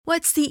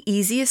What's the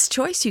easiest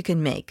choice you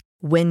can make?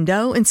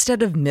 Window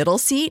instead of middle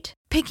seat?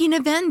 Picking a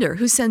vendor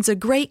who sends a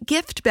great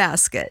gift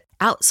basket?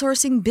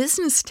 Outsourcing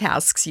business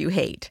tasks you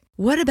hate?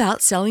 What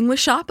about selling with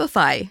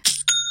Shopify?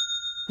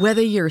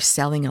 Whether you're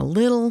selling a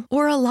little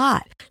or a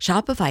lot,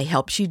 Shopify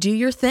helps you do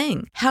your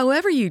thing,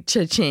 however you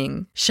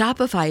cha-ching.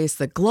 Shopify is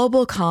the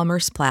global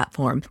commerce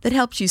platform that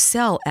helps you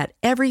sell at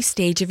every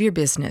stage of your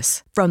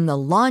business. From the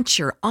launch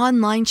your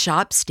online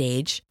shop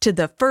stage to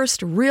the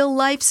first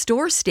real-life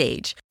store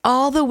stage,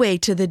 all the way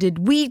to the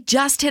did we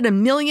just hit a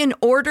million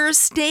orders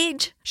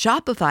stage.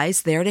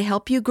 Shopify's there to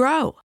help you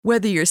grow.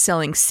 Whether you're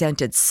selling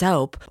scented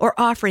soap or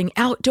offering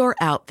outdoor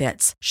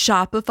outfits,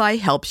 Shopify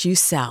helps you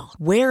sell.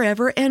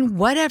 Wherever and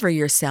whatever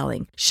you're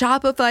selling,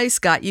 Shopify's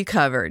got you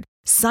covered.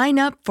 Sign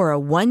up for a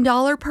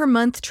 $1 per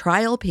month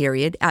trial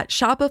period at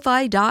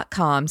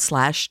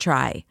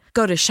shopify.com/try.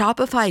 Go to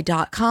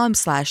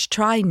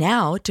shopify.com/try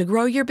now to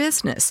grow your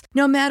business,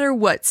 no matter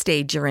what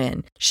stage you're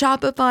in.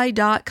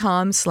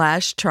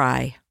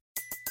 Shopify.com/try.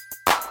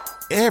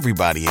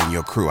 Everybody in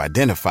your crew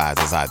identifies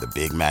as either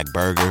Big Mac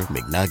Burger,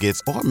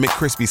 McNuggets, or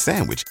McCrispy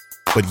Sandwich.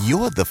 But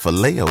you're the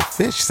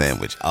Filet-O-Fish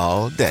Sandwich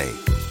all day.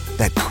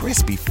 That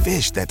crispy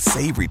fish, that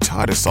savory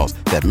tartar sauce,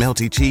 that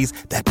melty cheese,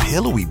 that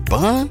pillowy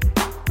bun.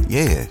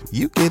 Yeah,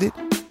 you get it.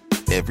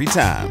 Every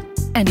time.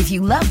 And if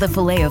you love the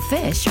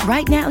Filet-O-Fish,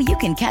 right now you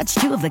can catch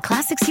two of the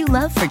classics you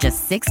love for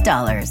just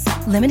 $6.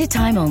 Limited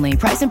time only.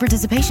 Price and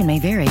participation may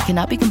vary.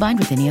 Cannot be combined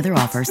with any other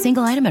offer.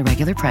 Single item at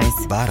regular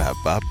price.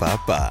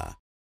 Ba-da-ba-ba-ba.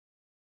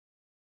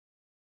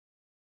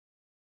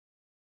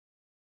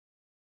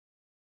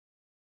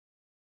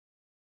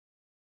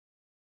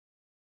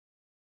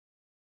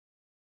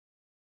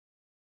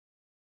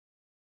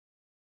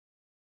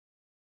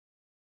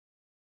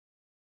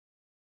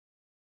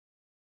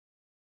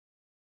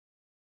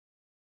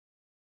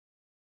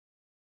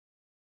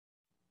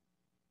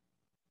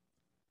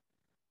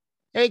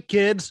 Hey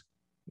kids,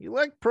 you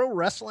like pro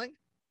wrestling?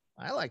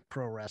 I like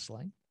pro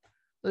wrestling.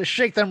 Let's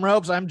shake them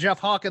ropes. I'm Jeff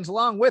Hawkins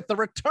along with the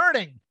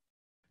returning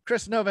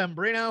Chris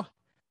Novembrino.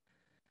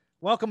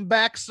 Welcome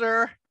back,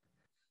 sir.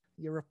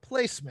 Your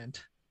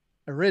replacement,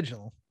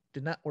 original,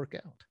 did not work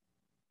out.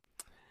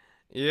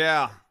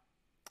 Yeah.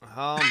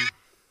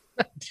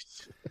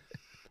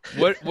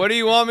 What do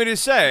you want me to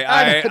say?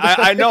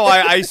 I know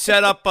I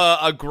set up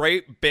a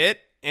great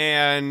bit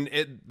and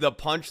the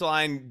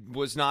punchline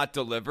was not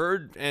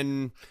delivered,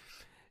 and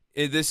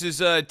this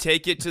is a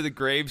take it to the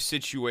grave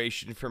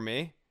situation for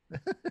me.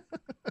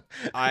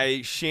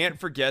 I shan't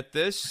forget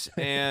this,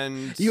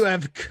 and you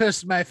have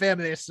cursed my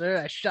family,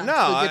 sir. I shan't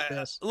forget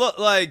this. Look,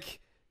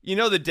 like, you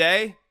know the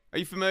day? Are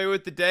you familiar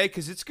with the day?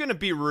 Because it's going to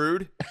be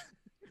rude.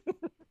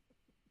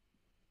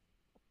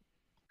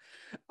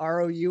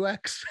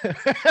 ROUX.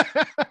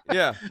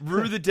 Yeah,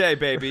 rue the day,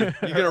 baby.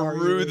 You're going to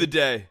rue the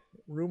day.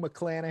 Rue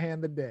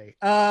McClanahan the day.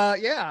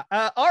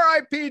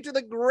 R.I.P. to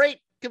the great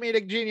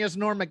comedic genius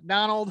Norm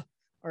Macdonald,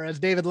 or as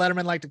David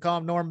Letterman liked to call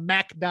him, Norm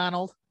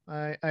Macdonald.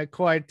 I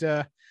quite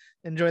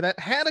enjoy that.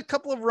 Had a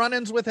couple of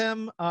run-ins with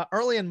him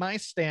early in my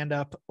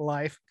stand-up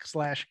life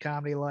 /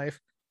 comedy life.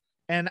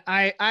 And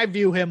I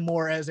view him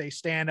more as a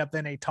stand-up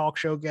than a talk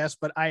show guest,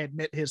 but I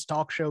admit his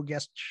talk show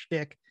guest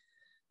shtick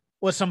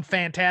was some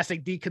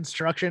fantastic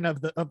deconstruction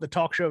of the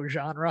talk show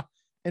genre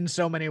in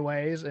so many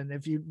ways. And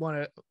if you want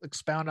to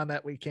expound on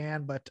that, we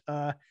can. But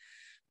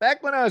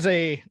back when I was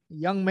a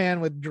young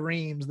man with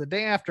dreams, the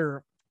day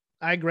after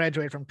I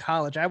graduated from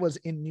college, I was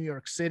in New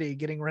York City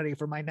getting ready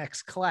for my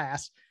next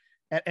class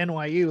at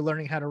NYU,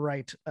 learning how to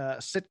write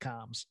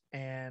sitcoms.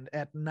 And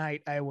at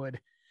night, I would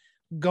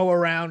go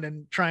around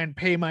and try and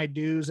pay my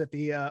dues at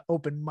the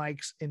open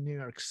mics in New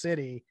York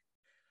City.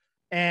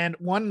 And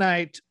one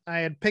night I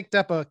had picked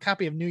up a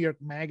copy of New York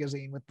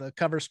Magazine with the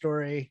cover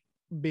story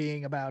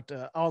being about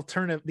the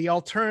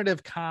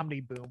alternative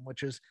comedy boom,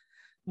 which is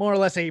more or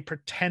less a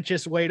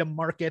pretentious way to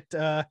market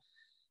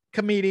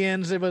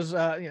comedians. It was,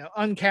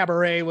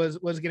 Uncabaret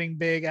was getting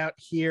big out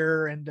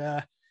here. And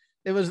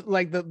it was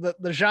like the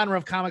genre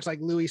of comics like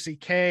Louis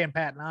C.K. and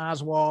Patton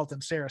Oswalt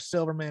and Sarah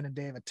Silverman and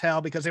Dave Attell,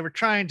 because they were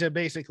trying to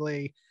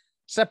basically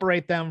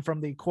separate them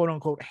from the quote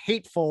unquote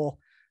hateful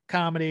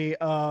comedy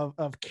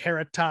of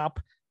Carrot Top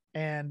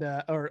and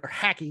or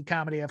hacky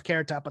comedy of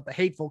Carrot Top, but the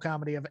hateful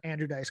comedy of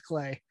Andrew Dice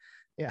Clay.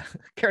 Yeah,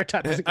 Carrot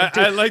Top doesn't get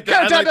too, I like the,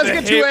 Carrot I Top like doesn't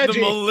the, get too edgy.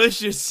 The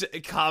malicious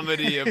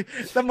comedy of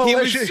the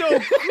malicious. He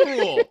was so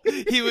cruel.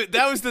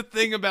 That was the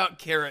thing about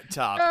Carrot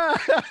Top.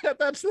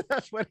 That's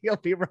what he'll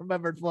be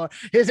remembered for,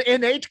 his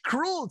innate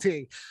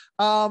cruelty.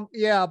 So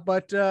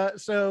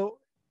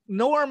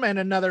Norm and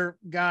another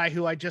guy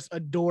who I just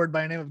adored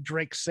by the name of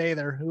Drake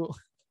Sather, who,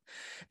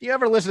 if you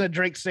ever listen to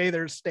Drake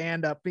Sather's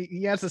stand-up,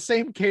 he has the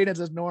same cadence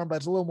as Norm, but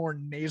it's a little more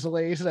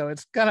nasally, so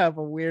it's kind of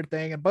a weird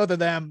thing. And both of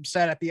them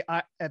sat at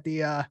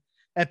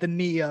the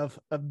knee of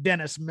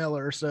Dennis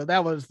Miller, so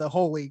that was the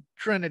holy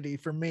trinity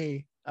for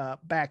me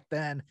back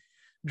then.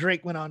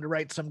 Drake went on to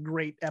write some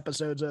great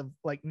episodes of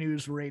like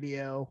News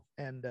Radio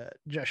and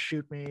Just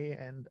Shoot Me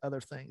and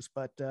other things,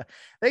 but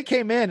they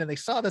came in and they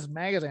saw this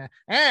magazine.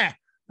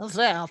 What's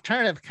that,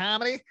 alternative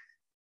comedy?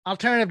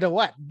 alternative to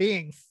what?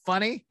 Being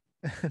funny?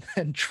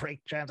 And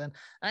Drake chimes in,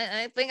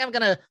 I think I'm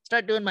going to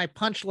start doing my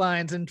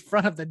punchlines in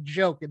front of the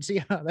joke and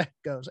see how that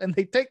goes. And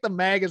they take the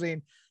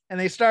magazine and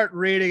they start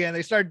reading and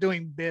they start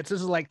doing bits.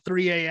 This is like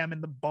 3 a.m.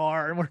 in the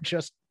bar and we're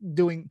just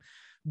doing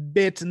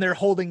bits and they're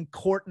holding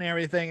court and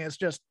everything. It's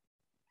just,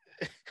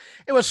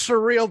 it was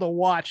surreal to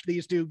watch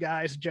these two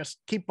guys just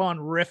keep on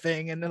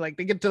riffing. And like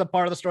they get to the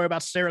part of the story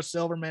about Sarah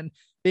Silverman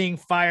being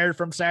fired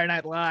from Saturday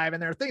Night Live.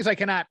 And there are things I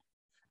cannot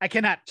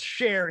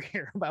share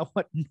here about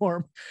what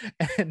Norm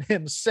and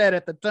him said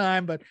at the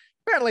time, but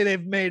apparently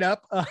they've made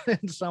up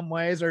in some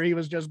ways, or he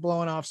was just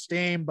blowing off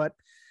steam. But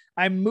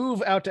I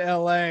move out to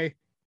LA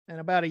and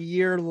about a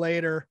year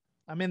later,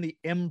 I'm in the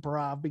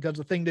Improv because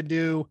the thing to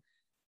do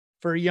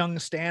for young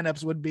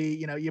stand-ups would be,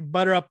 you know, you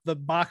butter up the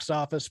box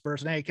office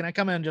person. Hey, can I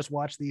come in and just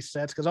watch these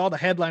sets? Because all the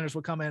headliners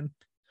would come in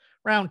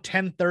around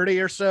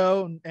 10:30 or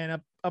so,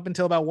 and up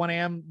until about 1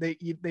 a.m. they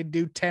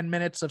do 10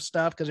 minutes of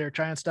stuff because they're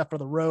trying stuff for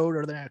the road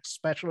or the next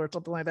special or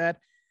something like that.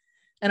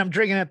 And I'm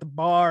drinking at the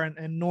bar,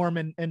 and Norm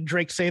and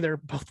Drake say they're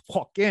both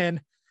walk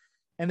in,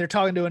 and they're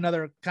talking to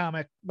another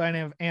comic by the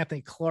name of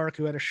Anthony Clark,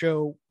 who had a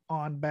show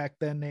on back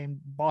then named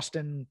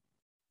Boston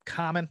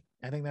Common.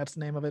 I think that's the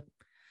name of it.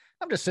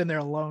 I'm just sitting there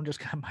alone, just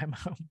kind of mind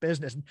my own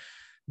business. And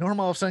Norm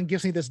all of a sudden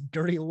gives me this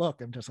dirty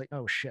look. I'm just like,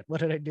 oh shit,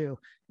 what did I do?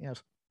 He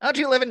goes, don't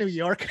you live in New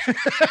York?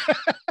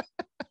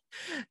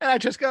 And I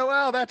just go,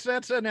 well, that's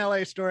an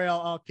LA story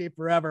I'll keep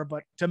forever.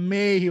 But to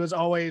me, he was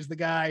always the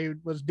guy who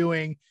was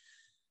doing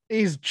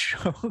these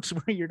jokes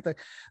where you're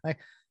like,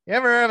 you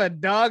ever have a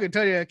dog who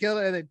told you to kill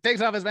it and it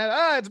takes off his mask?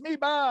 Oh, it's me,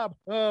 Bob.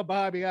 Oh,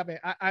 Bob, you got me.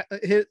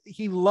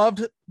 He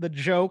loved the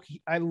joke.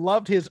 I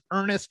loved his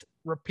earnest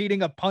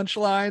repeating of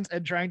punchlines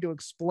and trying to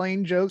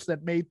explain jokes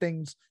that made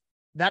things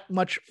that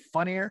much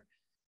funnier.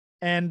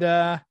 And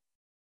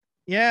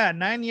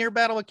 9-year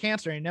battle with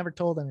cancer. He never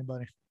told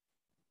anybody.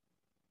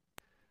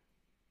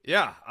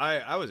 Yeah,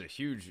 I was a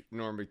huge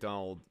Norm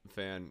Macdonald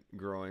fan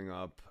growing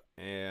up,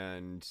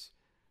 and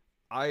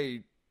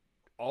I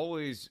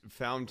always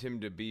found him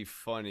to be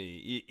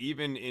funny,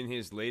 even in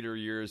his later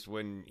years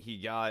when he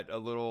got a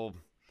little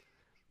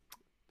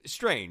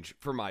strange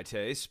for my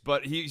taste,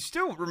 but he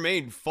still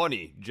remained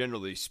funny,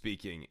 generally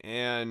speaking.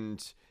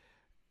 And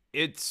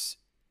it's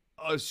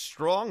a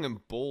strong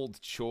and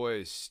bold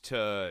choice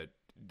to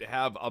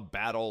have a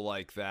battle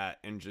like that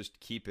and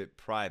just keep it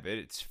private.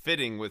 It's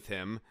fitting with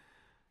him.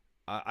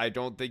 I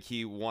don't think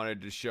he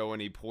wanted to show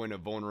any point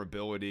of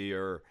vulnerability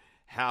or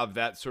have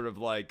that sort of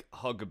like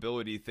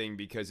huggability thing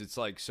because it's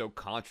like so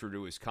contra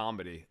to his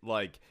comedy.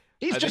 Like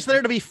he's just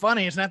there to be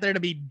funny. It's not there to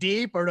be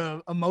deep or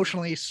to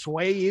emotionally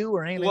sway you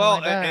or anything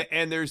like that.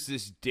 And there's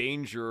this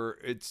danger.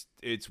 It's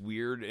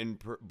weird,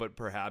 but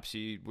perhaps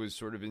he was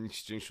sort of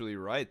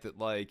instinctually right that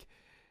like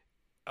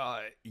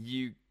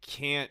you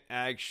can't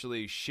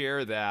actually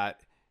share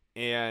that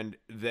and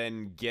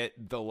then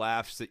get the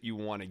laughs that you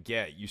want to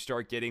get. You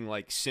start getting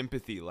like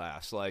sympathy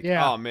laughs, like,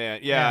 oh man,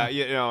 yeah,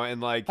 you know,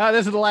 and like, oh,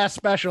 this is the last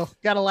special.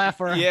 Got to laugh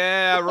for her.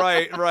 Yeah,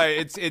 right.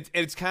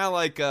 It's kind of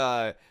like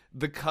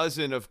the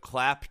cousin of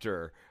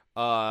Clapter.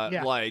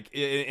 Like,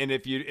 and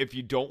if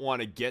you don't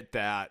want to get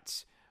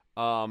that,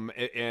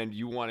 and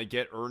you want to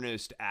get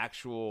earnest,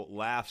 actual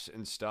laughs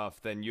and stuff,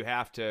 then you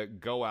have to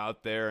go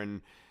out there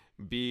and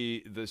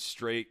be the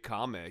straight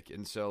comic.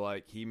 And so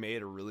like he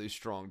made a really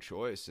strong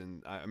choice.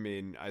 And I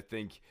mean, I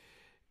think,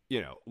 you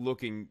know,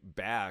 looking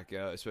back,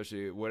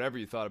 especially whatever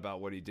you thought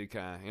about what he did,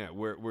 kind of, you know,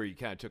 where he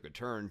kind of took a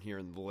turn here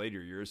in the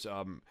later years,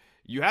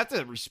 you have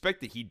to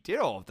respect that he did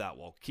all of that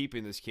while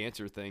keeping this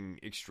cancer thing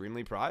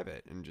extremely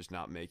private and just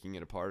not making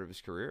it a part of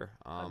his career.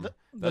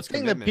 The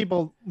thing that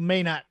people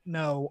may not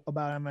know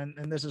about him,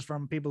 and this is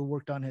from people who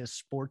worked on his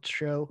sports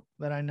show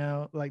that I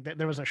know, like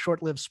there was a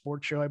short-lived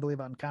sports show, I believe,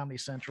 on Comedy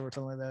Central or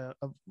something like that.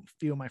 A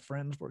few of my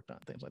friends worked on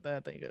things like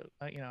that. They go,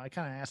 you know, I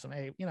kind of asked them,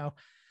 hey, you know,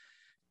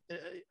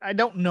 I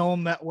don't know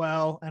him that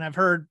well, and I've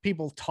heard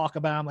people talk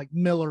about him. Like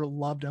Miller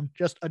loved him,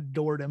 just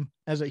adored him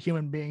as a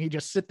human being. He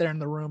just sit there in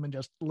the room and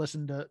just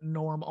listen to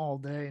Norm all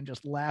day and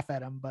just laugh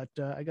at him. But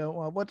I go,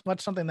 well,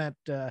 what's something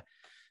that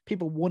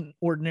people wouldn't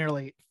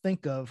ordinarily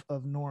think of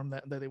Norm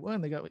that they would?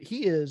 And they go,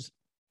 he is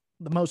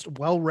the most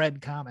well-read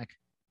comic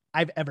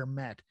I've ever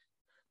met.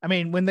 I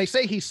mean, when they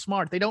say he's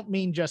smart, they don't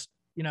mean just,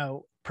 you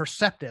know,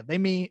 perceptive. I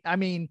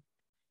mean,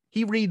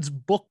 he reads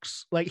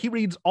books, like he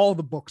reads all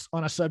the books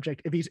on a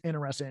subject if he's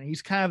interested in it.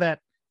 He's kind of that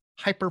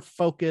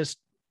hyper-focused,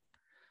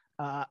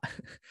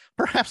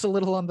 perhaps a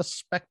little on the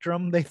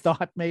spectrum, they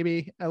thought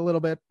maybe a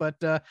little bit,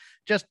 but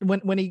just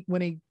when he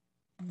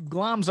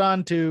gloms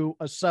onto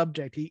a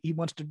subject, he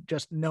wants to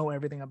just know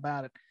everything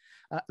about it.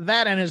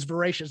 That and his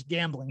voracious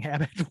gambling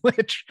habit,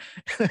 which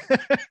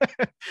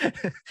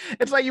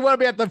it's like you want to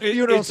be at the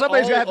funeral.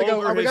 Somebody's got to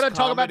go, are we going to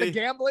talk about the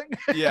gambling?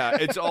 Yeah,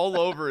 it's all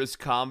over his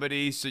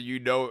comedy, so you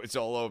know it's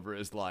all over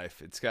his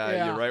life. It's got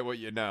you write what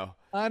you know.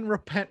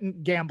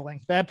 Unrepentant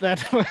gambling.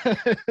 That's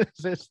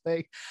his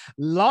thing.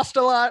 Lost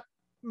a lot,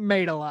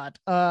 made a lot.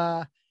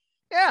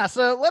 Yeah,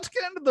 so let's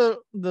get into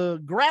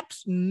the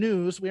Graps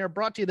news. We are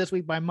brought to you this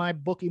week by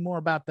MyBookie. More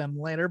about them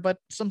later, but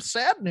some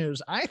sad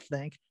news, I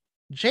think.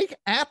 Jake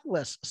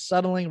Atlas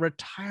suddenly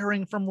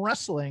retiring from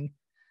wrestling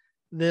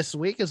this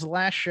week. His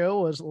last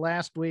show was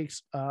last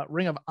week's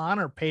Ring of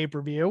Honor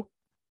pay-per-view.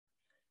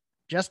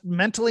 Just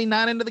mentally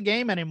not into the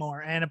game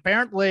anymore. And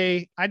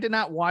apparently, I did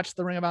not watch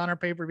the Ring of Honor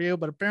pay-per-view,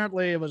 but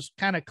apparently it was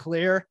kind of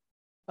clear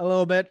a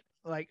little bit,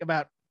 like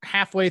about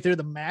halfway through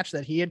the match,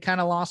 that he had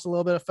kind of lost a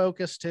little bit of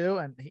focus too.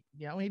 And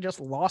he just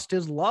lost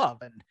his love.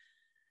 And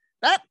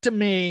that to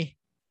me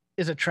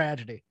is a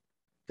tragedy,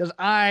 because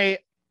I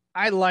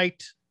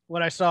liked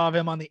what I saw of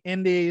him on the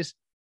indies,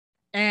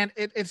 and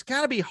it's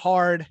gotta be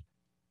hard.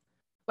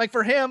 Like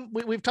for him,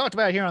 we've talked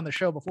about it here on the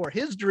show before.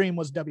 His dream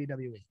was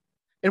WWE.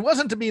 It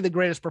wasn't to be the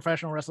greatest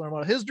professional wrestler in the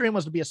world. His dream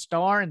was to be a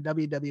star in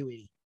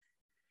WWE.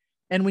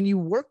 And when you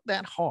work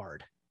that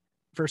hard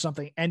for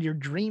something and your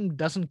dream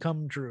doesn't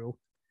come true,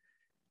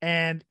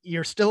 and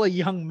you're still a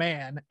young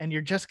man, and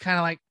you're just kind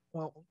of like,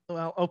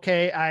 well,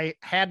 okay, I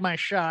had my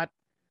shot.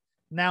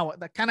 Now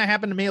that kind of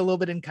happened to me a little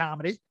bit in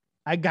comedy.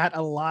 I got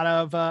a lot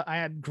of, I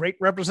had great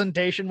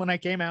representation when I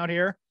came out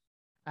here.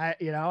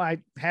 I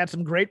had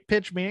some great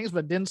pitch meetings,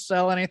 but didn't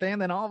sell anything.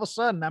 And then all of a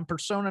sudden I'm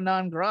persona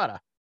non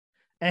grata.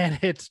 And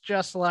it's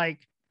just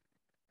like,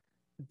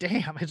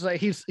 damn, it's like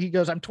he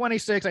goes, I'm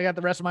 26. I got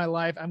the rest of my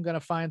life. I'm going to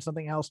find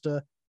something else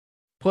to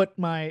put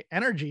my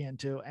energy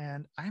into.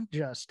 And I'm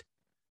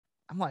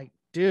like,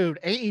 dude,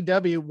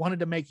 AEW wanted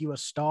to make you a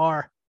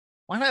star.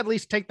 Why not at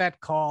least take that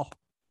call?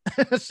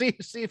 see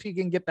if you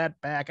can get that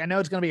back. I know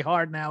it's going to be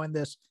hard now in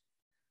this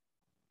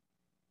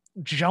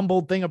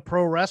jumbled thing of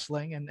pro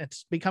wrestling, and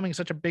it's becoming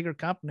such a bigger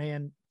company,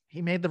 and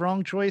he made the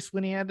wrong choice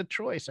when he had the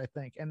choice, I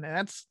think. And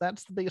that's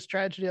the biggest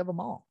tragedy of them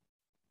all.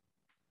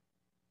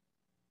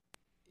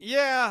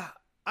 Yeah.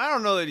 I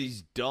don't know that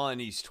he's done.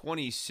 He's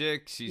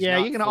 26. He's yeah,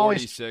 not you can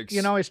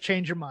 46. always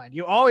change your mind.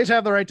 You always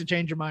have the right to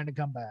change your mind and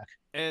come back.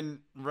 And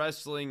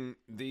wrestling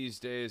these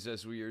days,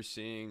 as we are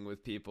seeing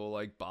with people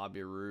like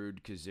Bobby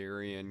Roode,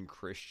 Kazarian,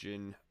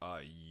 Christian,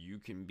 you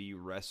can be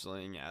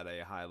wrestling at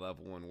a high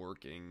level and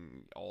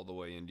working all the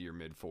way into your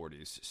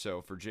mid-40s.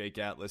 So for Jake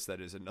Atlas,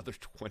 that is another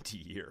 20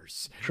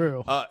 years.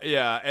 True.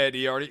 Yeah,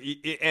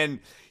 and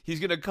he's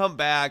going to come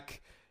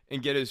back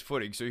and get his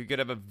footing, so he could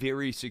have a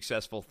very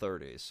successcul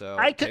 30s. So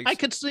I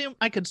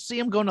could see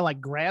him going to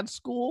like grad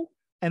school,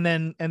 and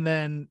then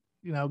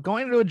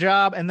going to a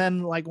job, and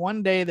then like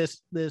one day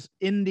this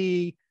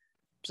indie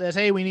says,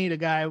 hey, we need a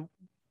guy.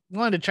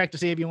 Wanted to check to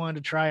see if you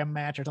wanted to try a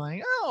match or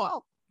something. Oh,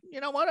 well,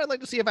 you know what? I'd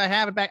like to see if I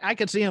have it back. I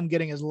could see him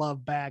getting his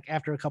love back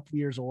after a couple of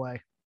years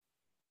away.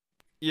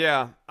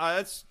 Yeah,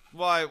 that's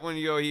why when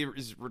you go,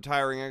 he's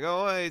retiring, I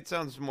go, oh, it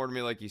sounds more to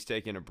me like he's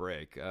taking a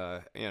break.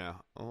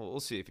 We'll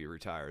see if he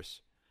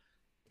retires.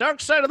 Dark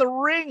Side of the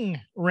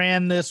Ring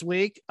ran this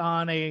week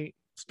on a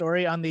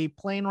story on the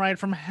plane ride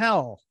from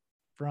hell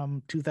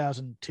from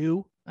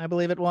 2002, I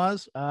believe it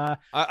was.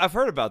 I've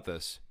heard about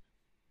this.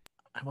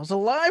 I was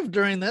alive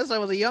during this. I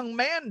was a young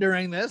man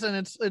during this, and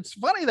it's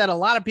funny that a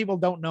lot of people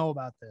don't know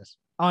about this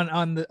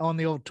on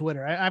the old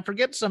Twitter. I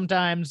forget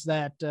sometimes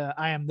that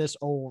I am this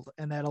old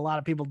and that a lot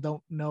of people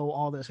don't know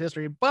all this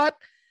history. But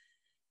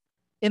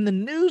in the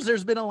news,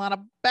 there's been a lot of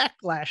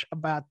backlash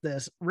about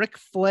this. Ric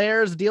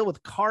Flair's deal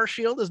with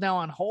CarShield is now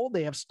on hold.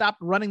 They have stopped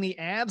running the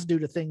ads due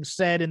to things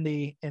said in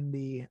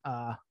the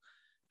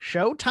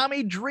show.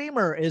 Tommy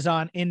Dreamer is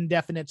on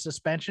indefinite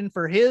suspension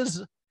for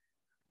his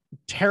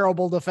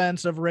terrible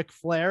defense of Ric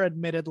Flair,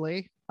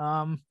 admittedly.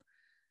 I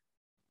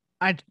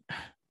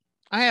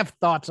have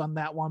thoughts on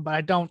that one, but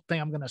I don't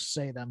think I'm going to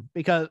say them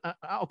because,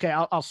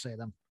 I'll say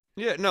them.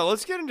 Yeah, no,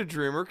 let's get into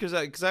Dreamer because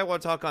I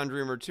want to talk on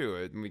Dreamer too.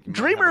 And we can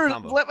Dreamer,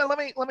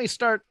 let me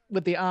start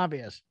with the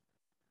obvious.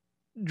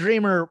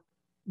 Dreamer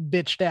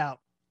bitched out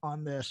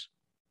on this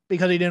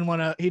because he didn't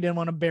want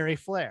to bury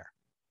Flair.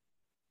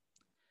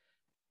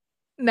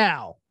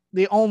 Now,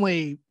 the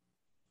only,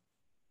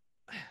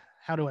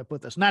 how do I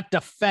put this? Not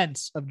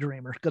defense of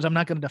Dreamer, because I'm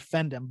not going to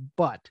defend him,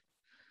 but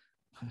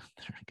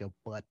there I go.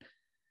 But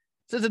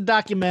this is a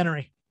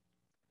documentary.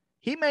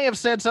 He may have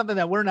said something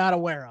that we're not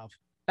aware of.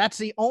 That's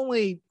the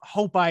only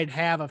hope I'd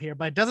have of here,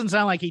 but it doesn't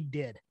sound like he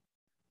did.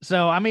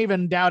 So I'm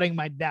even doubting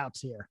my doubts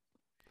here.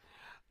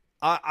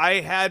 I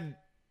had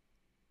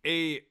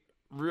a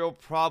real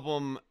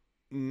problem,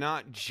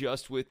 not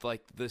just with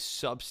like the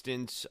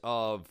substance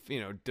of,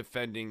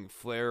 defending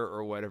Flair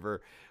or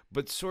whatever,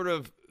 but sort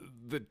of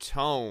the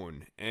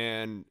tone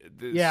and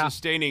the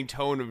sustaining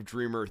tone of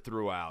Dreamer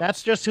throughout.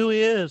 That's just who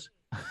he is.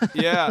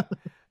 Yeah.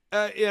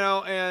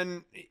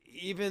 And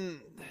even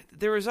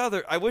there was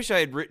I wish I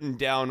had written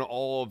down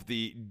all of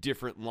the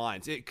different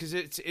lines because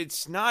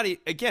it's not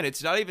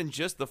even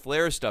just the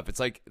Flair stuff. It's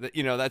like,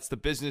 that's the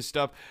business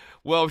stuff.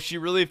 Well, she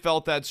really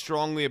felt that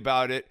strongly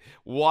about it.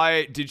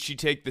 Why did she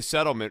take the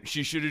settlement?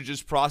 She should have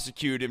just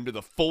prosecuted him to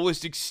the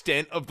fullest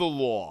extent of the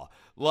law.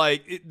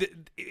 Like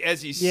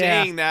as he's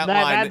saying that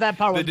line, that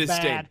part was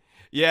bad.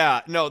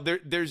 Yeah, no,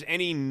 there's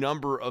any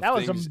number of That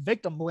was things. some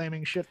victim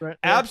blaming shit, right?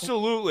 there.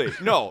 Absolutely.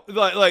 No,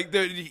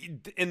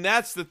 and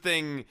that's the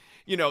thing,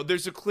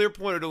 there's a clear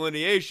point of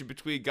delineation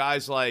between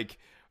guys like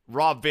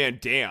Rob Van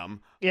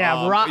Dam.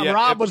 Yeah,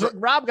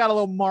 Rob got a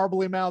little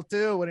marbly mouth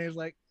too when he was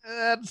like,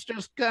 that's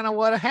just kind of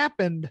what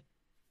happened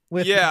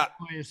with yeah.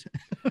 boys.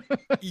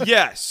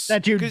 Yes.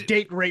 That you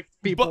date rape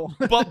people.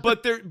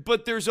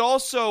 But there's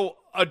also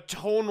a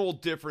tonal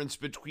difference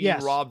between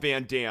Yes. Rob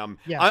Van Dam.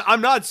 Yes.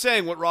 I'm not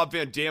saying what Rob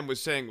Van Dam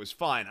was saying was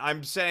fine.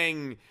 I'm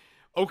saying,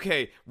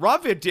 okay,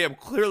 Rob Van Dam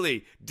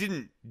clearly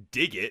didn't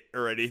dig it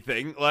or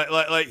anything.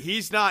 Like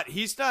he's not.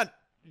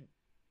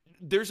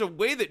 There's a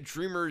way that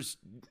Dreamers.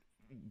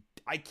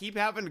 I keep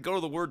having to go to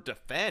the word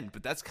defend,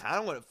 but that's kind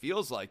of what it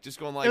feels like. Just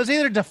going like, it was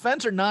either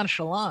defense or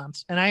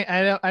nonchalance, and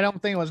I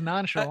don't think it was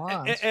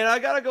nonchalance. and I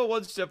gotta go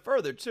one step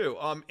further too.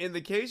 In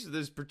the case of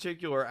this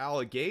particular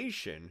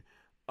allegation,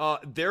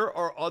 there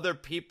are other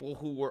people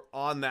who were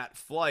on that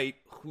flight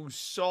who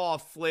saw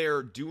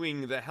Flair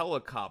doing the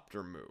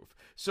helicopter move.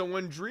 So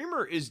when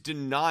Dreamer is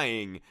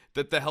denying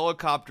that the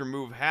helicopter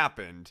move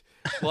happened,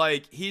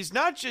 like, he's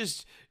not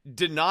just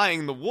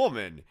denying the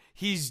woman,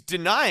 he's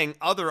denying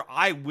other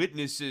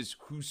eyewitnesses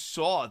who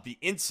saw the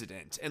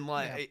incident. And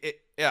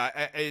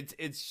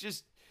it's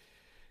just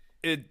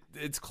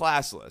it's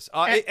classless.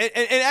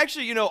 And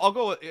actually, I'll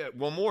go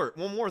one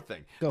more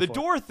thing. The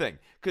door thing,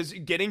 because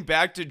getting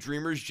back to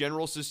Dreamer's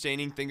general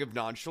sustaining thing of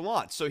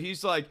nonchalance. So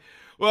he's like,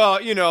 well,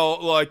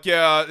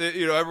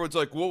 everyone's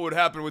like, what would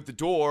happen with the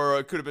door?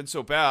 It could have been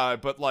so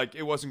bad, but like,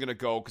 it wasn't going to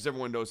go because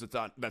everyone knows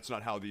that's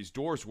not how these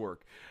doors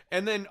work.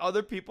 And then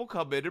other people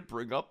come in and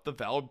bring up the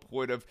valid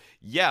point of,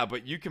 yeah,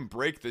 but you can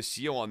break the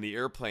seal on the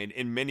airplane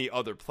in many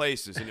other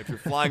places. And if you're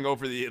flying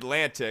over the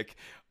Atlantic,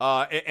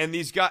 and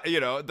these guys,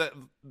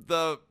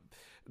 the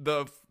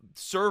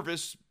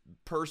service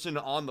person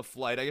on the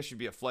flight, I guess you'd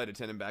be a flight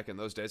attendant back in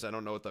those days. I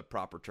don't know what the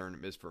proper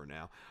term is for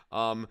now.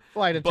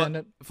 Flight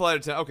attendant.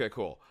 Okay,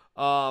 cool.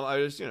 I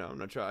just, I'm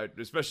not trying,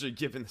 especially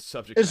given the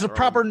subject. It's the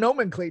proper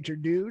nomenclature,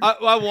 dude.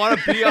 I want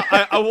to be,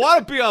 I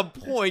want to be on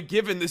point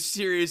given the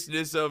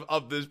seriousness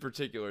of this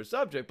particular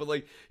subject. But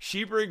like,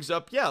 she brings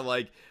up,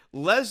 like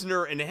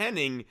Lesnar and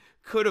Hennig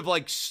could have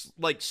like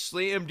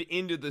slammed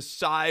into the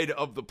side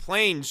of the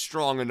plane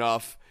strong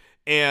enough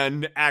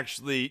and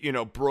actually,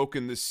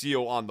 broken the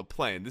seal on the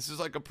plane. This is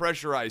like a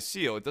pressurized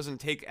seal. It doesn't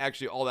take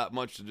actually all that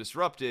much to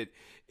disrupt it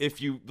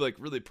if you like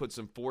really put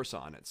some force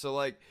on it. So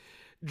like,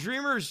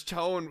 Dreamer's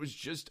tone was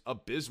just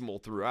abysmal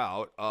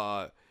throughout.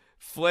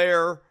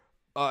 Flair,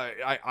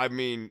 I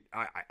mean,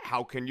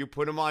 how can you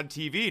put him on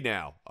TV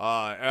now?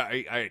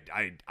 I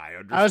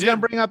understand. I was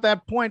going to bring up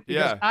that point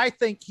because I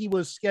think he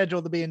was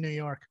scheduled to be in New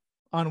York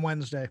on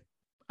Wednesday.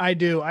 I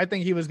do. I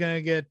think he was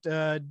going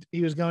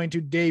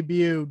to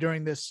debut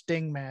during this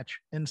Sting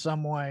match in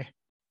some way.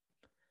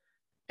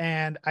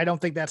 And I don't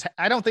think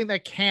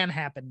that can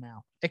happen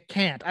now. It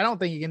can't. I don't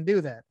think you can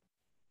do that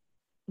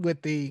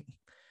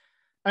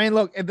I mean,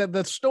 look,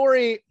 the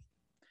story,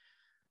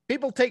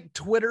 people take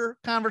Twitter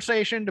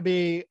conversation to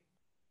be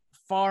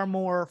far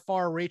more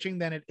far-reaching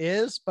than it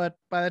is, but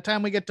by the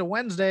time we get to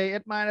Wednesday,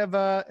 it might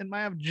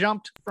have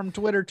jumped from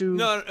Twitter to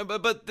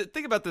but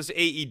think about this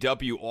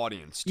AEW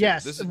audience too.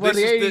 Yes, this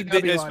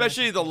AEW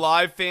especially audience. The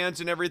live fans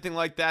and everything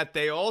like that.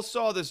 They all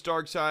saw this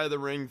Dark Side of the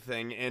Ring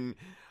thing, and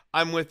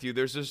I'm with you.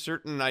 There's a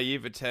certain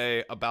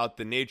naivete about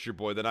the Nature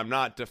Boy that I'm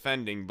not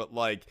defending, but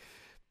like,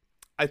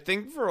 I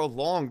think for a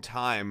long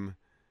time,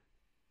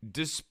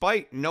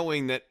 despite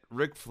knowing that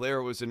Ric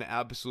Flair was an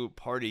absolute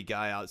party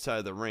guy outside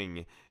of the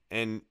ring,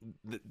 and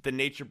the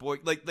Nature Boy,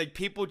 like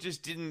people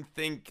just didn't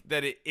think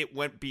that it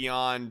went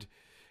beyond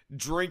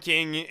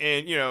drinking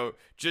and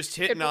just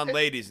hitting on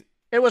ladies.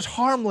 It was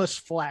harmless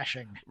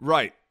flashing,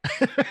 right?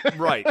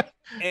 Right.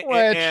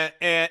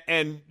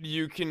 and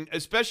you can,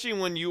 especially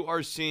when you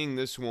are seeing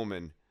this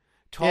woman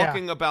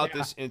talking about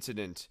this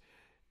incident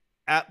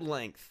at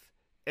length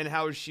and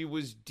how she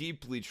was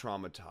deeply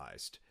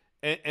traumatized.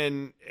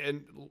 And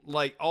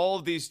like all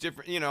of these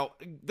different,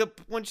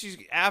 when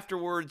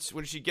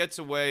she gets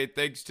away,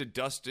 thanks to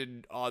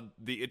Dustin on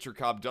the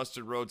Intercom.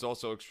 Dustin Rhodes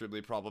also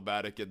extremely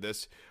problematic in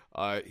this.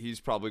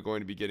 He's probably going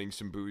to be getting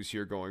some booze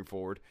here going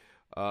forward.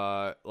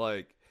 Well,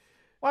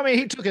 I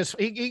mean,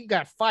 he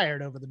got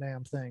fired over the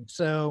damn thing.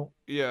 So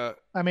yeah,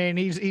 I mean,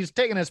 he's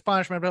taking his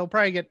punishment, but he'll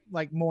probably get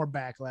like more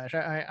backlash.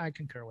 I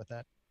concur with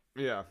that.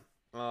 Yeah.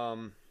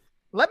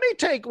 Let me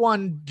take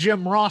one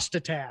Jim Ross to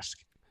task.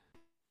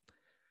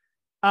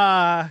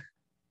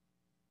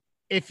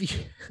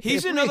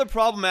 He's another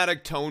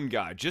problematic tone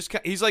guy.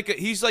 He's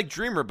like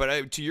Dreamer,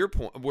 but to your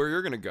point, where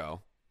you're gonna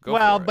go.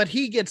 But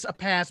he gets a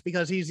pass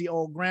because he's the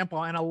old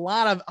grandpa, and a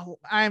lot of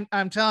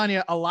I'm telling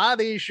you, a lot of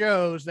these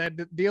shows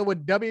that deal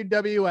with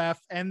WWF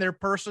and their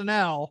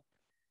personnel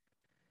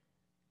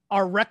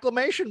are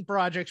reclamation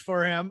projects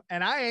for him,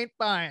 and I ain't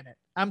buying it.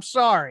 I'm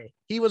sorry.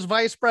 He was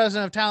vice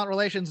president of talent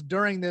relations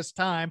during this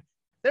time.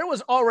 There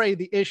was already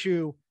the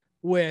issue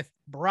with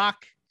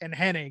Brock and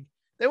Hennig.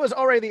 There was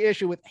already the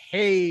issue with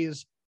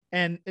Hayes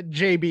and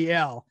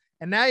JBL.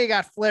 And now you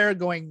got Flair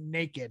going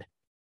naked.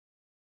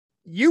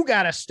 you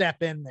got to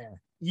step in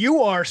there.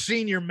 You are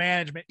senior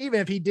management, even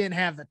if he didn't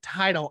have the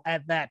title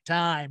at that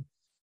time.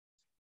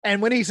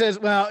 And when he says,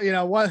 well, you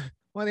know, one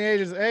of the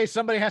agents, hey,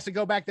 somebody has to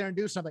go back there and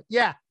do something.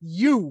 Yeah,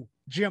 you,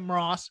 Jim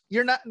Ross,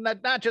 you're not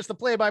just the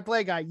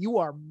play-by-play guy. You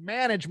are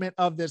management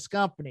of this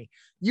company.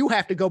 You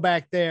have to go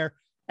back there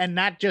and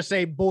not just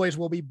say boys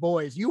will be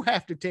boys. You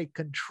have to take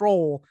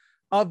control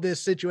of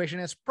this situation.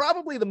 It's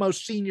probably the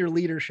most senior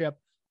leadership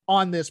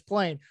on this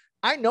plane.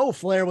 I know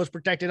Flair was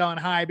protected on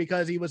high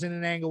because he was in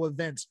an angle with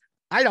Vince.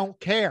 I don't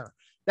care.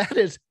 That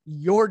is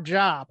your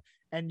job.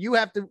 And you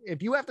have to,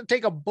 if you have to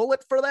take a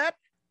bullet for that,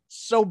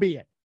 so be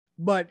it.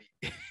 But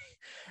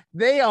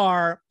they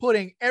are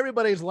putting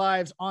everybody's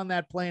lives on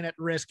that plane at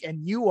risk.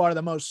 And you are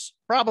the most,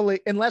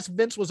 probably, unless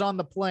Vince was on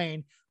the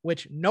plane,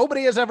 which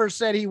nobody has ever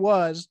said he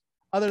was,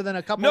 other than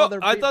a couple other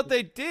people. I thought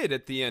they did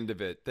at the end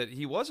of it, that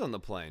he was on the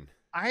plane.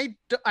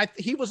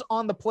 He was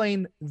on the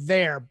plane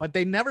there, but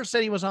they never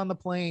said he was on the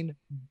plane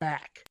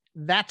back.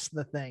 That's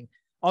the thing.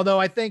 Although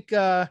I think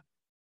Jonathan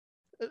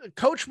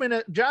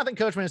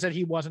Coachman said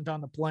he wasn't on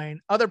the plane.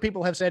 Other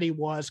people have said he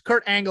was.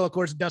 Kurt Angle, of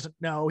course, doesn't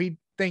know. He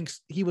thinks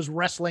he was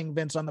wrestling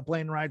Vince on the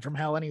plane ride from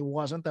hell, and he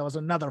wasn't. That was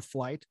another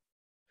flight.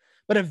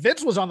 But if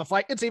Vince was on the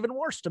flight, it's even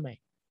worse to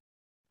me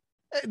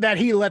that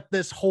he let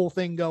this whole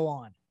thing go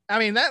on. I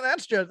mean,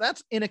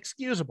 that's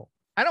inexcusable.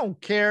 I don't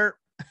care.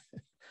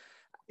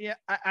 Yeah,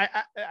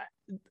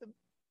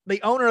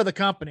 the owner of the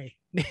company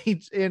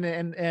needs in,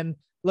 and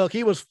look,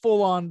 he was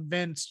full on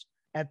Vince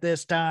at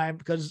this time,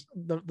 because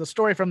the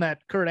story from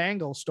that Kurt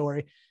Angle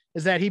story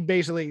is that he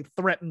basically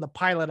threatened the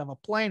pilot of a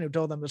plane who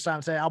told them to stop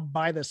and say, I'll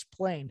buy this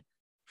plane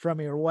from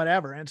you or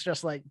whatever. And it's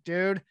just like,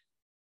 dude,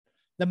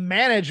 the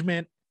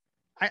management,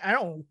 I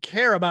don't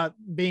care about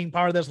being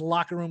part of this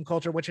locker room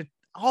culture, which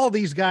all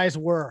these guys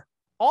were.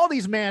 All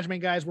these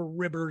management guys were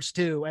ribbers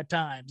too at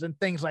times and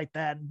things like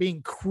that, and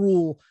being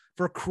cruel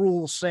for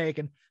cruel's sake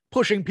and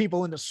pushing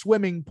people into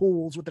swimming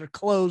pools with their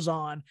clothes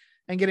on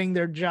and getting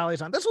their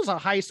jollies on. This was a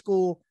high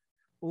school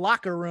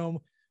locker room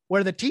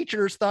where the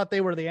teachers thought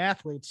they were the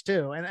athletes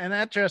too. And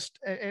that just,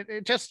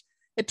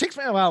 it takes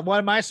me a while. What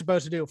am I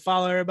supposed to do?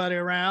 Follow everybody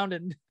around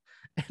and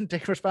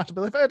take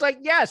responsibility? It's like,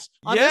 yes,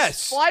 on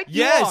this flight,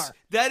 yes,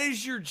 that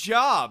is your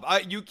job.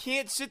 You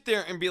can't sit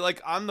there and be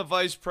like, I'm the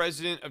vice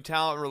president of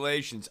talent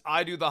relations.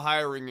 I do the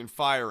hiring and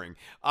firing.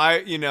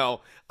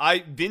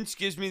 Vince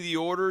gives me the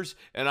orders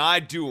and I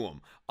do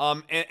them.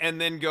 And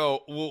then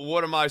go, well,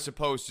 what am I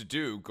supposed to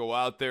do? Go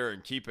out there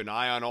and keep an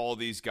eye on all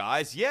these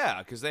guys? Yeah,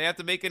 because they have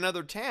to make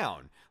another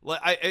town.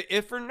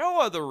 If for no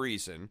other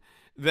reason,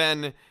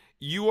 then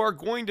you are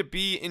going to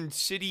be in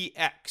City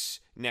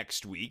X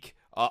next week.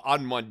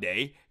 On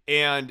Monday,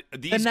 and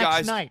these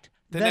guys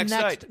the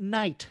next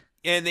night,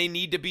 and they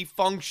need to be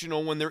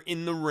functional when they're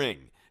in the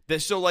ring.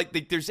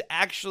 There's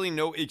actually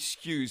no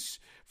excuse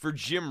for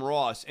Jim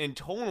Ross, and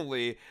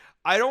tonally,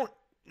 I don't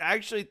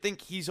actually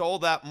think he's all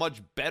that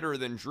much better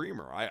than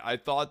Dreamer. I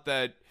thought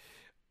that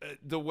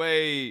the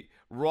way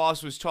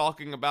Ross was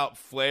talking about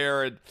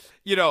Flair, and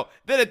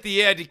then at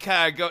the end he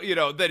kind of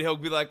go, then he'll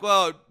be like,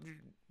 well,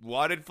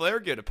 why did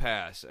Flair get a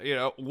pass?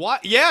 Why?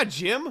 Yeah,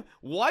 Jim,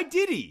 why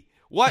did he?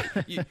 What?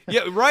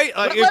 Yeah, right.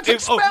 Let's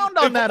expound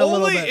on that a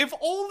little bit. If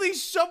only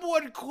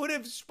someone could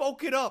have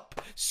spoken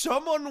up.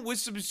 Someone with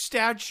some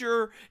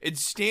stature and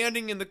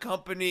standing in the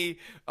company,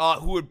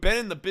 who had been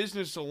in the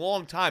business a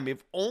long time.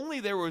 If only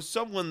there was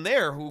someone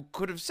there who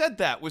could have said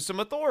that with some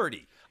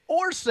authority.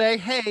 Or say,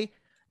 hey,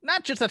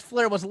 not just that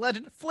Flair was a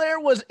legend. Flair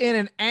was in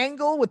an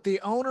angle with the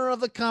owner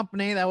of the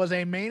company that was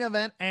a main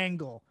event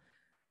angle.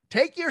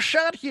 Take your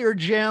shot here,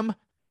 Jim.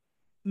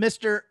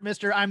 Mr.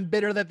 I'm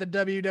bitter that the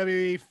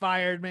WWE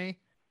fired me.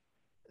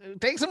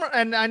 Take some,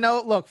 and I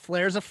know, look,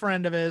 Flair's a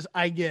friend of his.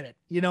 I get it.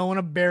 You don't want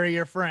to bury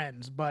your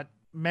friends, but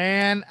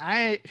man,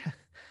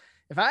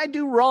 if I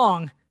do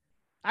wrong,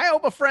 I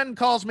hope a friend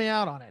calls me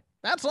out on it.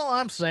 That's all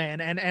I'm saying.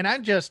 And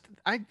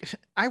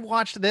I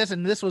watched this,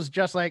 and this was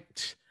just like,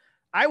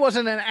 I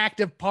wasn't an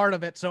active part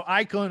of it, so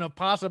I couldn't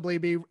possibly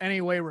be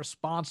any way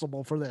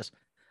responsible for this.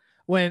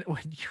 When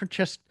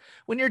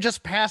you're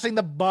just passing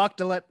the buck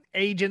to let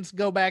agents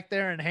go back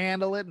there and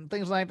handle it and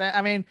things like that.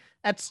 I mean,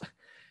 that's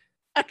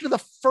after the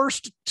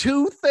first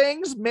two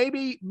things,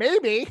 maybe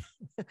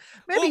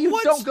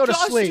you don't go to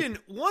sleep.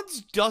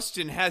 Once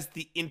Dustin has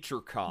the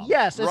intercom,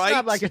 yes, it's right?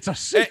 not like it's a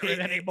secret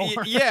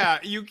anymore. Yeah,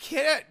 you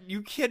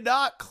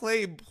cannot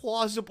claim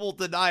plausible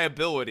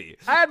deniability.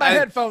 I had my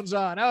headphones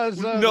on. I was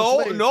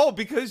no,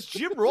 because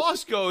Jim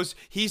Ross goes,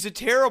 he's a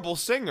terrible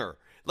singer.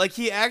 Like,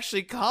 he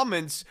actually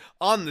comments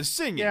on the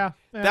singing. Yeah.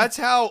 That's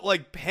how,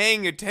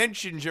 paying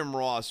attention Jim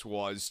Ross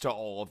was to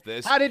all of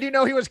this. How did you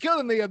know he was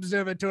killing the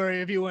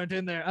observatory if you went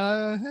in there?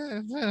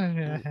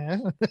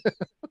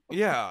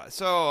 Yeah,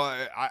 so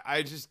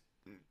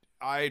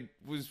I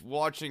was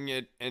watching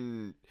it,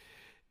 and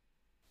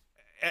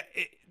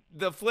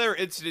the Flair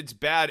incident's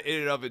bad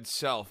in and of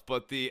itself,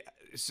 but the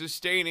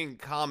sustaining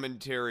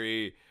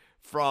commentary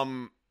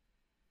from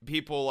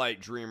people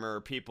like Dreamer,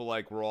 people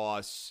like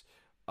Ross,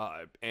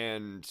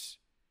 and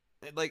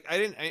like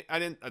I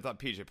thought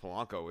PJ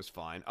Polanco was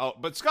fine. Oh,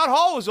 but Scott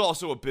Hall was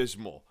also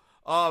abysmal.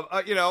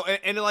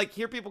 And like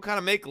hear people kind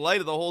of make light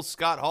of the whole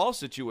Scott Hall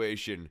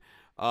situation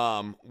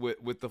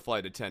with the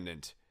flight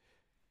attendant.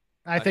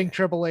 I think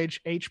Triple H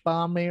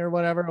bombed me or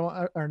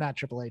whatever, or not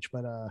Triple H,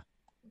 but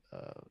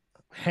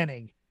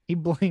Hennig. He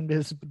blamed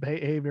his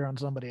behavior on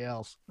somebody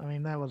else. I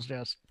mean, that was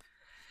just,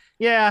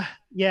 yeah.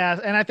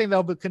 And I think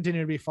there'll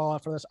continue to be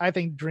fallout for this. I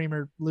think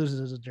Dreamer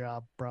loses his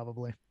job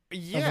probably.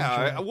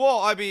 Yeah, well,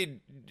 I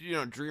mean,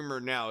 Dreamer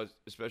now,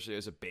 especially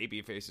as a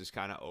babyface, is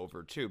kind of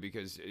over too,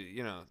 because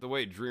the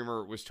way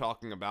Dreamer was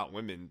talking about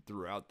women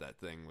throughout that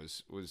thing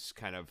was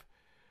kind of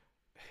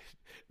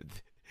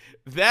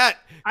that.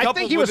 I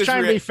think he was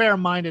trying to be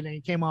fair-minded, and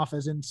he came off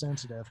as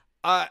insensitive.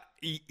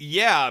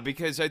 Yeah,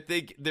 because I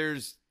think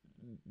there's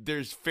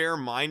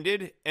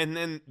fair-minded, and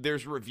then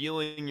there's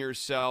revealing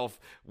yourself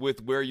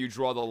with where you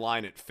draw the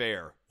line at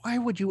fair. Why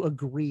would you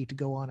agree to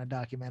go on a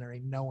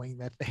documentary knowing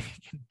that they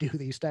can do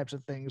these types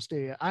of things to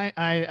you?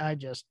 I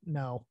just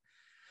no.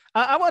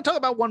 I want to talk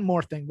about one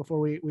more thing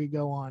before we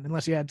go on,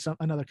 unless you had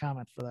another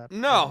comment for that.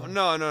 No.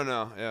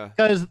 Yeah.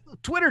 Because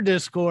Twitter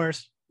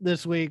discourse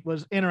this week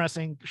was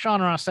interesting. Sean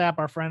Ross Sapp,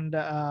 our friend,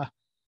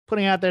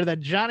 putting out there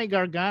that Johnny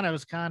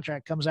Gargano's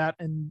contract comes up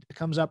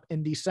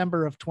in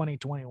December of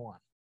 2021.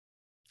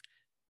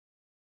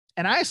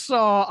 And I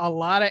saw a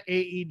lot of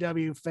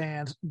AEW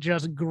fans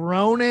just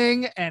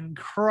groaning and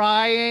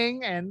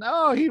crying and,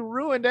 oh, he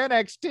ruined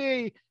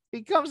NXT.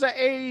 He comes to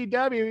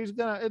AEW.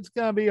 It's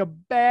going to be a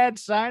bad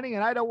signing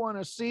and I don't want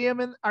to see him.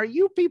 And are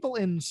you people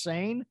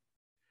insane?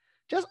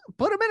 Just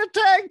put him in a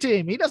tag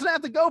team. He doesn't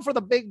have to go for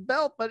the big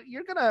belt, but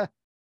you're going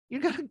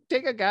to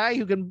take a guy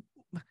who can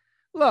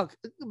look,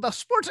 the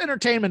sports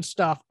entertainment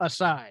stuff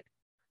aside,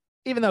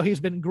 even though he's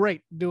been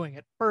great doing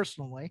it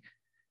personally.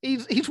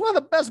 He's one of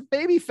the best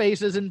baby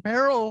faces in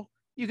peril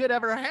you could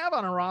ever have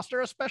on a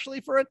roster,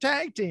 especially for a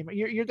tag team.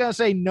 You're going to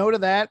say no to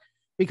that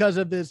because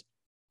of this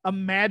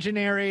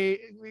imaginary,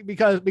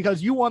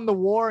 because you won the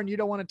war and you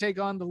don't want to take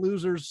on the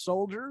losers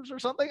soldiers or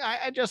something.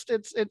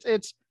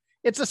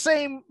 It's the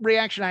same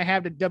reaction I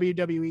have to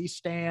WWE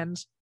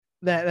stans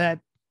that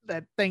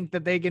think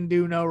that they can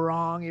do no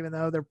wrong, even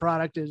though their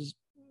product is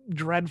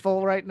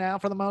dreadful right now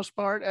for the most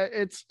part.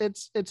 It's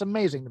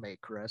amazing to me,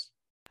 Chris.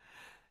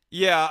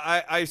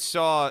 Yeah, I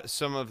saw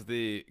some of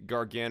the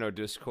Gargano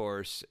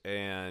discourse,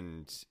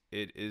 and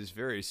it is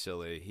very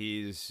silly.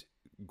 He's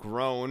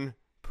grown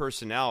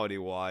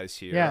personality-wise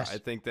here. Yes. I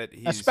think that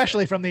he's...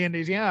 Especially from the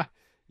Indies, yeah.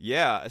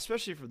 Yeah,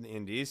 especially from the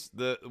Indies.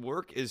 The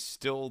work is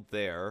still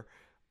there.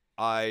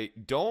 I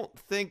don't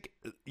think...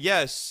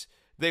 Yes,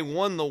 they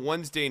won the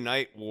Wednesday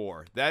Night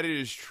War. That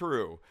is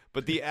true.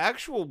 But the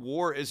actual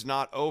war is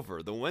not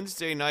over. The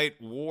Wednesday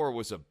Night War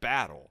was a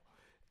battle.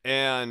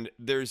 And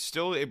there's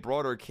still a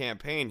broader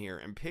campaign here,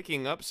 and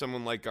picking up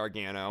someone like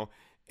Gargano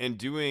and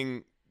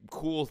doing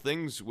cool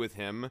things with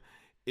him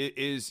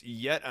is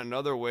yet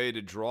another way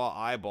to draw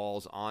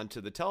eyeballs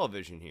onto the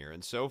television here.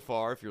 And so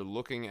far, if you're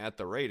looking at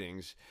the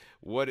ratings,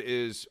 what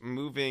is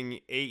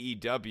moving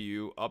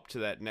AEW up to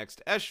that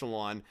next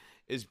echelon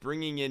is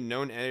bringing in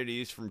known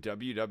entities from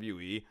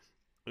WWE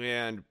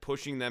and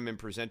pushing them and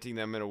presenting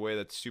them in a way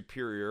that's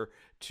superior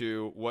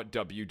to what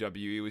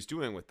WWE was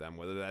doing with them,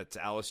 whether that's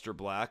Aleister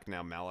Black,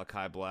 now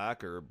Malachi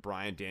Black, or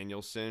Bryan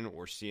Danielson,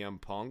 or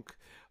CM Punk.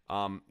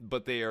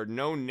 But they are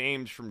known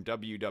names from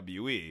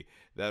WWE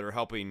that are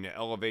helping to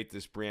elevate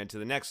this brand to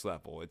the next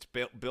level. It's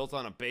built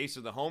on a base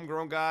of the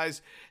homegrown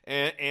guys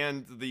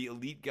and the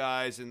elite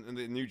guys and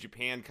the New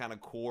Japan kind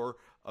of core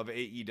of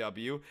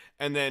AEW.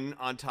 And then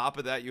on top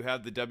of that, you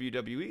have the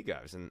WWE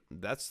guys, and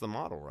that's the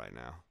model right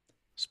now.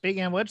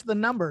 Speaking of which, the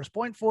numbers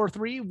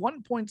 0.43,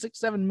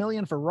 1.67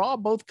 million for Raw,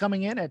 both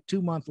coming in at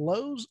 2-month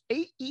lows.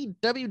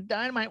 AEW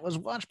Dynamite was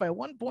watched by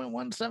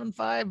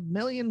 1.175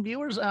 million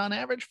viewers on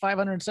average,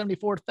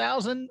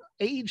 574,000,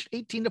 aged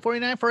 18 to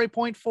 49 for a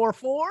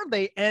 0.44.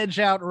 They edge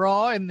out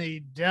Raw in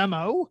the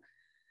demo.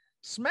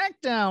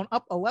 SmackDown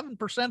up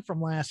 11%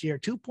 from last year,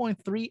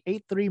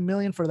 2.383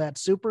 million for that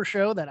Super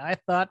Show that I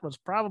thought was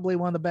probably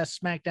one of the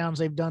best SmackDowns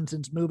they've done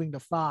since moving to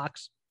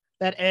Fox.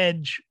 That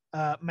Edge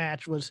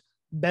match was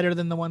better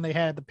than the one they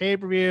had at the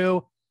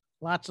pay-per-view.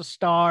 Lots of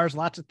stars,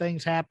 lots of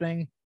things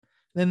happening.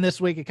 Then this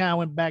week it kind of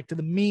went back to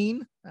the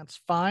mean. That's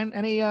fine.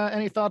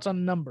 Any thoughts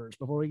on numbers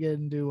before we get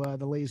into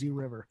the lazy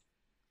river?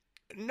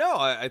 No,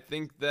 I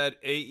think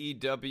that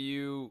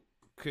AEW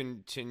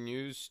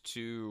continues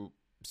to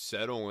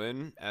settle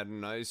in at a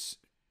nice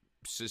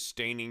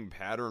sustaining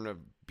pattern of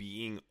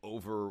being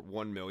over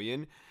 1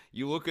 million.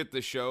 You look at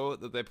the show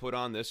that they put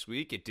on this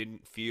week, it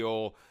didn't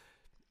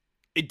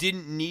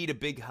need a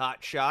big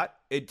hot shot.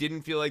 It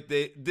didn't feel like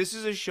this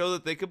is a show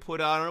that they could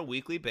put out on a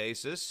weekly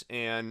basis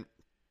and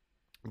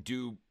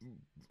do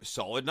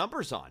solid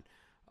numbers on.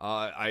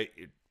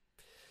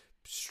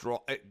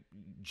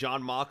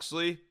 Jon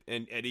Moxley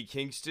and Eddie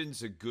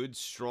Kingston's a good,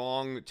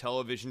 strong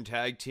television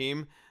tag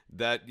team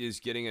that is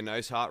getting a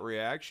nice hot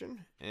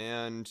reaction.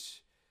 And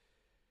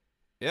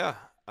yeah,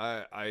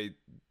 I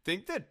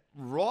think that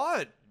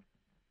Raw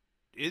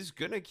is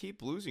going to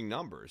keep losing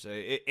numbers.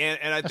 And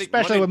I think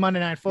especially with Monday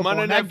Night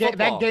Football.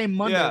 That game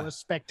Monday was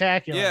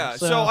spectacular. Yeah.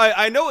 So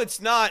I know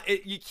it's not,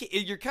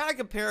 you're kind of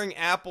comparing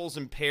apples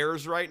and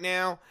pears right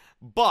now,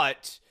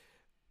 but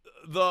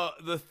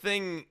the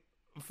thing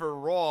for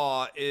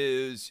Raw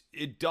is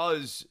it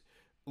does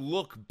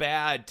look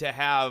bad to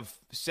have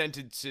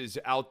sentences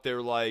out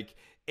there like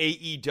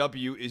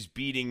AEW is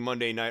beating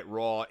Monday Night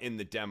Raw in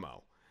the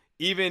demo.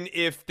 Even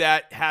if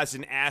that has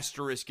an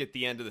asterisk at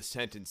the end of the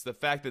sentence, the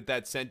fact that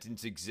that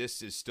sentence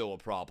exists is still a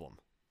problem.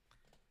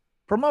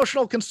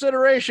 Promotional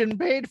consideration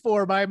paid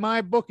for by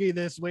MyBookie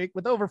this week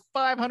with over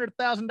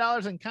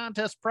 $500,000 in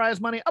contest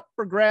prize money up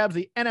for grabs.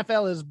 The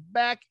NFL is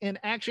back in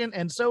action,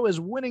 and so is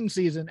winning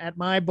season at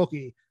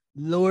MyBookie.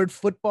 Lord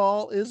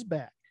Football is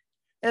back.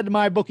 Head to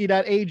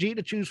mybookie.ag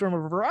to choose from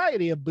a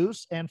variety of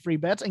boosts and free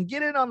bets and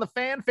get in on the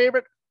fan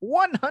favorite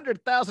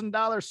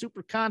 $100,000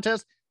 super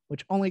contest,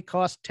 which only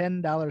costs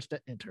 $10 to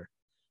enter.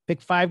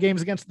 Pick 5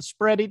 games against the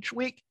spread each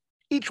week.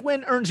 Each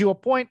win earns you a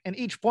point, and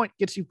each point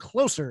gets you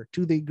closer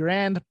to the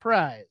grand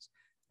prize.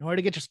 In order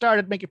to get you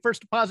started, make your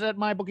first deposit at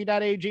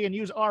mybookie.ag and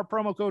use our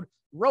promo code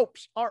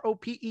ROPES,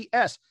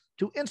 ROPES,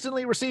 to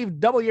instantly receive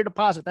double your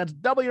deposit. That's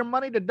double your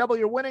money to double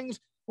your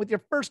winnings with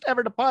your first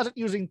ever deposit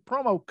using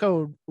promo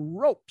code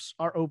ROPES,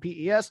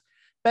 ROPES.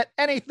 Bet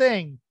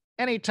anything,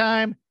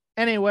 anytime,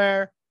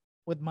 anywhere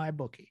with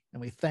MyBookie.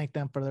 And we thank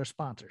them for their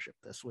sponsorship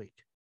this week.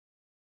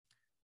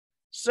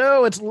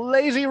 So it's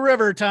lazy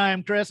river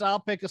time, Chris. I'll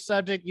pick a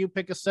subject. You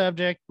pick a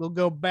subject. We'll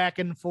go back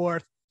and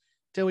forth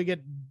till we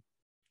get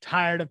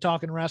tired of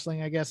talking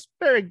wrestling, I guess.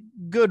 Very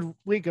good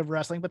week of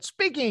wrestling. But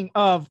speaking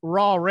of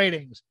Raw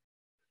ratings,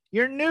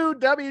 your new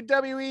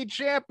WWE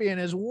champion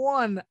is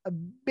one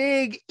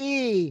Big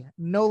E,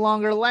 no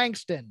longer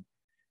Langston,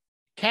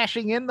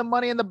 cashing in the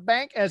Money in the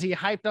Bank as he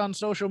hyped on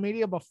social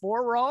media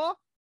before Raw,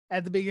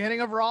 at the beginning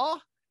of Raw,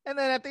 and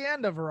then at the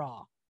end of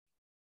Raw.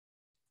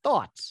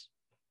 Thoughts?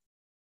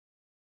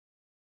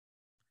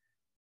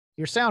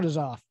 Your sound is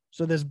off,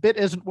 so this bit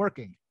isn't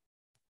working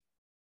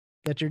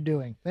that you're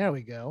doing. There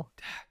we go.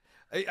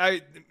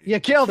 You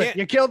killed it.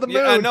 You killed the mood.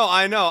 Yeah,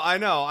 I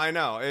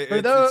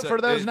know.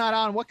 For those not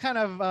on, what kind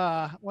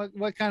of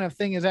what kind of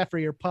thing is that for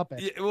your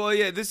puppet?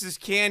 This is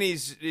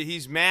Kenny's.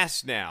 He's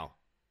masked now.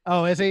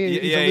 Oh, is he?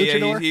 He's a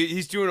luchador?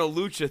 He's doing a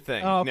lucha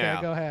thing. Oh, okay,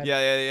 now. Go ahead.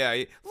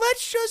 Yeah.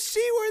 Let's just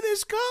see where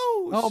this goes.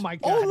 Oh my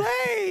God.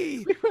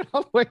 Olay! We went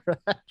all the way for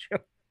that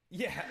joke.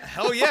 Yeah,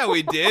 hell yeah,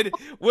 we did.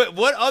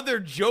 What other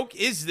joke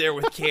is there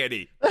with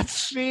Candy? Let's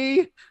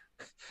see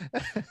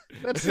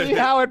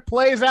how it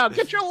plays out.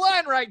 Get your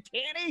line right,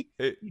 Candy.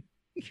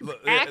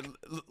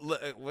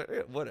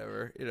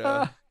 Whatever,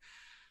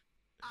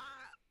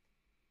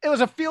 It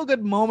was a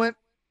feel-good moment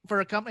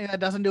for a company that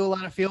doesn't do a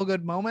lot of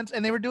feel-good moments,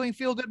 and they were doing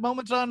feel-good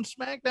moments on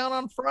SmackDown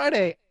on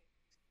Friday.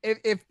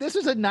 If this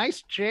is a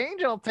nice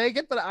change, I'll take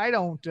it, but I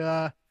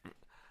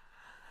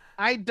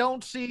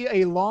don't see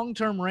a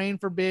long-term reign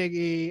for Big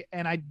E,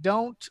 and I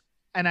don't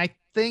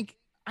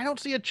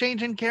see a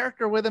change in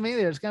character with him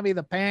either. It's going to be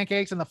the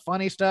pancakes and the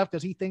funny stuff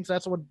because he thinks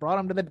that's what brought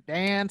him to the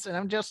dance. And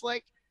I'm just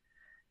like,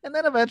 and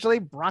then eventually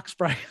Brock's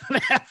probably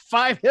going to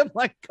F5 him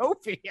like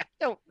Kofi. I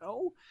don't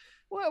know.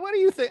 What do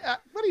you think?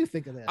 What do you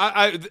think of this?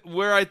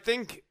 Where I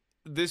think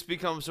this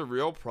becomes a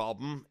real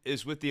problem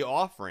is with the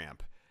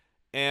off-ramp.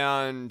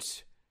 And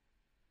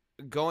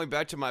going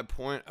back to my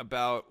point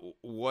about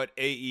what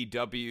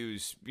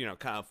AEW's,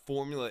 kind of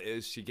formula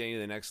is to getting to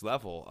the next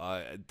level,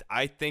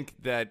 I think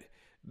that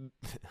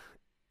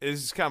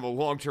this is kind of a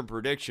long-term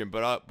prediction,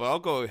 but I'll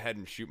go ahead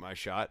and shoot my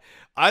shot.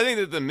 I think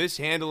that the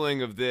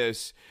mishandling of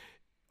this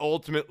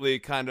ultimately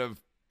kind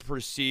of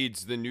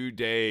precedes the New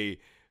Day,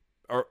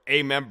 or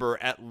a member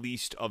at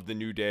least of the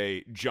New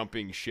Day,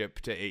 jumping ship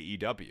to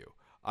AEW.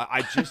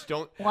 I just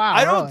don't.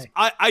 Wow,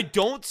 I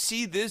don't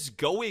see this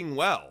going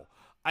well.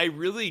 I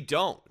really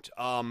don't.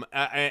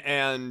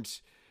 And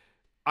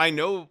I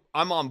know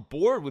I'm on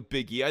board with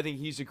Big E. I think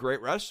he's a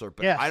great wrestler,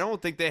 but yes. I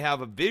don't think they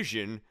have a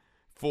vision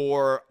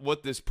for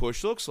what this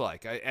push looks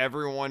like.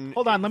 Everyone,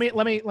 hold on. Let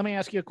me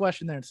ask you a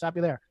question there and stop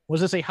you there.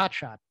 Was this a hot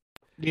shot?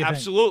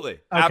 Absolutely.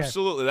 Okay.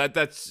 Absolutely.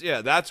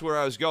 That's where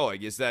I was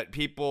going, is that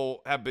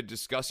people have been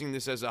discussing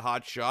this as a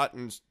hot shot.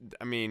 And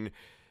I mean,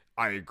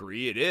 I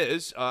agree it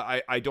is.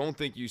 I don't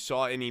think you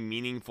saw any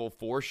meaningful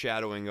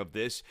foreshadowing of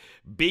this.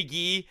 Big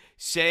E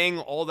saying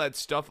all that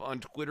stuff on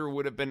Twitter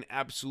would have been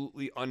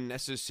absolutely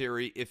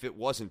unnecessary if it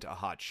wasn't a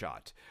hot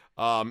shot.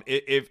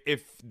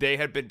 If they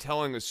had been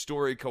telling a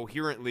story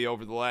coherently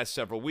over the last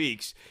several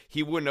weeks,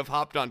 he wouldn't have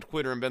hopped on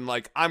Twitter and been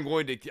like, I'm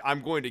going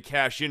to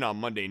cash in on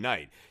Monday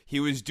night. He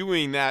was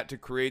doing that to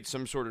create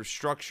some sort of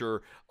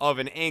structure of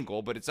an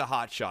angle, but it's a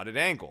hot shot at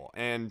angle.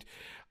 And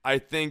I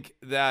think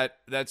that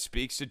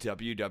speaks to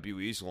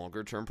WWE's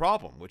longer-term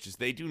problem, which is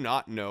they do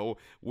not know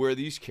where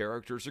these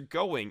characters are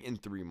going in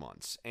 3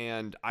 months.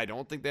 And I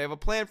don't think they have a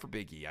plan for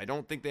Big E. I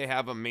don't think they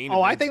have a main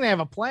event. I think they have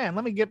a plan.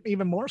 Let me get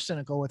even more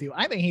cynical with you.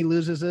 I think he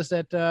loses this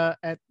at the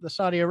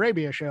Saudi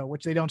Arabia show,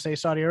 which they don't say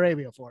Saudi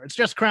Arabia for. It's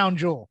just Crown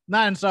Jewel.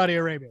 Not in Saudi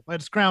Arabia, but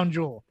it's Crown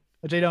Jewel,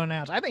 which they don't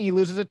announce. I think he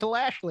loses it to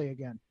Lashley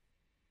again.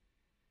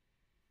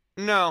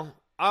 No,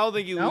 I don't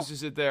think he No?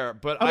 loses it there,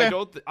 but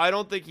Okay. I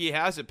don't think he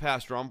has it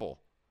past Rumble.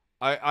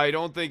 I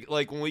don't think,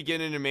 like, when we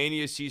get into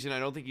Mania season, I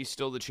don't think he's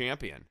still the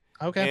champion.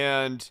 Okay.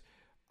 And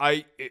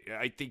I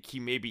think he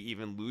maybe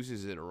even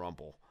loses it at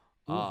Rumble.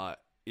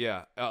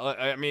 Yeah.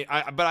 I mean,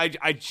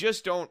 I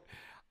just don't.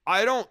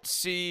 I don't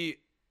see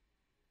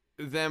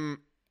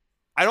them.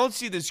 I don't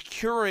see this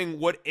curing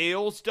what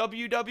ails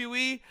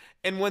WWE.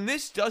 And when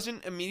this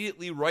doesn't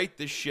immediately right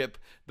the ship,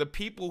 the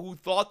people who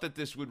thought that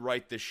this would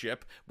right the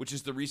ship, which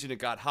is the reason it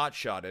got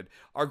hot-shotted,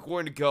 are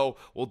going to go,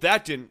 well,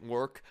 that didn't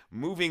work.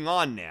 Moving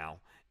on now.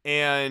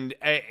 And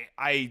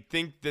I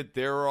think that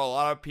there are a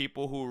lot of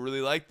people who really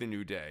like the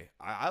New Day.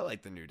 I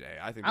like the New Day.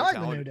 I think I like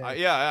the New Day.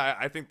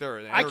 I think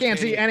they're. I can't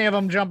see entertaining. any of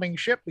them jumping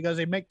ship because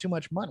they make too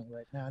much money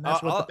right now, and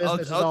that's what the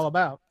business is all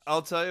about.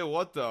 I'll tell you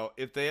what, though,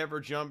 if they ever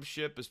jump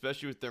ship,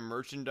 especially with their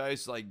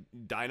merchandise like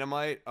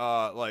Dynamite,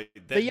 like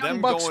The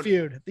Young Bucks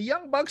feud. The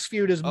Young Bucks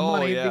feud is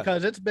money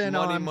because it's been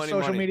on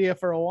social media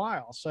for a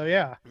while. So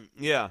yeah.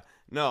 Yeah.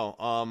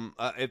 No,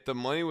 if the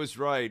money was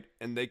right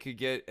and they could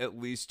get at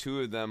least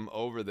two of them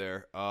over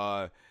there,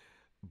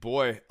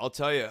 boy, I'll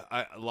tell you,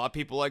 a lot of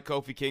people like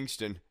Kofi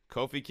Kingston.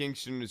 Kofi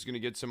Kingston is going to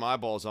get some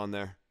eyeballs on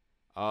there.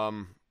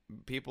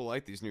 People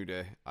like these New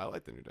Day. I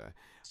like the New Day.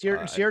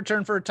 It's your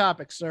turn for a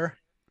topic, sir.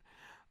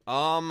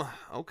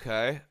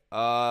 Okay.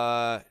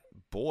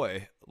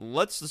 Boy,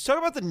 let's talk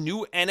about the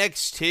new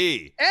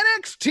NXT.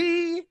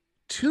 NXT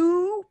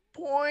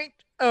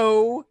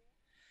 2.0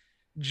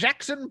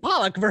 Jackson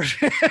Pollock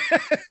version.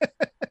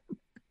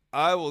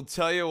 I will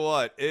tell you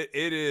what, it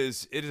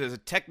is a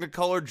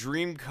Technicolor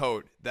dream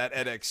coat, that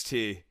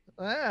NXT.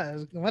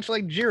 Much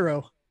like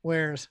Jiro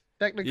wears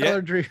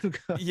Technicolor dream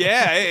coat.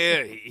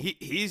 Yeah,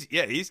 he's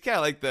kind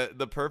of like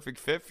the perfect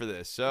fit for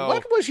this. So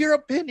what was your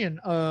opinion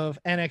of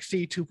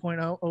NXT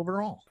 2.0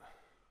 overall?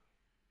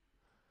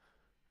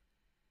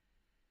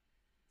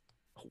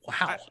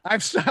 Wow.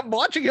 I've stopped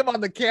watching him on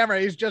the camera.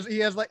 It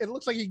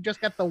looks like he just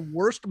got the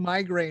worst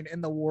migraine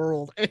in the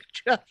world. It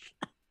just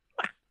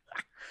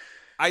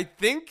I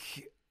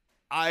think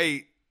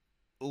I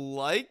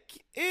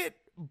like it,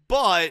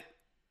 but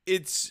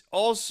it's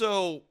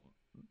also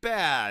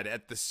bad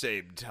at the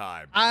same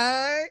time.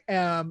 I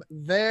am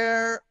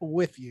there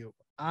with you.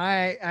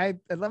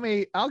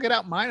 I'll get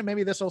out mine and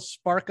maybe this will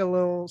spark a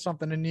little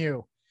something in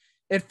you.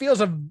 It feels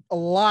a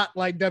lot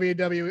like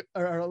WCW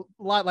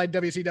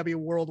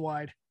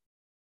Worldwide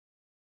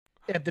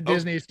at the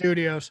Disney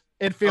Studios.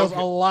 It feels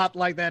a lot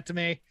like that to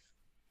me.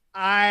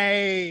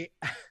 I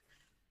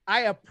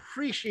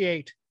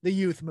appreciate the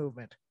youth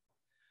movement,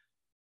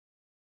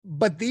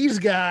 but these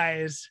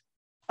guys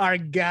are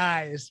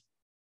guys.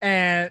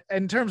 And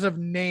in terms of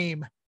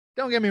name,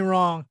 don't get me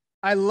wrong,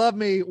 I love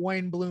me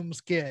Wayne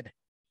Bloom's kid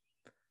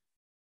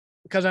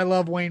because I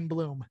love Wayne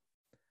Bloom.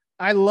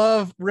 I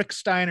love Rick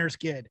Steiner's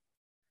kid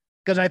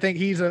because I think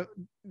he's a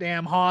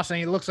damn hoss and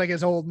he looks like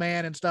his old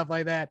man and stuff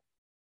like that.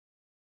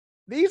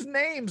 These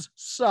names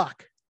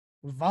suck.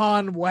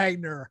 Von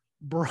Wagner,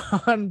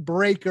 Braun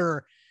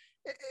Breaker.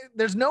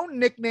 There's no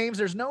nicknames.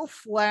 There's no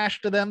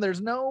flash to them.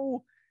 There's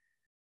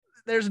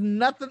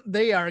nothing.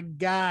 They are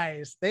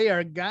guys. They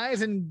are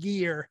guys in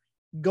gear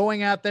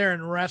going out there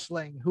and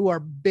wrestling who are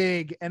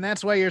big. And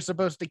that's why you're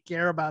supposed to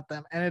care about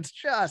them. And it's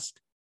just,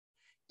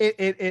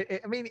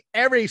 I mean,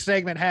 every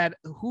segment had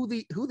who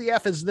the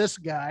F is this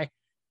guy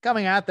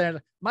coming out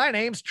there. My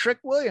name's Trick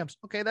Williams.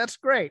 Okay, that's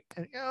great.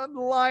 And the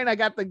line, I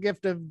got the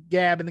gift of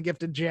gab and the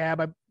gift of jab.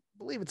 I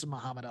believe it's a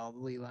Muhammad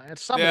Ali line.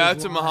 It's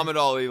a Muhammad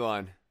Ali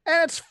line.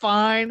 And it's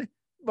fine,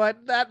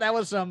 but that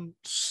was some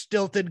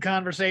stilted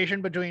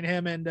conversation between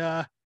him and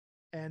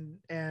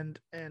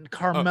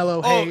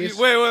Carmelo Hayes.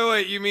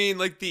 Wait. You mean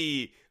like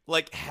the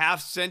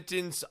half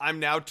sentence "I'm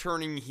now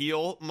turning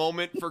heel"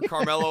 moment for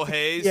Carmelo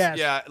Hayes? Yes.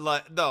 Yeah.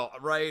 No.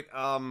 Right.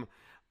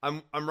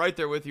 I'm right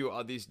there with you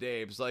on these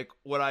names. Like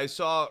when I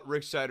saw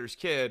Rick Steiner's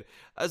kid,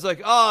 I was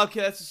like, oh,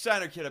 okay, that's the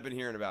Steiner kid I've been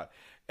hearing about.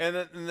 And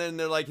then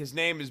they're like, his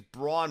name is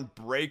Braun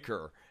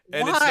Breaker,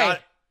 and Why? it's not.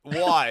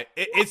 Why?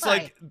 It's Why?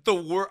 like the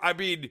word. I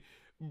mean,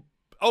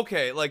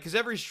 okay, like because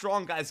every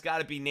strong guy's got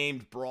to be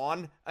named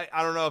Braun.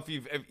 I don't know if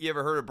you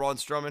ever heard of Braun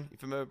Strowman. You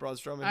familiar with Braun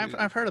Strowman?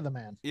 I've heard of the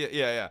man.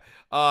 Yeah.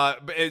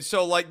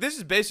 So like this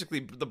is basically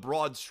the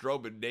Braun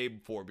Strowman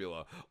name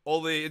formula.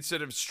 Only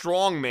instead of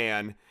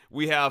strongman,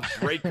 we have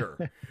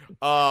Breaker.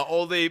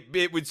 Only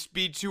it would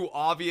be too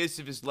obvious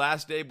if his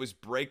last name was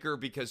Breaker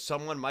because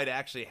someone might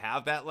actually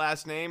have that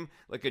last name,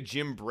 like a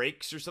Jim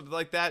Breaks or something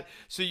like that.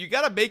 So you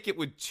got to make it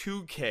with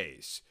 2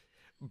 Ks.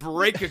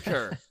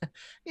 Breaker.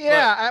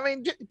 Yeah, I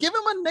mean, give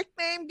him a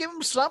nickname, give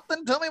him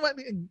something. Tell me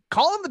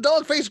call him the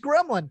Dogface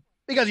Gremlin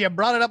because you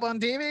brought it up on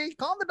TV.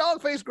 Call him the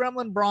Dogface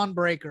Gremlin Braun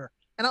Breaker,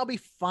 and I'll be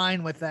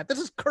fine with that. This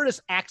is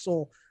Curtis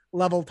Axel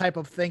level type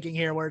of thinking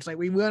here, where it's like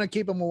we want to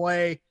keep him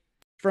away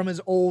from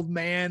his old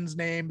man's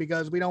name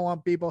because we don't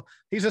want people.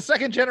 He's a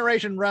second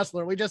generation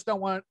wrestler. We just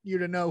don't want you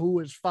to know who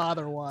his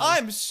father was.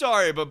 I'm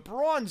sorry, but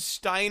Braun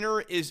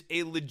Steiner is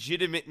a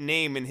legitimate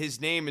name, and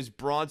his name is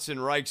Bronson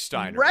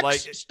Reichsteiner.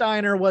 Rex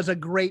Steiner was a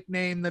great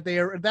name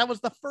that was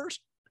the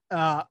first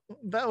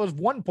That was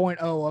 1.0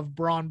 of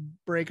Braun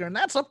Breaker, and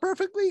that's a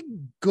perfectly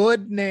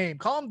good name.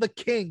 Call him the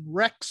King,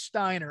 Rex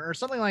Steiner, or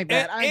something like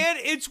that. And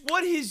it's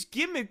what his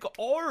gimmick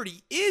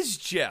already is,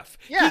 Jeff.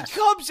 Yes. He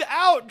comes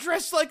out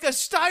dressed like a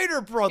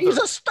Steiner brother. He's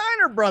a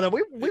Steiner brother.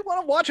 We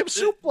want to watch him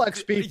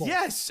suplex people.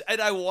 Yes,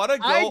 and I want to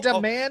go. I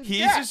demand.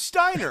 He's a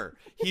Steiner.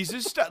 He's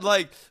a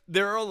like.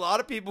 There are a lot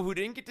of people who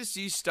didn't get to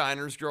see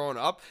Steiners growing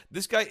up.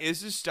 This guy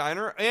is a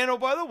Steiner, and oh,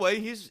 by the way,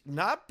 he's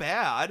not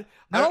bad.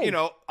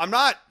 No. I'm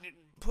not.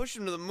 Push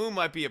him to the moon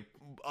might be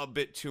a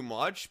bit too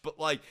much, but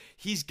like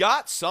he's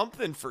got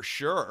something for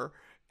sure.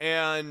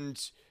 And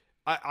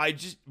I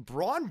just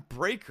Braun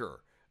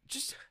Breaker,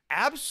 just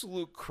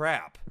absolute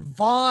crap.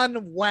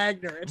 Von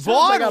Wagner. It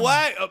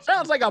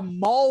sounds like a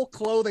mall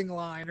clothing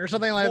line or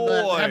something like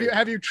that.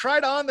 Have you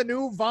tried on the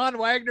new Von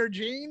Wagner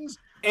jeans?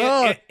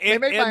 And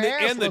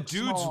the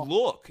dude's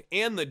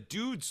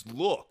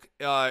look.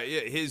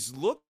 His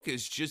look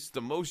is just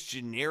the most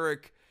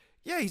generic.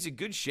 Yeah, he's a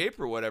good shape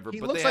or whatever.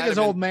 He but looks like his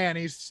old man.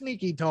 He's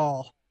sneaky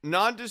tall.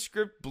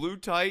 Nondescript blue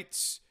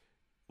tights,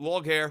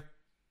 long hair.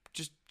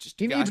 Just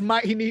he needs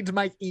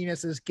Mike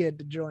Enos's kid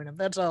to join him.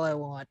 That's all I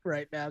want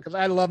right now because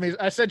I love me.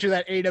 I sent you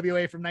that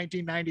AWA from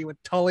 1990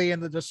 with Tully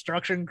and the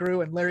Destruction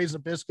Crew and Larry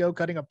Zbyszko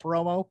cutting a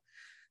promo.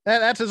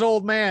 That's his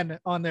old man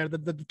on there,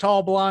 the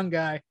tall blonde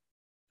guy.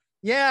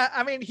 Yeah,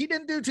 I mean he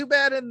didn't do too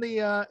bad in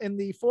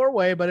the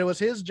four-way, but it was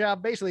his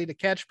job basically to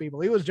catch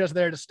people. He was just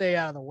there to stay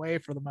out of the way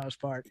for the most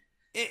part.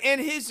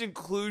 And his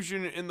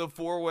inclusion in the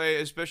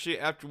four-way, especially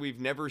after we've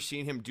never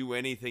seen him do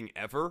anything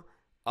ever.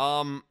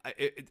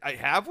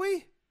 Have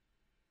we?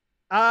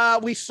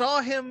 We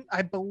saw him.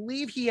 I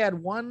believe he had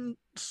one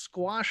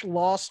squash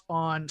loss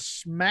on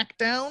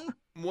SmackDown.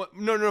 What?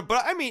 No.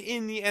 But I mean,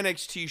 in the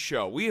NXT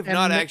show, we have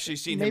not actually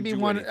seen him do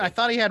one. anything. I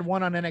thought he had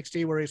one on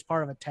NXT where he's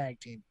part of a tag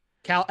team.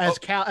 Cal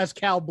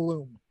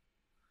Bloom.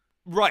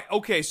 Right.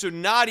 Okay. So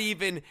not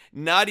even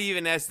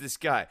as this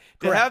guy.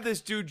 To have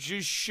this dude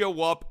just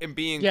show up and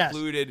be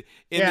included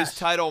in this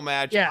title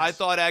match, I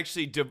thought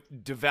actually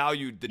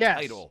devalued the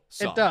title.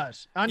 It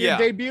does. On your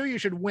debut, you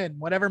should win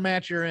whatever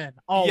match you're in.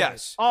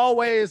 Always.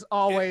 Always.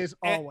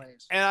 And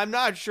I'm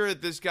not sure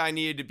that this guy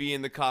needed to be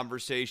in the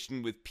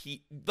conversation with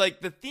Pete.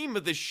 Like the theme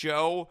of the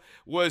show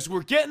was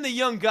we're getting the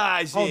young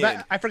guys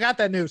in. I forgot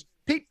that news.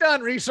 Pete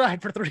Dunne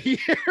re-signed for 3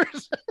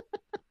 years.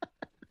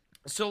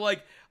 So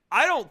like,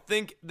 I don't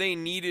think they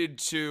needed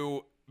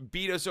to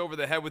beat us over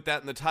the head with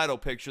that in the title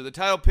picture. The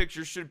title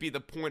picture should be the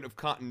point of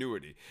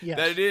continuity. Yes.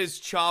 That it is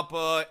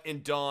Ciampa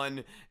and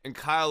Dunn and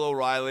Kyle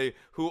O'Reilly,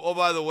 who, oh,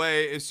 by the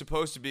way, is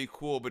supposed to be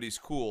cool, but he's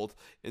cooled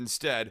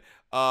instead.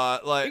 He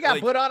got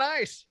put on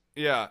ice.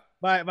 Yeah.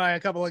 By a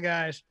couple of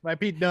guys, by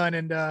Pete Dunne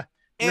and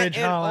Ridge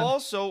Holland. And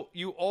also,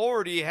 you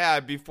already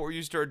had, before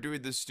you started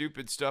doing this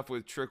stupid stuff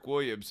with Trick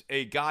Williams,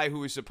 a guy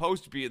who is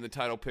supposed to be in the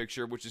title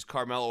picture, which is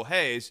Carmelo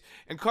Hayes.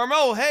 And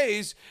Carmelo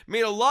Hayes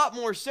made a lot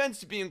more sense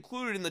to be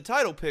included in the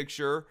title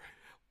picture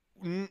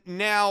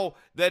now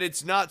that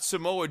it's not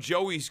Samoa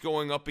Joe's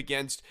going up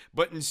against,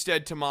 but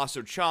instead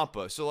Tommaso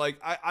Ciampa. So, like,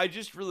 I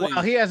just really...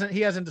 Well, he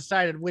hasn't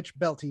decided which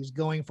belt he's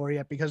going for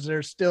yet because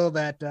there's still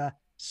that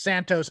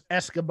Santos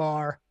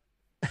Escobar...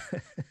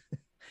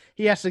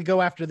 He has to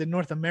go after the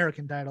North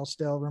American title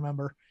still,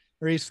 remember,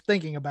 or he's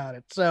thinking about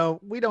it. So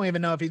we don't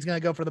even know if he's going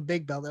to go for the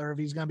big belt or if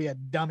he's going to be a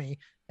dummy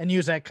and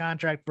use that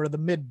contract for the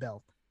mid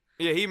belt.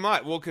 Yeah, he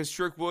might. Well, because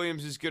Trick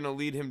Williams is going to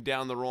lead him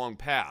down the wrong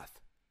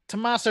path.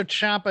 Tommaso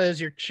Ciampa is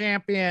your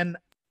champion.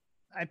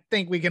 I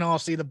think we can all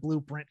see the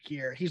blueprint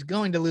here. He's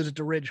going to lose it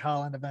to Ridge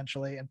Holland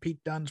eventually, and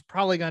Pete Dunne's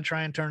probably going to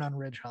try and turn on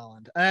Ridge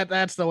Holland.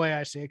 That's the way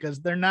I see it because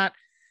they're not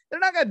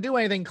going to do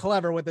anything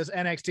clever with this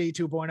NXT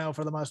 2.0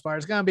 for the most part.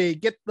 It's going to be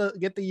get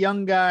the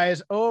young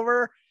guys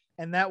over,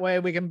 and that way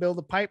we can build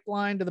a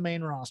pipeline to the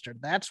main roster.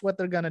 That's what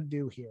they're going to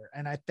do here,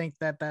 and I think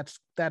that's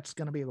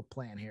going to be the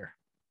plan here.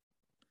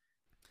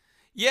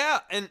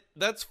 Yeah, and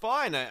that's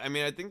fine. I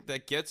mean, I think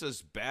that gets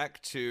us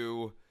back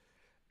to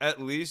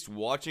at least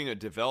watching a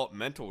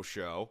developmental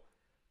show,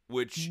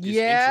 which is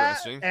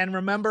interesting. And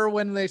remember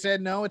when they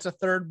said, no, it's a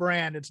third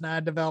brand. It's not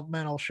a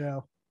developmental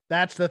show.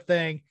 That's the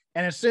thing.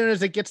 And as soon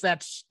as it gets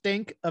that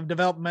stink of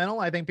developmental,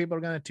 I think people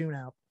are going to tune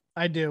out.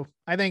 I do.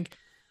 I think,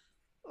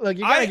 look,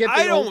 you got to get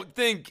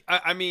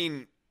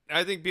the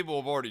I think people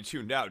have already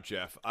tuned out,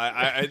 Jeff.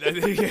 I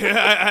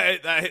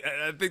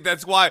think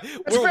that's why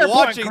we're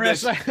watching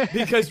this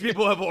because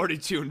people have already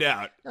tuned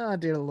out. Oh,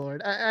 dear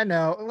Lord. I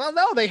know. Well,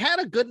 no, they had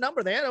a good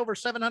number. They had over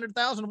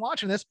 700,000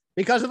 watching this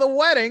because of the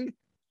wedding.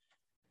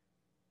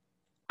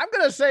 I'm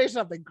going to say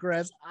something,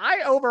 Chris.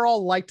 I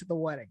overall liked the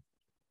wedding.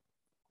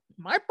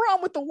 My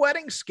problem with the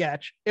wedding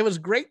sketch, it was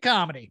great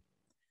comedy,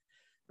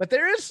 but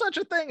there is such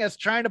a thing as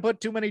trying to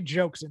put too many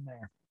jokes in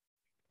there.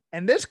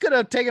 And this could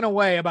have taken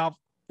away about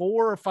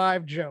 4 or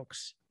 5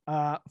 jokes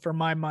for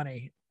my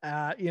money.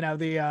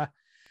 The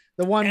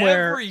one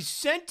where every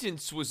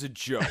sentence was a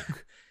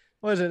joke.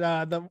 What is it?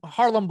 The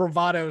Harlem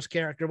Bravado's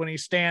character when he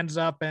stands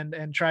up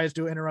and tries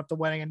to interrupt the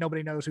wedding and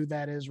nobody knows who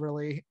that is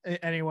really.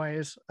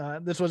 Anyways,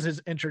 this was his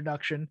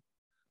introduction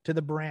to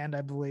the brand,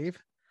 I believe.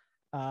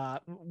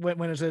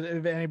 When is it?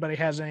 If anybody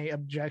has any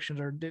objections,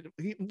 or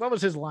what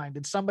was his line?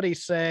 Did somebody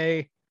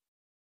say?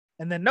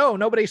 And then no,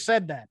 nobody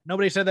said that.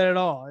 Nobody said that at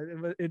all.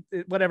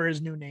 Whatever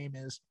his new name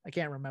is, I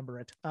can't remember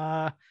it.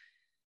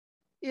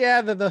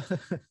 Yeah, the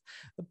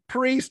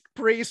priest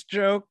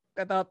joke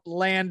I thought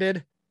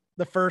landed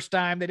the first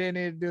time. They didn't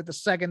need to do it the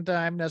second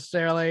time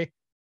necessarily. Of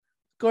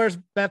course,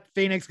 Beth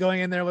Phoenix going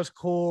in there was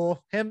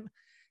cool.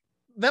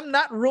 Them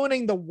not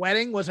ruining the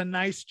wedding was a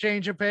nice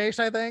change of pace.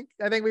 I think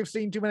we've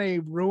seen too many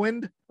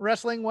ruined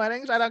wrestling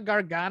weddings. I thought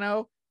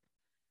Gargano,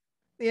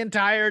 the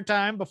entire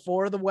time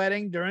before the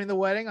wedding, during the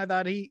wedding, I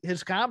thought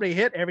his comedy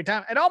hit every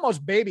time. It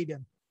almost babied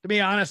him, to be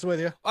honest with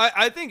you.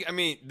 I think, I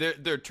mean,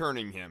 they're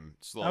turning him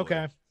slowly.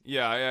 Okay.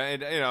 Yeah,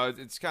 and you know,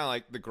 it's kind of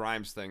like the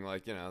Grimes thing,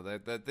 like, you know,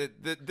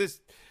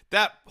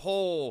 that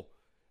whole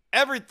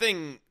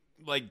everything,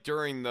 like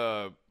during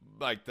the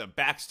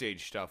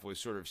backstage stuff was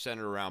sort of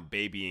centered around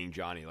babying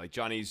Johnny. Like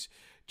Johnny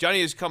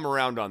has come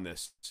around on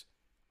this.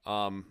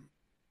 Yeah,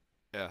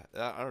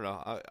 I don't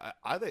know.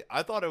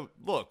 I thought it.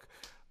 Look,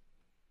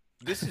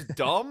 this is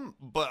dumb,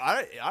 but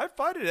I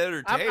find it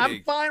entertaining.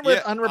 I'm fine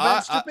with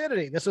unrepentant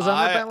stupidity. This is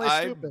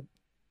unrepentantly stupid.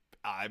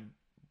 I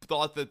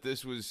thought that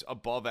this was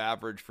above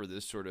average for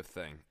this sort of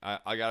thing.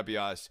 I gotta be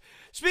honest.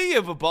 Speaking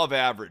of above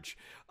average,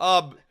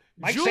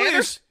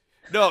 Julius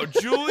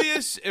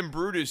and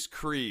Brutus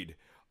Creed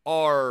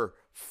are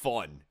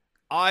fun.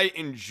 I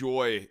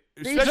enjoy.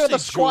 These are the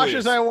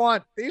squashes Julius. I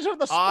want. These are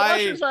the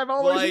squashes I've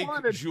always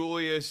wanted.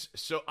 Julius.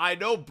 So I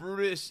know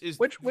Brutus is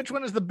which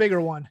one is the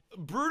bigger one?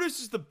 Brutus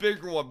is the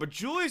bigger one, but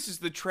Julius is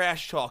the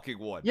trash talking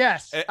one.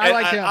 Yes, I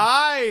like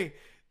him.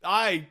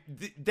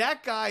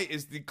 That guy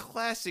is the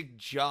classic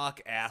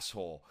jock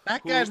asshole.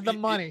 That guy's the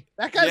money.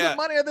 That guy's the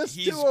money of this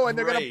duo, and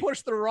they're gonna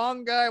push the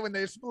wrong guy when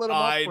they split him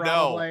up.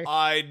 Probably.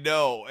 I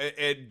know.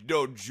 And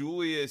no,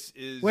 Julius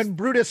is when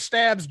Brutus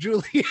stabs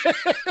Julius.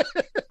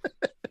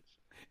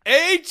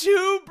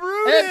 A2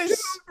 Brutus.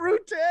 A2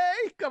 Brute.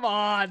 Come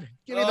on,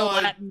 give me the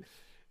Latin.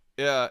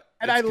 Yeah,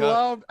 and I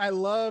loved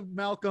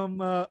Malcolm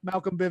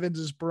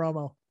Bivens'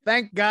 promo.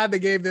 Thank God they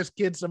gave this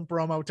kid some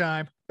promo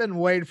time. Been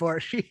waiting for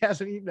it. She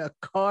hasn't eaten a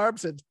carb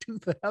since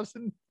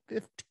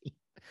 2015.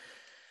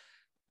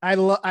 I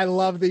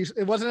love these.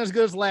 It wasn't as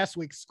good as last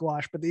week's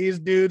squash, but these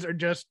dudes are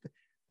just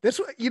this.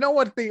 You know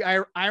what the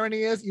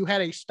irony is? You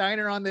had a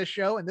Steiner on this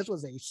show, and this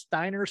was a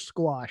Steiner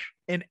squash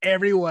in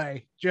every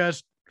way.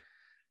 Just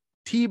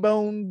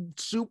T-bone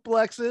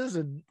suplexes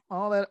and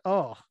all that.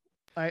 Oh,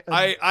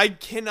 I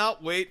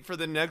cannot wait for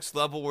the next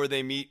level where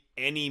they meet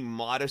any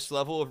modest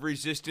level of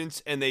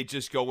resistance and they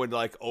just go into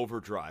like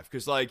overdrive.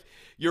 Because like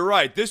you're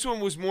right, this one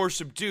was more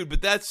subdued,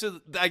 but that's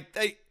like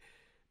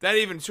that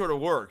even sort of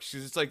works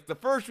because it's like the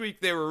first week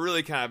they were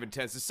really kind of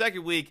intense. The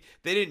second week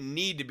they didn't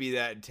need to be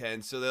that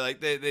intense, so they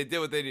did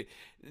what they did.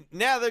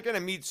 Now they're gonna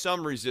meet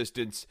some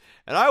resistance,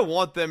 and I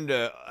want them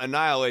to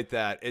annihilate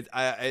that.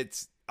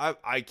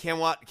 I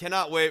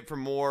cannot wait for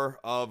more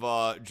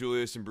of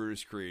Julius and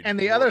Brutus Creed. And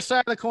the other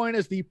side of the coin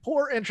is the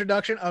poor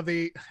introduction of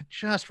the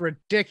just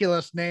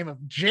ridiculous name of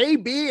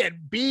JB and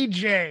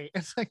BJ.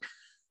 It's like,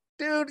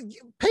 dude,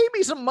 pay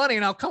me some money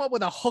and I'll come up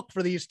with a hook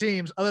for these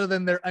teams other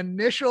than their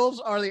initials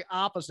are the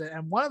opposite.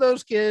 And one of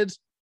those kids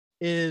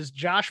is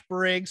Josh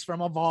Briggs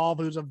from Evolve,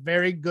 who's a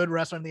very good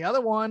wrestler. And the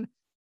other one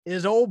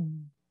is old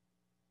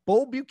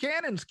Bull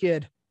Buchanan's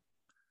kid.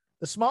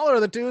 The smaller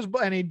of the two is,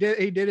 and he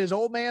did his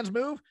old man's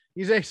move.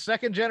 He's a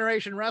second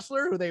generation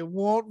wrestler who they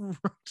won't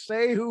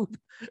say who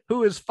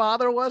his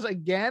father was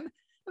again.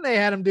 And they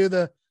had him do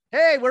the,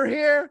 hey, we're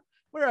here.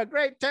 We're a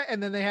great team.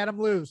 And then they had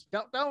him lose.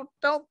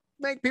 Don't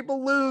make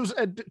people lose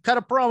and cut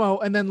a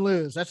promo and then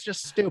lose. That's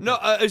just stupid. No,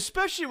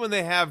 especially when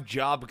they have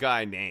job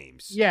guy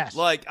names. Yes.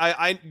 Like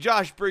I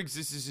Josh Briggs,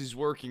 this is his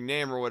working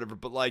name or whatever,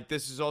 but like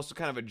this is also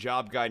kind of a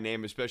job guy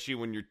name, especially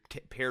when you're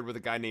paired with a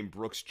guy named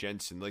Brooks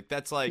Jensen. Like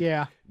that's like,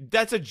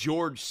 that's a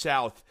George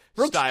South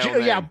style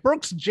name. Yeah.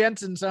 Brooks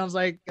Jensen sounds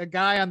like a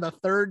guy on the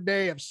third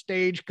day of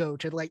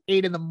Stagecoach at like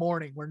 8 a.m.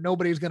 where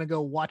nobody's going to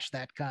go watch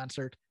that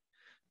concert.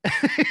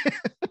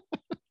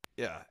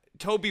 Yeah.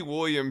 Toby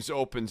Williams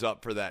opens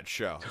up for that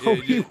show.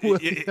 Toby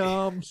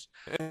Williams.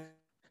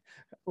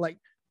 Like,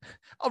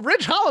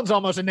 Ridge Holland's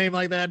almost a name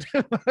like that.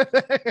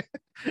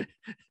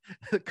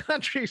 The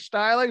country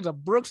stylings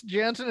of Brooks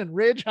Jensen and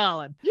Ridge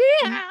Holland.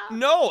 Yeah.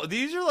 No,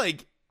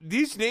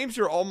 these names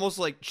are almost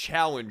like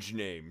challenge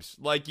names.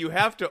 Like you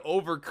have to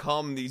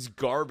overcome these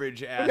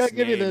garbage ass names. I gotta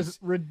give you this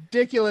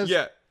ridiculous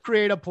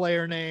create a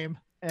player name.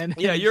 And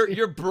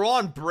you're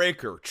Braun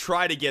Breaker.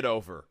 Try to get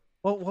over.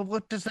 Well,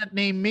 what does that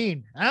name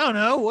mean? I don't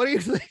know. What do you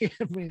think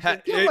it means?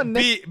 Breaker?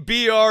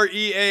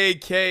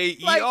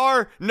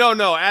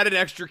 No, add an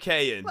extra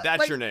K in.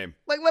 That's your name.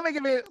 Like, let me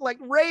give you, like,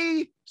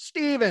 Ray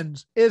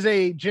Stevens is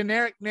a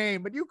generic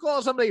name, but you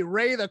call somebody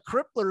Ray the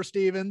Crippler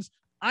Stevens,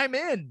 I'm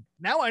in.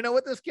 Now I know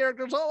what this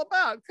character's all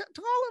about.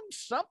 Call him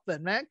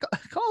something, man.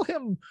 Call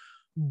him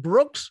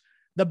Brooks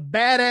the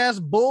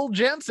badass Bull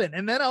Jensen,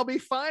 and then I'll be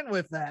fine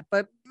with that.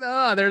 But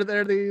no,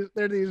 they're these.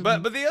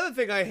 But the other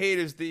thing I hate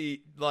is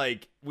the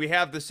we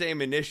have the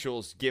same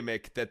initials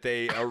gimmick that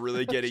they are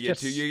really getting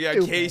into. You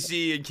got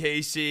Casey and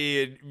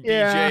Casey and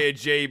BJ and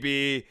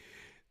JB.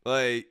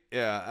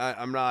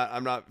 I'm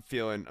not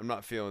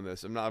feeling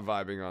this. I'm not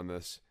vibing on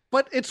this.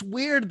 But it's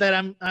weird that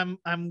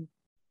I'm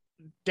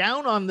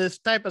down on this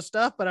type of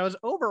stuff. But I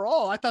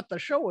thought the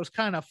show was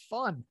kind of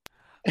fun.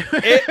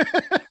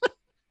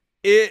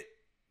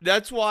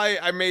 That's why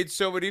I made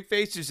so many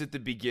faces at the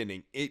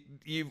beginning.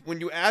 When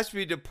you asked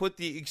me to put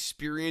the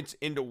experience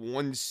into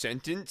one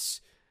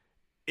sentence,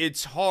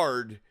 it's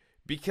hard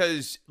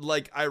because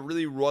I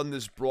really run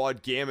this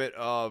broad gamut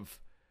of,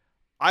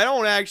 I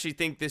don't actually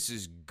think this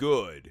is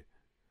good,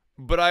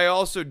 but I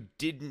also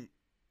did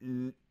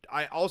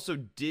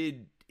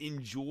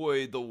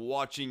enjoy the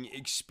watching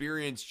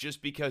experience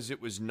just because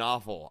it was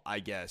novel, I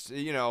guess.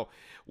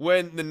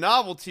 When the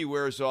novelty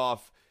wears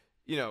off,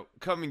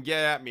 come and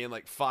get at me in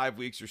 5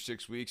 weeks or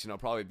 6 weeks, and I'll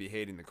probably be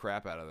hating the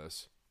crap out of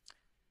this.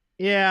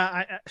 Yeah,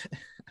 I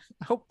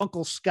hope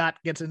Uncle Scott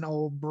gets an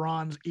old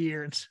bronze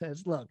ear and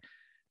says, "Look,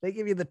 they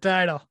give you the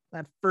title.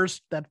 That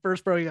first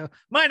pro, you go,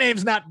 my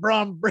name's not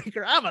Braun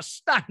Breaker. I'm a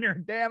Steiner,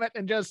 damn it,"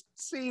 and just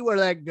see where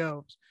that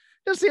goes.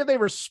 Just see if they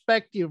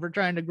respect you for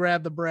trying to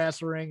grab the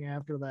brass ring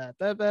after that.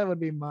 That would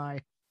be my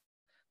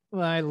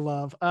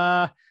love.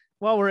 While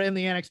we're in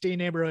the NXT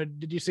neighborhood,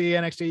 did you see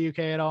NXT UK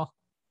at all?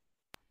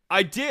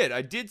 I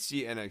did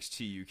see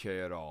NXT UK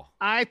at all.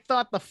 I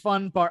thought the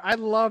fun part, I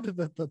loved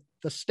the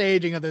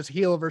staging of this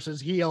heel versus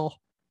heel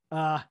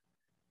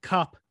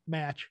cup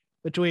match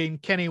between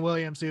Kenny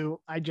Williams,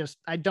 who I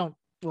don't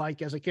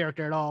like as a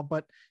character at all,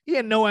 but he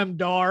and Noam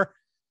Dar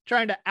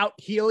trying to out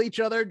heel each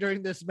other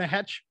during this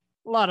match.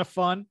 A lot of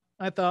fun,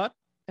 I thought.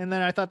 And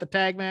then I thought the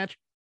tag match,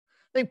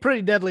 I think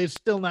Pretty Deadly is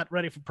still not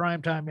ready for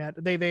prime time yet.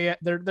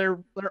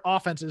 Their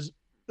offense is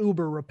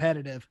uber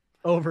repetitive.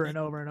 Over and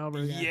over and over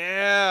again.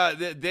 Yeah,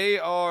 they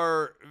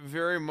are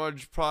very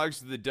much products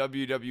of the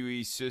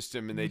WWE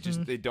system, and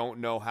they don't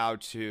know how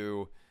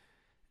to.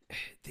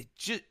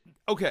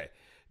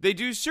 They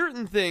do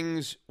certain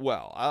things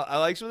well. I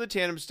like some of the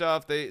tandem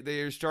stuff. They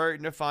are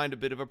starting to find a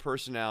bit of a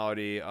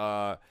personality.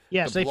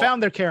 Yes, they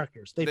found their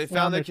characters. They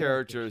found their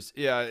characters.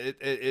 Yeah,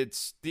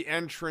 it's the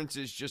entrance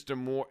is just a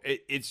more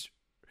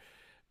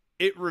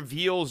it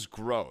reveals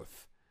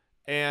growth.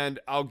 And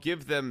I'll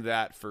give them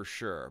that for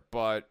sure.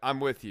 But I'm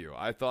with you.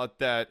 I thought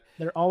that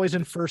they're always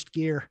in first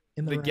gear.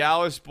 The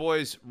Gallus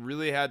boys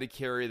really had to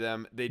carry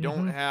them. They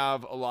don't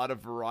have a lot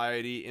of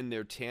variety in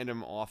their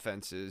tandem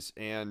offenses.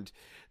 And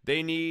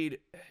they need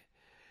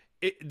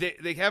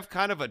it. They have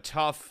kind of a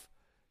tough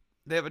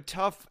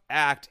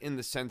act in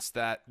the sense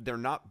that they're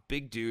not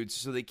big dudes,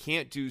 so they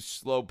can't do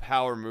slow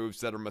power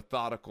moves that are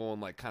methodical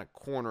and kind of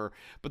corner,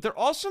 but they're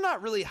also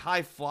not really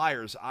high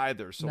flyers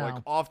either.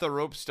 So off the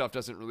rope stuff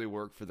doesn't really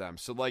work for them.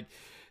 So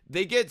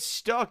they get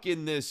stuck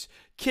in this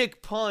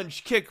kick,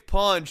 punch,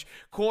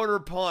 corner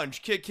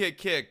punch,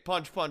 kick,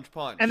 punch.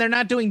 And they're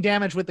not doing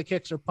damage with the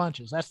kicks or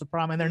punches. That's the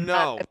problem. And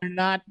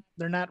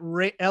they're not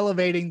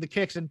elevating the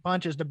kicks and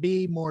punches to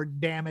be more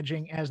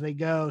damaging as they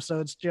go. So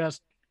it's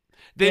just,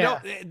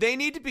 They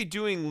need to be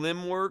doing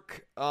limb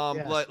work.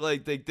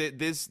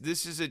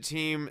 This is a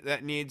team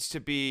that needs to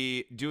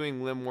be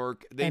doing limb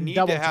work. They need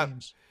to have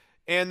teams.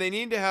 And they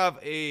need to have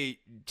a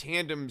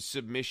tandem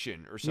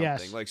submission or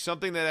something,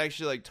 something that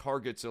actually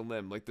targets a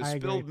limb. The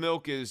spilled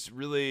milk is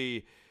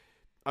really,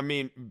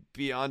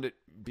 beyond it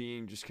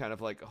being just kind of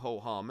ho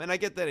hum. And I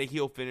get that a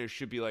heel finish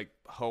should be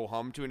ho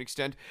hum to an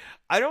extent.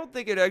 I don't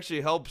think it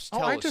actually helps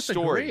tell a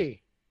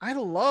story. I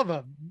love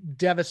a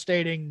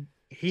devastating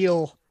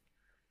heel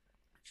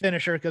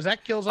finisher because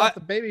that kills off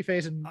the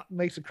babyface and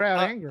makes the crowd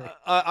angry.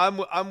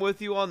 I'm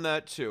with you on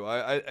that too.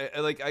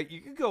 You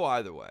can go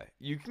either way.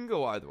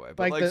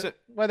 But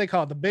why they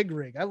call it the big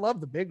rig? I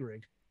love the big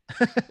rig.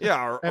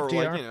 Yeah, or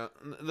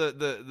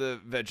the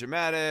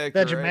Vegematic.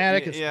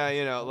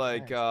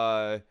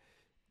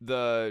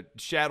 The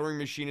shattering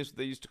machine is what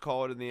they used to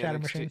call it in the Shatter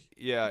NXT. Machine.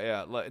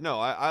 Yeah.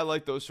 I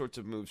like those sorts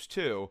of moves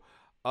too.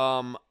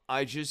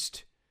 I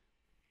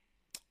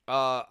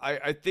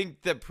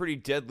think that Pretty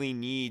Deadly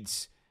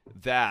needs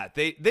that.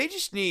 They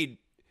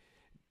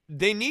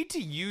need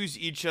to use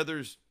each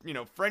other's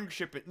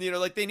friendship.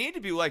 They need to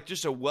be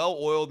just a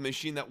well-oiled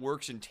machine that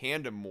works in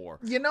tandem more.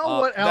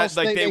 What else?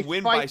 They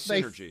win by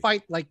synergy. They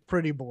fight like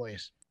pretty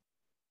boys,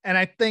 and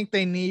I think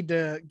they need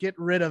to get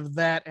rid of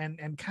that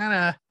and kind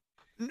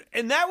of.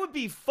 And that would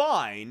be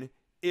fine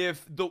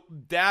if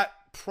that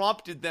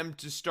prompted them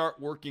to start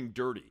working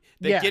dirty.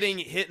 Getting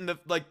hit in the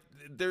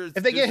if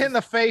they get hit in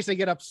the face, they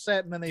get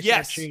upset and then they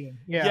start cheating.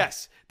 Yeah.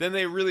 Yes. Then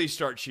they really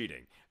start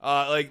cheating.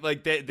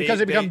 Because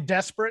they become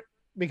desperate.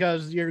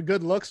 because your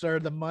good looks are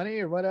the money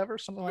or whatever,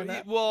 something like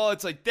that. Well,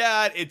 it's like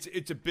that.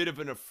 It's a bit of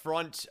an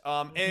affront,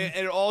 and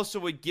it also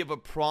would give a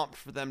prompt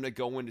for them to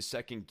go into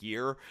second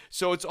gear.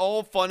 So it's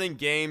all fun and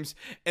games,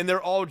 and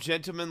they're all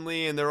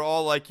gentlemanly, and they're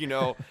all like,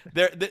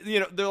 they're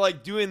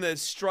like doing the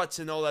struts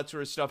and all that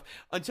sort of stuff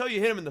until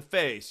you hit them in the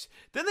face.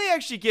 Then they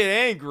actually get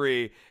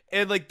angry,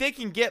 and like they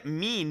can get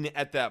mean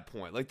at that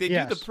point. Like they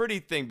do the pretty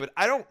thing, but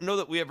I don't know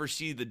that we ever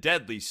see the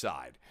deadly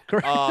side.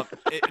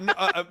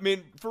 I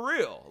mean, for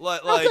real.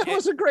 That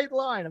was a great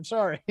line. I'm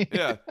sorry.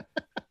 Yeah.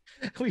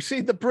 We see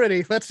the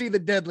pretty. Let's see the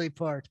deadly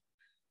part.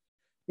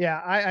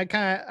 Yeah,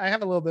 I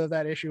have a little bit of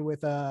that issue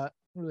with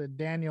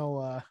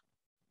Daniel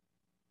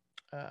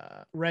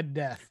Red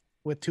Death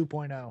with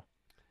 2.0.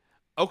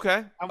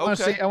 Okay. I want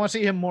to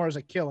see him more as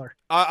a killer.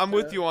 I'm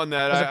with you on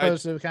that. As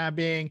opposed to kind of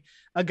being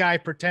a guy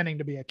pretending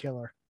to be a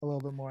killer a little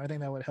bit more. I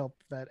think that would help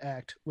that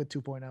act with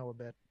 2.0 a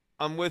bit.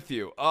 I'm with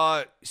you.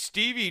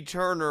 Stevie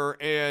Turner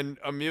and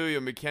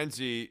Amelia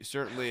McKenzie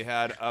certainly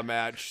had a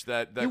match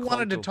that you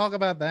wanted to talk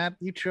about that.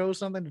 You chose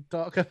something to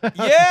talk about.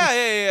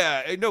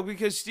 Yeah. No,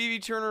 because Stevie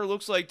Turner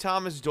looks like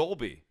Thomas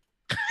Dolby.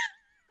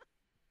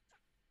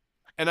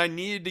 And I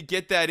needed to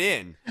get that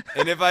in.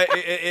 And if I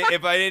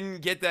didn't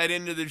get that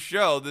into the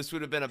show, this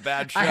would have been a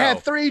bad show. I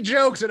had 3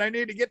 jokes, and I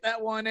need to get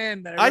that one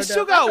in. I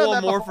still got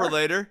one more for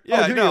later.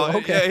 Yeah,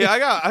 okay. Yeah, I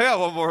got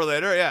one more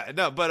later. Yeah,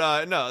 no,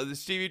 but no,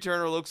 Stevie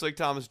Turner looks like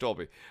Thomas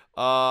Dolby.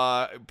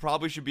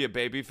 Probably should be a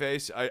baby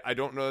face. I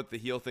don't know if the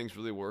heel thing's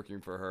really working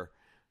for her.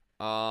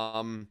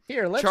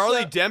 Here, let's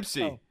Charlie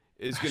Dempsey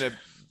is gonna.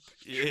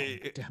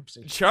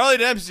 Dempsey. Charlie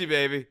Dempsey,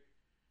 baby.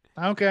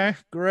 Okay,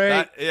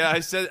 great.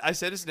 I said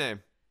his name.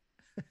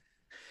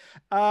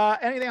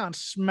 Anything on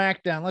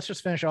SmackDown? Let's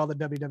just finish all the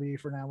WWE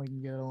for now. We can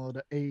get a little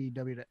to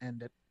AEW to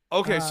end it.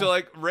 Okay, so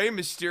like Rey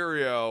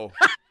Mysterio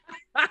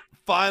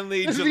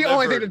finally This delivered. is the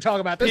only thing to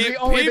talk about. This is the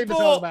only thing to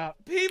talk about.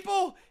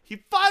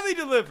 He finally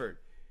delivered.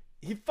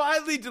 He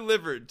finally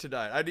delivered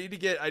tonight. I need to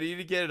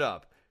get it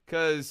up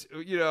because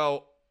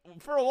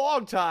for a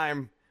long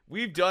time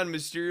we've done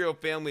Mysterio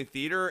family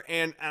theater,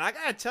 and I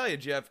gotta tell you,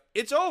 Jeff,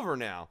 it's over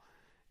now.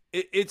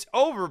 It's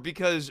over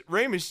because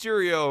Rey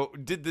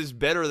Mysterio did this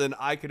better than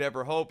I could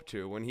ever hope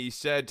to when he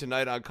said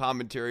tonight on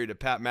commentary to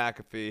Pat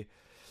McAfee,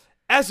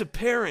 as a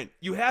parent,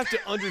 you have to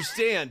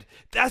understand,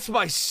 that's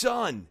my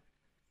son.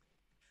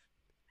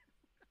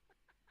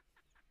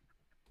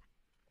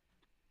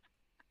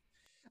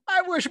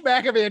 I wish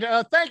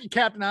McAfee. Thank you,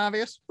 Captain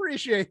Obvious.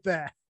 Appreciate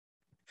that.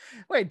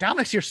 Wait,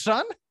 Dominic's your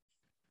son?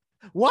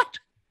 What?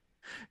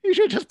 You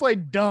should just play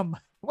dumb.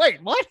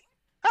 Wait, what?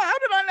 How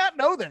did I not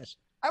know this?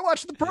 I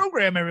watch the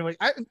program every week.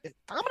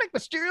 Dominic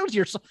Mysterio's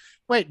your son.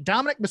 Wait,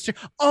 Dominic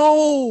Mysterio.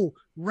 Oh,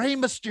 Rey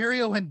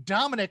Mysterio and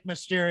Dominic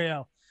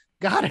Mysterio.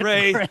 Got it.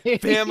 Ray.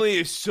 Family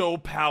is so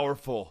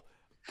powerful.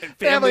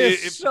 Family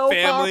is so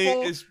family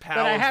powerful is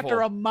powerful. that I have to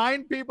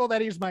remind people that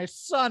he's my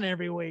son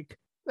every week.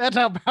 That's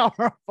how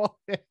powerful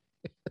it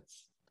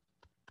is.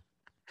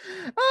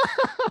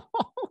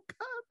 Oh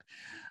God.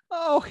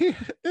 Oh,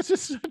 this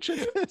is such a.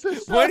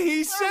 When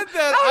he said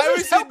that, I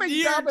was in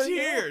near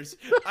tears.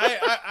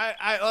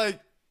 I like.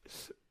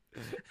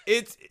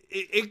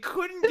 It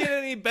couldn't get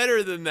any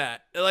better than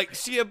that. Like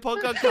CM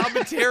Punk on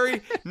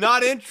commentary,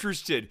 not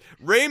interested.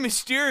 Rey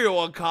Mysterio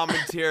on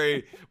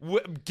commentary,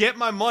 get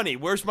my money.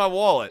 Where's my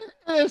wallet?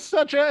 It's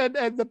such a,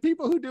 and the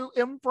people who do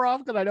improv,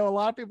 because I know a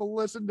lot of people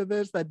listen to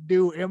this that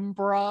do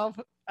improv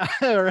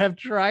or have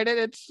tried it.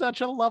 It's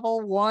such a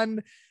level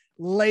 1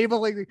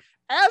 labeling.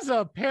 As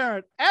a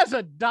parent, as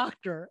a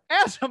doctor,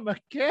 as a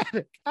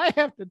mechanic, I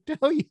have to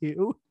tell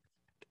you.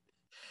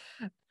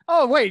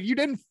 Oh, wait,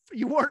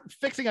 you weren't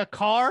fixing a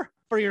car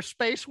for your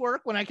space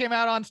work when I came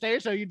out on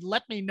stage, so you'd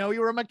let me know you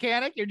were a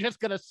mechanic? You're just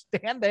going to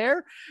stand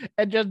there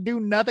and just do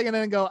nothing and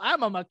then go,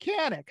 I'm a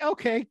mechanic.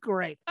 Okay,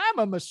 great. I'm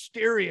a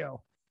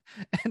Mysterio.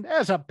 And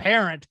as a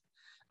parent,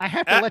 I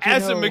have to let you know.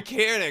 As a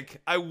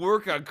mechanic, I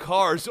work on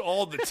cars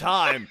all the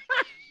time.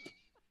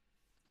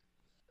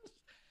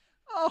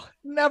 Oh,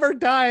 never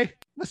die,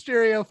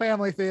 Mysterio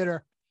family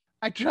theater.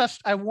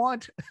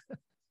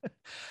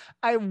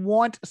 I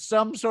want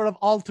some sort of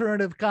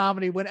alternative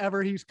comedy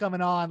whenever he's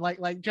coming on,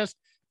 like just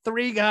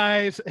 3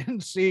 guys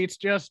in seats,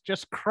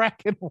 just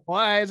cracking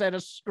wise at a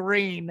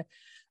screen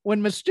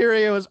when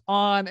Mysterio is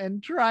on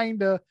and trying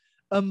to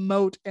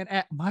emote and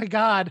act. My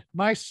God,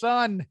 my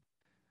son,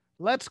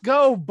 let's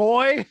go,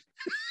 boy.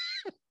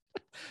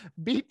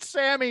 Beat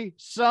Sammy,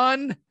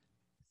 son.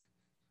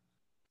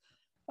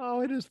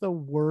 Oh, it is the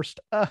worst.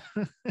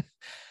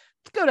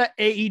 Let's go to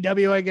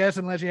AEW, I guess,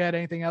 unless you had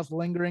anything else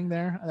lingering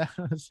there.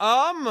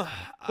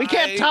 We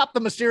can't top the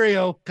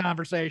Mysterio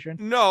conversation.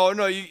 No,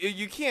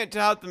 you can't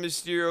top the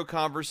Mysterio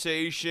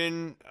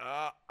conversation.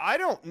 I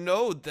don't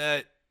know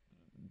that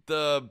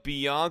the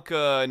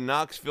Bianca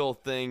Knoxville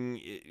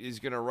thing is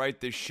going to right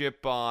the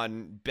ship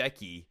on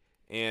Becky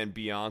and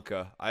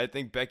Bianca. I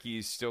think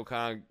Becky's still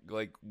kind of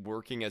like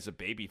working as a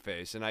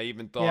babyface, and I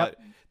even thought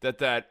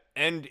that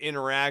end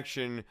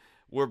interaction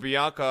where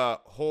Bianca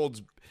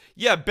holds,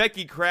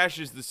 Becky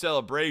crashes the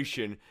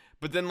celebration,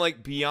 but then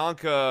like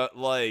Bianca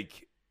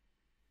like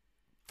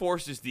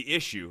forces the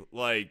issue.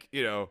 Like,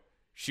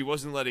 she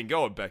wasn't letting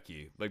go of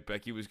Becky. Like,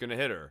 Becky was going to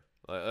hit her.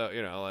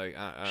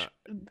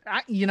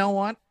 You know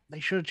what? They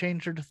should have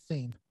changed her to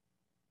theme.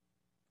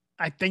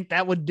 I think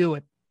that would do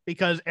it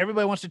because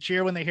everybody wants to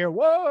cheer when they hear,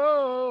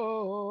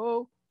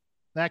 whoa,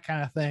 that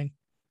kind of thing.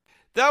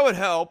 That would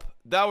help.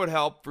 That would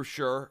help for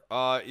sure.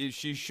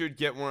 She should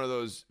get one of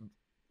those.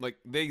 Like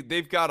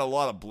they've got a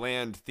lot of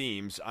bland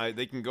themes.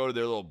 They can go to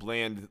their little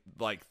bland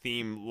like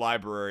theme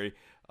library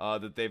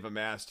that they've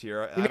amassed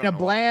here. You mean a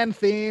bland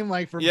theme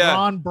like for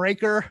Braun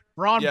Breaker?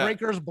 Braun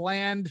Breaker's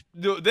bland.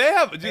 They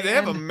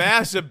have a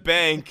massive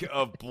bank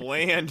of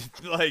bland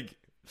like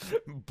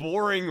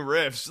boring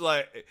riffs,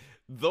 like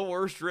the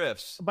worst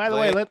riffs. By the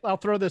way, I'll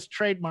throw this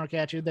trademark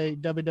at you. They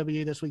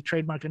WWE this week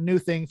trademarked a new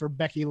thing for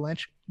Becky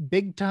Lynch: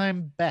 Big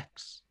Time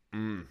Bex.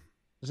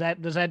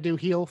 Does that do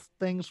heel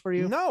things for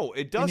you? No,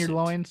 it doesn't. In your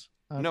loins?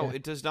 Okay. No,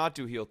 it does not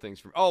do heel things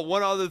for me. Oh,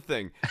 one other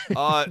thing.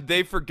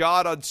 They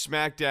forgot on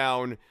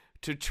SmackDown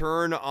to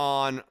turn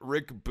on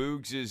Rick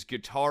Boogs'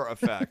 guitar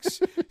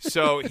effects.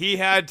 So he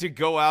had to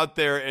go out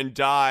there and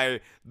die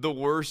the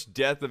worst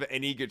death of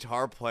any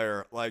guitar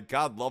player. Like,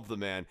 God love the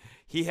man.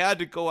 He had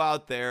to go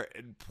out there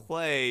and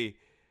play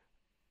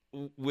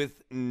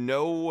with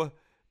no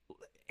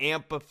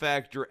amp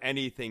effect or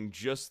anything,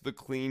 just the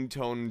clean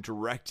tone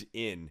direct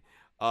in.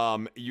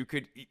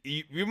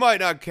 You might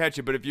not catch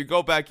it, but if you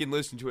go back and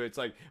listen to it, it's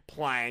like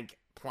plank,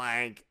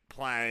 plank,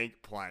 plank,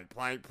 plank,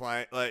 plank,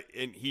 plank. Like,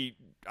 and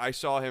I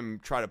saw him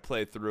try to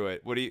play through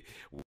it. What he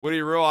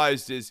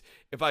realized is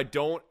if I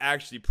don't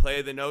actually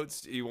play the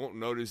notes, he won't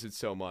notice it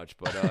so much.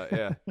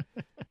 But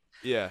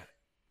yeah.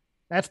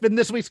 That's been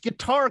this week's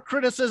guitar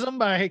criticism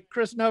by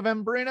Chris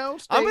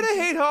Novembrino. I'm gonna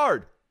hate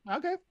hard.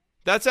 Okay.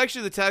 That's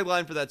actually the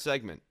tagline for that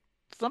segment.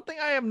 Something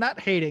I am not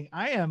hating.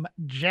 I am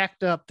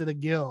jacked up to the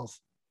gills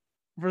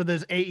for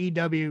this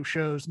AEW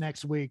shows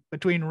next week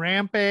between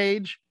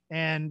Rampage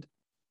and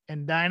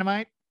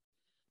Dynamite.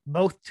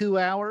 Both 2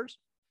 hours.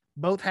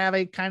 Both have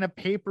a kind of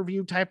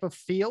pay-per-view type of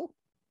feel.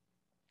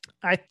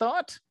 I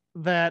thought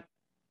that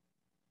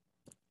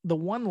the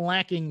one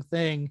lacking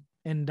thing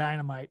in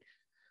Dynamite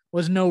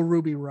was no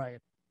Ruby Riott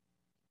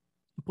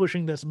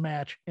pushing this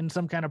match in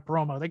some kind of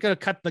promo. They could have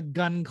cut the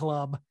Gun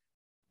Club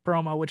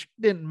promo, which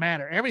didn't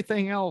matter.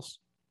 Everything else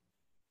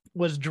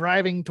was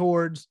driving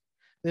towards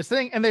this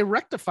thing, and they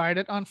rectified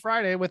it on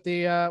Friday with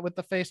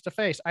the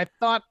face-to-face. I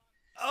thought,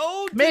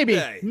 maybe.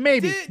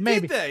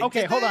 Did they?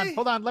 Okay, Did hold they?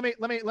 on.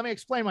 Let me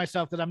explain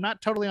myself that I'm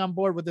not totally on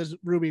board with this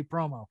Ruby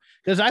promo,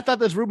 because I thought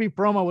this Ruby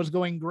promo was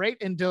going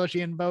great until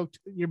she invoked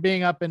 "you're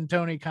being up in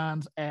Tony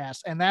Khan's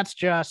ass," and that's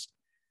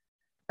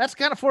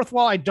kind of fourth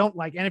wall I don't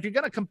like. And if you're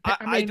gonna compare,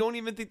 I don't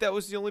even think that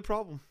was the only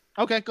problem.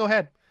 Okay, go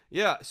ahead.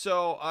 Yeah,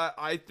 so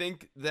I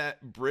think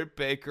that Britt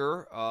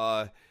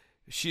Baker,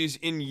 she's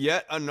in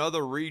yet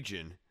another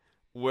region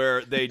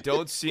where they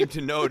don't seem to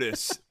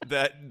notice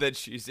that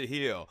she's a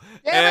heel.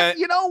 Yeah, and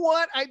you know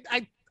what?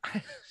 I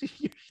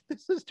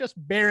this is just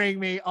burying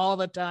me all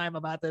the time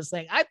about this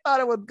thing. I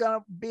thought it was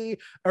gonna be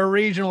a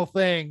regional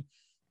thing,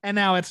 and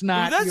now it's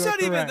not. That's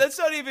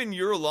not even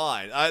your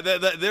line.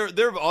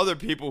 There are other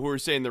people who are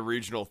saying the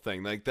regional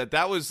thing, like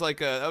that was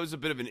a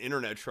bit of an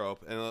internet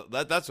trope, and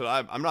that's what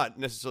I'm not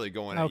necessarily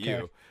going at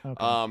you.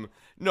 Okay.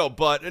 No,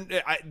 but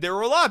there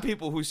were a lot of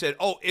people who said,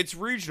 "Oh, it's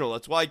regional."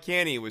 That's why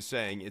Kenny was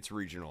saying it's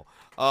regional.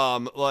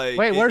 Wait,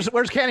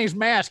 where's Kenny's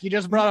mask? You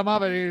just brought him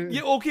up.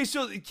 Yeah, okay,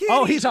 so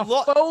Kenny, he's a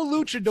faux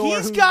luchador.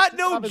 He's got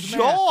no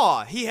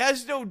jaw. He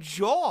has no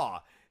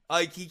jaw.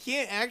 Like, he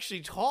can't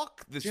actually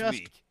talk this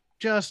week.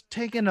 Just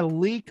taking a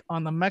leak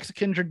on the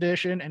Mexican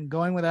tradition and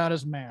going without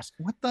his mask.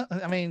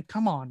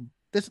 Come on.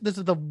 This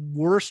is the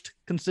worst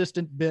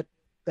consistent bit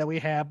that we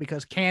have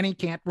because Kenny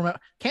can't remember.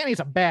 Kenny's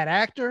a bad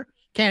actor.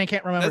 Kenny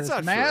can't remember his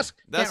mask.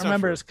 Can't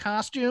remember his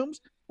costumes.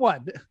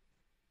 What?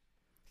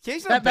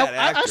 Kenny's not a bad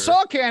actor. I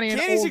saw Kenny.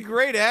 Kenny's a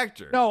great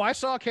actor. No, I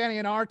saw Kenny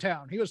in Our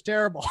Town. He was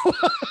terrible.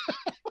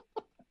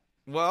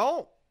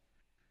 Well,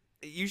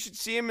 you should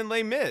see him in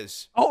Les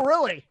Mis. Oh,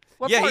 really?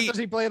 What part does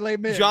he play in Les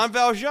Mis? Jean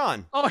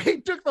Valjean. Oh,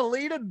 he took the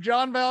lead in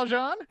Jean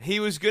Valjean?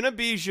 He was going to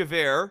be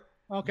Javert,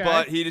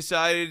 but he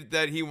decided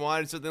that he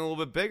wanted something a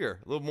little bit bigger,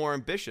 a little more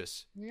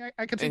ambitious. Yeah,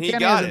 I could see and Kenny he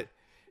got it.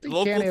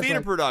 Local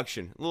theater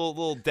production,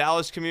 little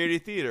Dallas Community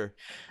Theater.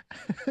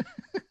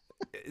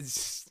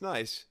 It's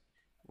nice.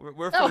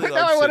 We're from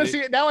now I want to see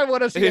it. Now I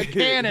want to see a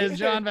can as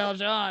Jean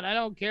Valjean. I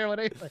don't care what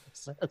anybody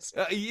says.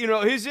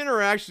 His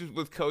interactions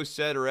with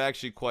Cosette are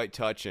actually quite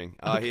touching.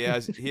 He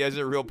has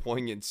a real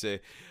poignancy.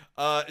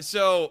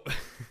 So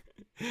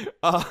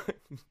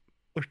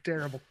we're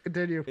terrible.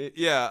 Continue.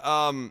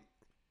 Yeah.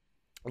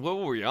 What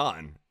were we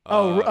on?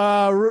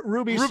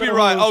 Ruby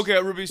Riott.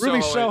 Okay, Ruby Soho.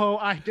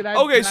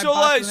 Ruby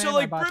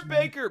Soho.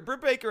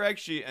 Britt Baker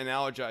actually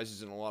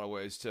analogizes in a lot of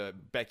ways to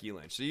Becky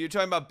Lynch. So you're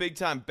talking about big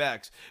time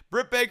Bex.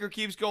 Britt Baker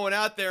keeps going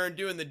out there and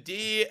doing the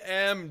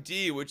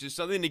DMD, which is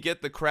something to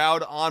get the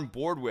crowd on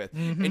board with.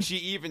 Mm-hmm. And she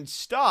even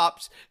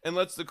stops and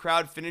lets the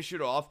crowd finish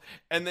it off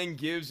and then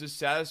gives a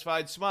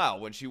satisfied smile.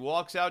 When she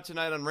walks out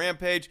tonight on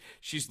Rampage,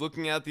 she's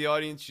looking at the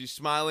audience, she's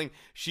smiling.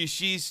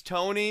 She's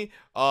Tony,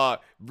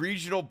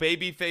 regional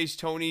babyface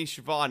Tony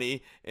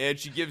Schiavone, and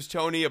she gives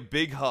Tony a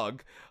big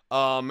hug.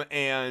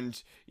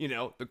 And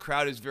the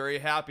crowd is very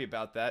happy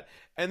about that.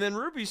 And then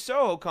Ruby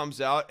Soho comes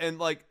out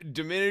and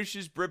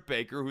diminishes Britt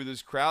Baker, who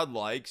this crowd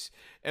likes.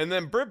 And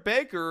then Britt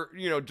Baker,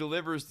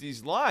 delivers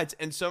these lines,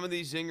 and some of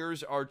these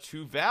zingers are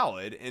too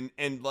valid.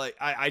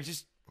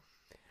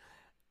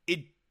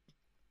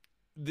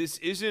 This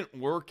isn't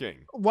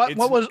working.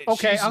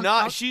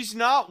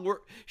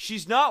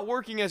 She's not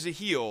working as a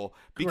heel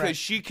because Correct.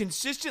 She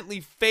consistently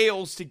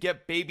fails to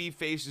get baby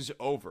faces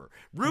over.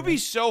 Ruby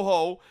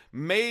Soho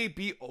may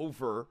be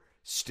over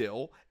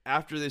still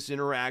after this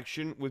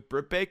interaction with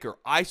Britt Baker.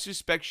 I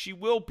suspect she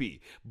will be,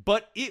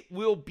 but it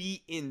will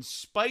be in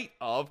spite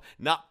of,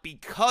 not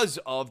because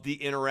of, the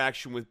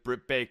interaction with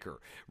Britt Baker.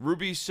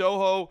 Ruby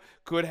Soho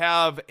could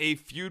have a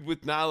feud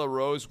with Nyla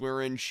Rose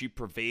wherein she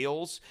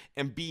prevails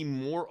and be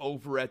more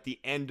over at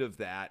the end of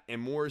that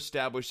and more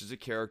established as a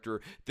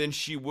character than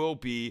she will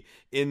be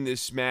in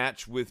this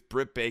match with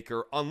Britt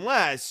Baker,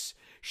 unless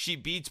she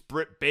beats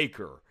Britt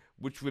Baker,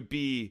 which would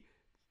be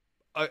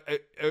a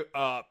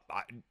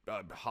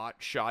hot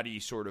shoddy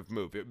sort of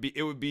move.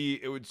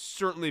 It would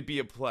certainly be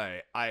a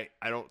play. I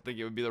don't think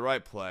it would be the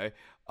right play.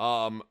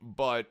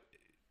 But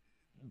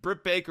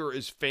Britt Baker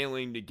is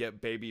failing to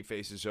get baby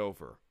faces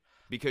over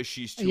because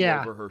she's too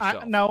over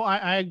herself.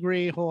 I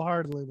agree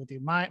wholeheartedly with you.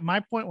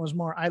 My point was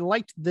more, I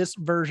liked this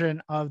version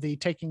of the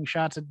taking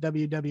shots at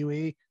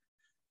WWE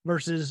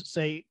versus,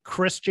 say,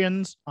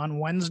 Christians on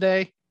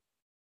Wednesday,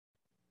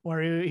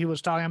 where he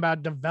was talking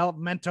about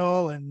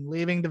developmental and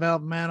leaving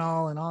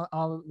developmental and all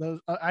of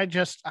those. I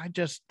just,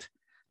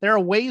 there are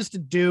ways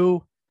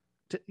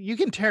you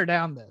can tear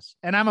down this.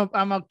 And I'm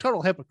a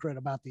total hypocrite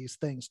about these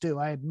things too,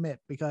 I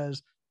admit,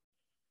 because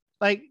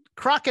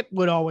Crockett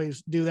would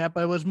always do that,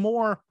 but it was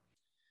more,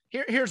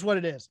 here's what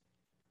it is.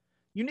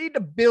 You need to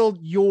build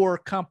your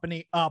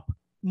company up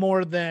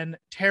more than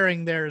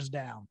tearing theirs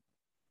down.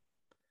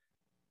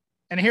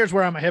 And here's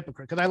where I'm a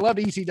hypocrite, because I loved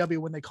ECW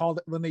when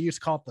they used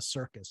to call it the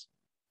circus.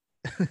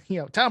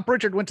 Tom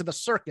Pritchard went to the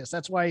circus.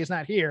 That's why he's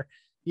not here.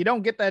 You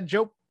don't get that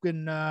joke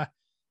in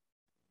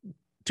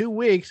 2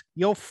 weeks,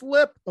 you'll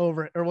flip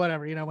over it or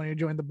whatever, when you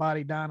join the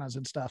Body Donnas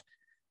and stuff.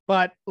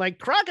 But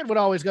Crockett would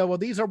always go, well,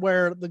 these are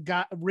where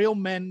real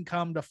men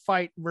come to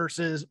fight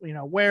versus,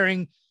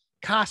 wearing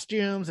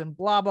costumes and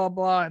blah, blah,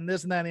 blah, and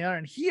this and that and the other.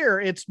 And here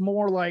it's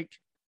more like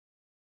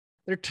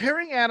they're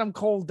tearing Adam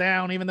Cole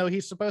down, even though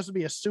he's supposed to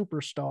be a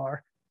superstar.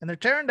 And they're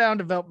tearing down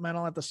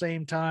developmental at the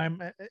same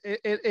time.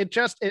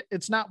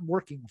 It's not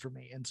working for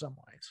me in some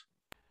ways.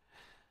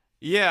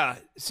 Yeah,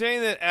 saying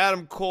that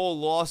Adam Cole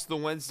lost the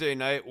Wednesday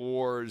Night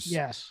Wars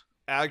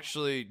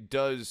actually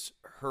does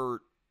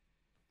hurt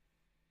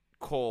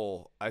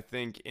Cole, I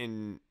think,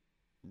 in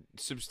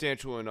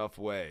substantial enough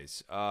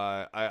ways.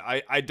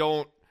 I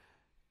don't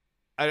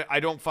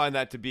find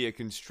that to be a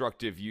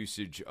constructive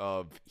usage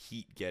of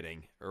heat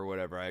getting or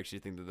whatever. I actually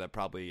think that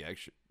probably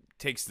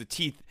takes the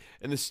teeth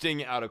and the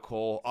sting out of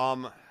Cole.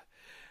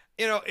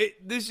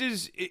 This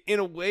is, in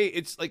a way,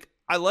 it's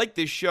I like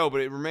this show,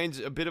 but it remains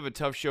a bit of a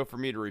tough show for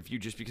me to review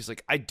just because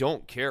I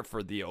don't care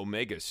for the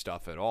Omega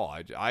stuff at all.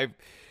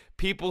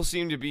 People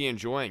seem to be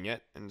enjoying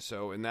it, and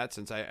so in that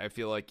sense, I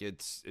feel like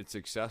it's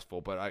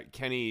successful. But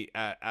Kenny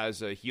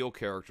as a heel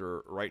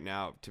character right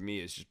now, to me,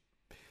 is just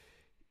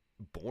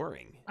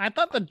boring. I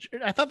thought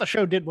the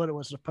show did what it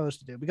was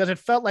supposed to do, because it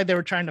felt like they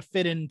were trying to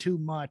fit in too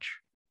much,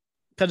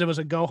 because it was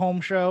a go home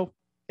show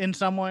in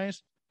some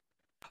ways.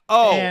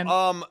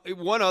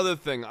 One other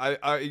thing,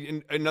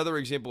 another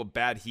example of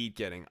bad heat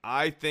getting.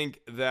 I think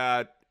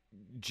that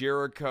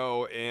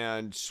Jericho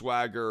and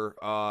Swagger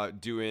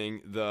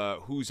doing the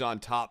who's on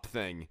top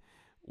thing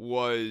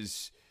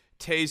was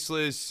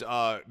tasteless,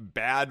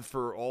 bad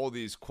for all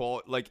these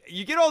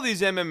you get all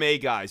these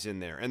MMA guys in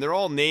there and they're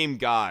all named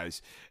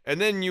guys, and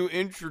then you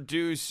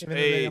introduce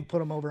they don't put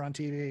them over on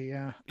TV.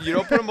 Yeah, you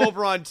don't put them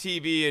over on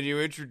TV, and you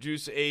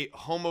introduce a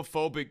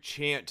homophobic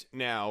chant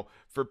now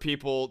for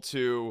people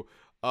to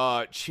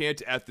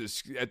chant at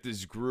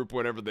this group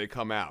whenever they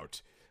come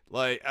out.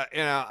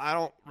 I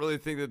don't really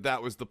think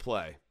that was the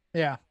play.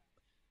 Yeah.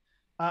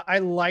 I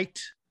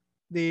liked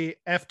the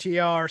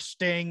FTR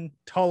Sting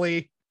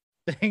Tully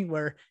thing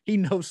where he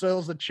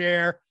no-sells the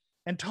chair,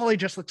 and Tully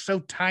just looks so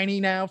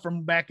tiny now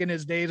from back in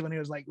his days when he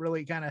was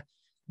really kind of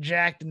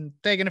jacked and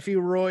taking a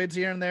few roids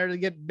here and there to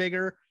get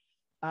bigger.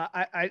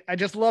 I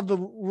just love the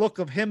look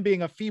of him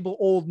being a feeble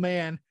old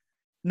man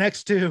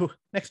next to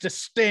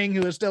Sting,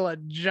 who is still a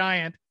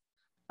giant.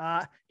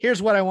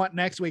 Here's what I want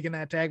next week in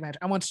that tag match.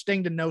 I want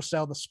Sting to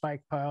no-sell the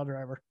Spike Pile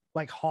Driver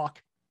like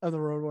Hawk. of the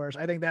Road Warriors.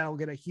 I think that'll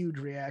get a huge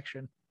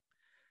reaction.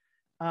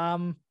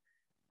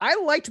 I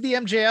liked the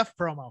MJF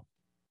promo.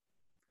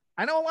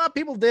 I know a lot of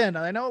people didn't.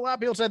 I know a lot of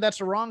people said that's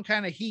the wrong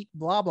kind of heat,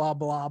 blah, blah,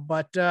 blah.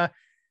 But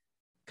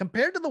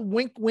compared to the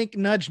wink, wink,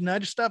 nudge,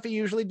 nudge stuff he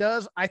usually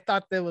does, I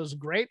thought that was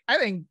great. I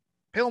think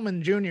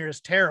Pillman Jr.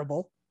 is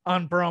terrible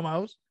on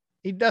promos.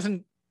 He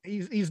doesn't,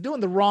 he's doing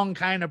the wrong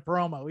kind of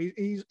promo.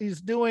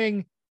 He's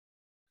doing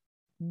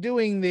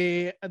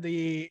the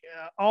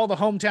all the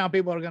hometown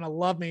people are going to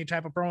love me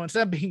type of promo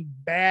instead of being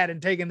bad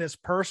and taking this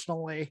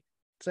personally,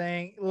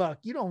 saying, look,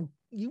 you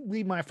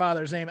leave my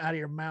father's name out of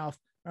your mouth,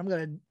 or I'm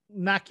going to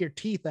knock your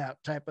teeth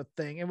out type of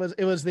thing. It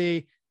was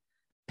the,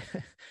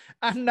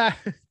 I'm not,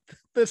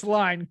 this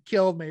line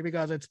killed me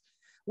because it's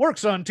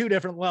works on two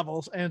different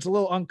levels and it's a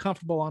little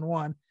uncomfortable on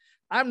one.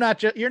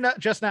 You're not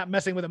just not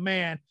messing with a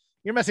man.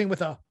 You're messing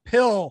with a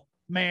pill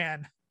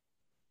man.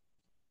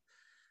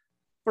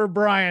 For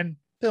Brian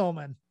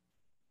Pillman.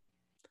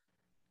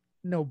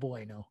 No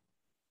bueno.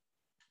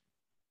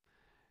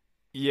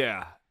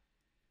 Yeah.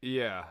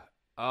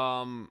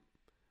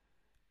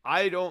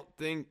 I don't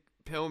think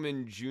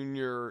Pillman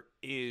Jr.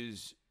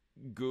 is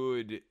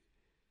good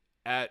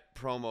at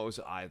promos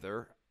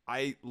either.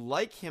 I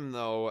like him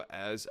though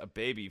as a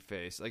baby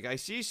face. Like, I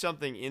see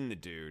something in the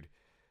dude.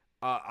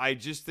 I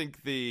just think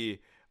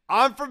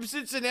I'm from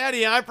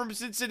Cincinnati.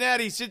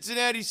 Cincinnati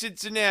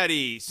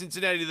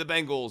the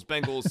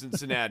Bengals,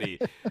 Cincinnati.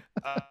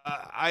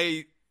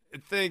 I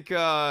think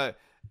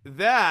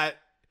that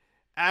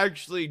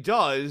actually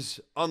does,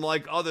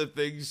 unlike other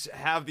things,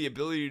 have the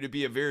ability to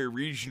be a very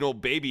regional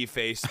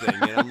babyface thing.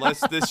 And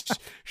unless this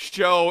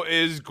show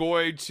is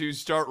going to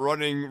start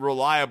running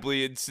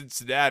reliably in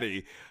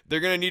Cincinnati,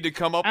 they're going to need to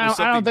come up with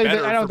something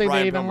better. I don't think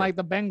Brian they even Pillman. like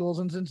the Bengals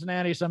in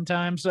Cincinnati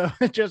sometimes. So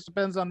it just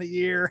depends on the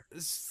year.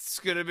 It's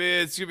gonna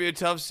be a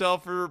tough sell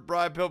for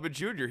Brian Pillman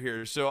Jr.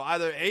 here. So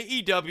either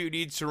AEW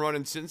needs to run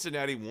in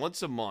Cincinnati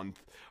once a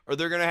month, or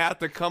they're gonna have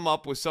to come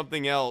up with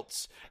something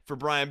else for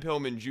Brian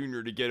Pillman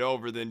Jr. to get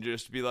over than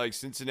just be like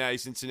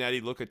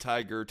Cincinnati, look at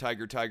Tiger,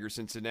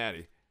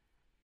 Cincinnati.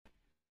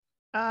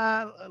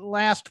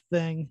 Last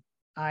thing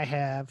I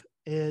have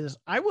is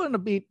I wouldn't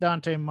have beat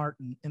Dante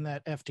Martin in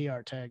that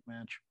FTR tag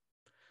match.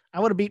 I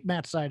would have beat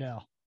Matt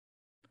Sydal.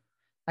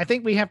 I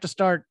think we have to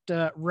start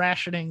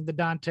rationing the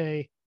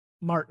Dante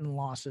Martin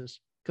losses,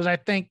 because I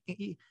think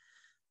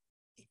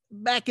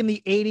back in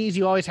the 80s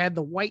you always had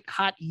the white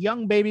hot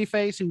young baby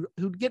face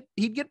he'd get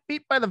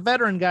beat by the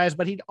veteran guys,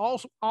 but he'd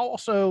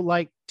also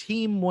like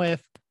team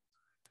with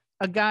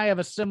a guy of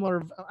a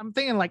similar, I'm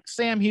thinking like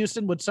Sam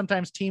Houston would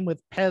sometimes team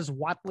with Pez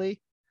Whatley,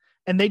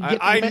 and they'd get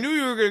I knew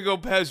you were going to go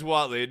Pez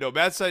Whatley. No,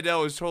 Matt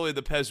Sydal is totally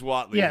the Pez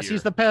Whatley. Yes, here.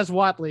 He's the Pez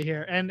Whatley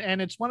here,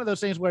 and it's one of those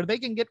things where they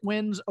can get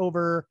wins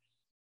over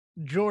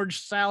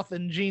George South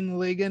and Gene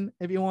Ligon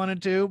if you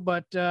wanted to,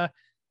 but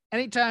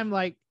anytime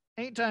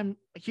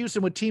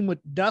Houston would team with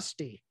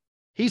Dusty,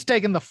 he's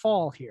taking the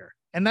fall here.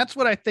 And that's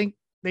what I think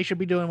they should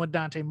be doing with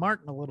Dante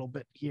Martin a little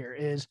bit here,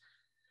 is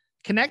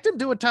connect him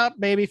to a top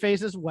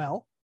babyface as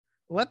well.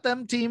 Let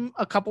them team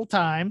a couple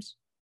times.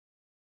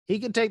 He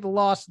can take the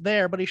loss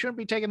there, but he shouldn't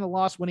be taking the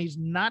loss when he's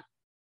not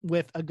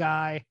with a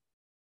guy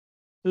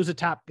who's a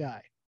top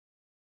guy.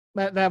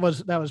 That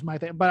was my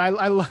thing. But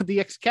I love the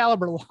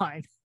Excalibur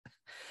line.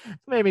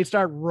 Made me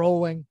start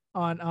rolling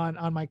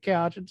on my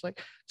couch. It's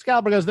like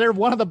Excalibur goes, they're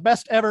one of the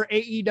best ever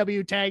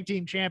AEW tag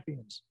team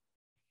champions.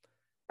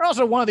 They're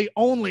also one of the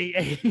only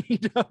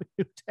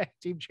AEW tag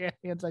team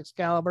champions,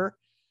 Excalibur.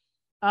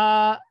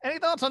 Any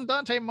thoughts on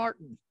Dante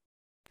Martin?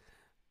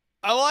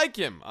 I like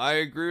him. I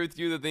agree with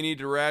you that they need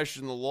to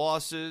ration the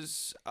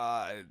losses.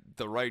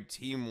 The right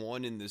team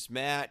won in this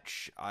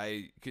match.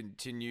 I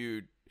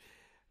continued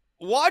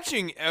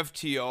watching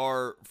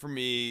FTR. For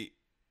me,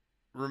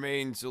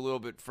 remains a little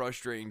bit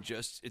frustrating.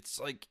 It's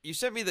like you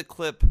sent me the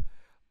clip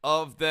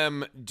of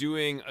them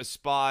doing a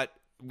spot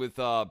with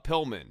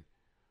Pillman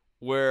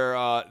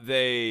where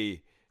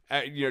they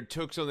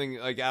took something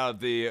like out of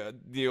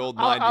the old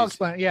 90s. I'll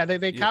explain. Yeah,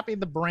 they copied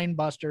the Brain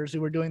Busters,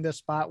 who were doing this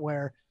spot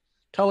where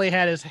Tully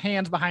had his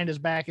hands behind his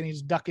back and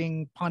he's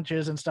ducking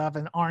punches and stuff,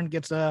 and Arn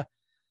gets a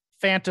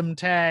phantom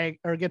tag,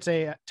 or gets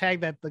a tag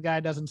that the guy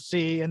doesn't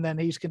see, and then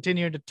he's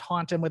continuing to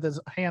taunt him with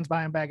his hands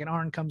behind his back, and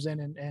Arn comes in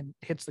and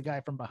hits the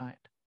guy from behind.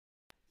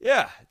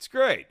 Yeah, it's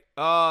great.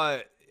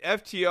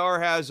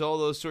 FTR has all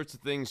those sorts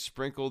of things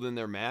sprinkled in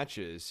their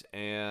matches,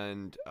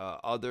 and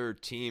other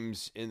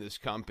teams in this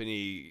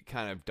company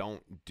kind of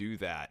don't do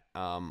that.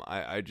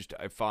 I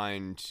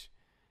find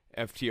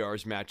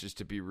FTR's matches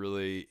to be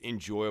really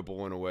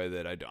enjoyable in a way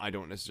that I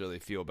don't necessarily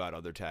feel about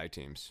other tag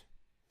teams.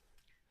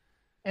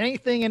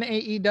 Anything in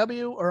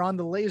AEW or on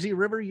the Lazy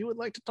River you would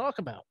like to talk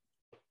about?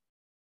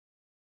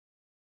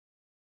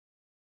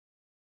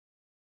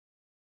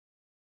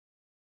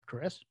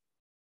 Chris?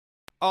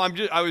 Oh,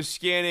 I was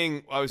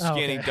scanning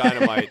Okay.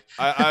 Dynamite.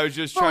 I was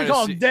just trying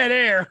to see dead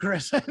air,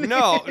 Chris.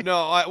 No.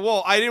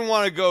 I didn't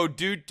want to go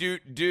doot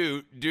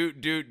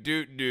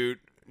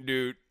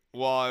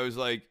while I was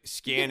like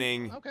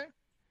scanning. Okay.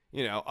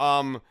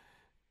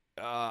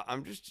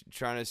 I'm just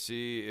trying to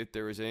see if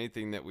there was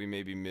anything that we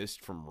maybe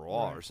missed from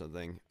Raw or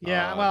something.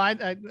 Yeah, well,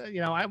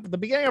 the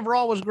beginning of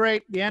Raw was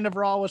great. The end of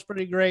Raw was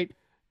pretty great.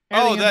 Oh,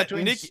 Everything in that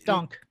between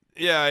stunk.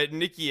 Yeah,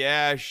 Nikki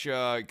Ash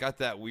got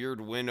that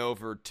weird win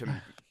over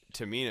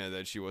Tamina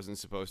that she wasn't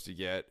supposed to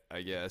get,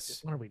 I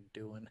guess. What are we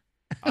doing?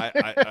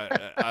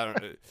 I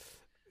don't.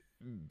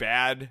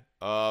 Bad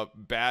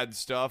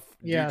stuff.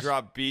 Yes.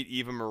 Doudrop beat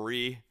Eva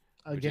Marie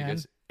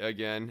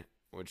Again.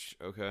 Which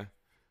okay.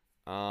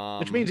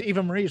 Which means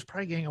Eva Marie is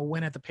probably getting a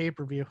win at the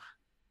pay-per-view.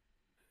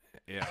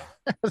 Yeah.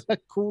 It's a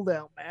cool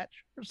down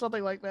match or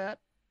something like that.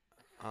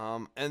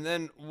 And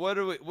then what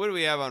do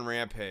we have on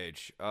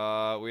Rampage?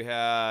 We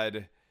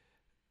had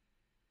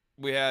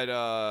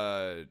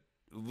Lucha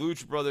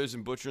Brothers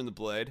and Butcher and the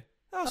Blade.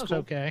 That was cool.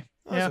 Okay.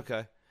 That was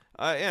okay.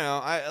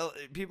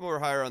 People are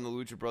higher on the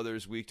Lucha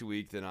Brothers week to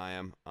week than I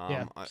am.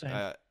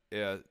 Same.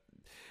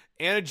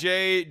 Anna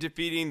Jay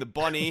defeating the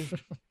Bunny.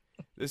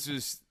 This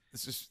is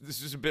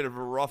a bit of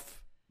a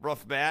rough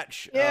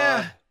match.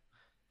 Yeah.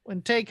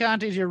 When Tay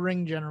Conti's your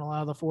ring general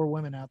out of the 4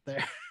 women out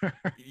there.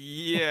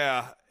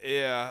 Yeah.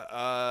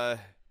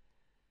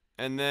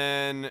 And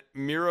then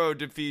Miro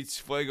defeats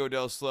Fuego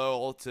del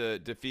Sol to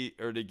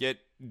get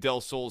Del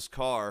Sol's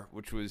car,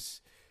 which was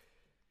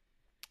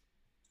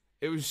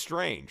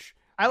strange.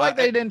 I like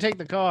they didn't take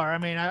the car. I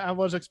mean, I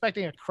was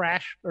expecting a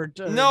crash or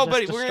no,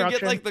 but we're gonna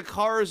get like the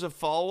car as a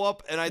follow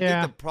up, and I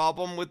think the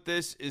problem with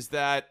this is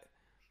that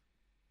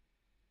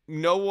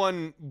no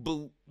one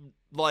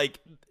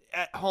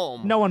at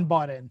home. No one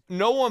bought in.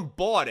 No one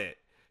bought it.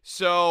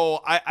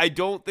 So I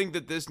don't think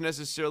that this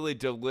necessarily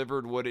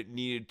delivered what it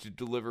needed to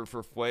deliver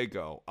for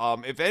Fuego.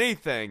 If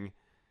anything,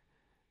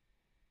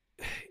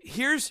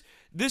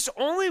 this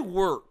only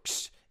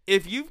works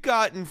if you've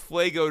gotten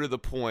Fuego to the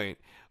point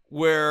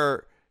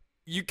where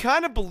you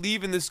kind of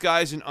believe in this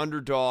guy as an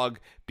underdog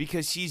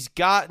because he's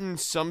gotten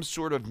some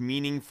sort of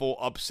meaningful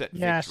upset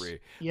victory.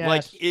 Yes.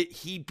 Like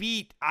he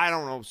beat, I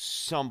don't know,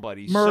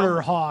 somebody.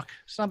 Murder Hawk,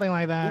 something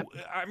like that.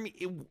 I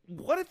mean,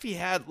 what if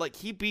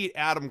he beat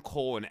Adam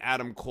Cole in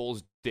Adam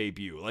Cole's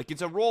debut? Like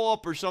it's a roll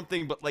up or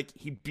something, but like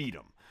he beat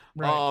him.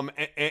 Right.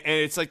 And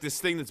it's like this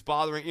thing that's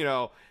bothering,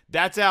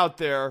 that's out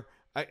there.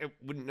 It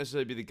wouldn't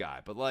necessarily be the guy,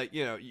 but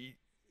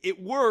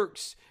it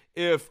works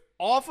if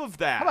off of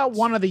that. How about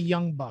one of the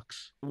Young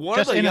Bucks?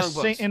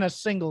 In a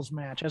singles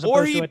match as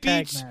opposed to a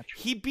tag match.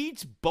 He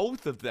beats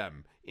both of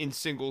them in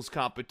singles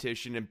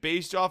competition, and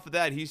based off of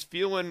that, he's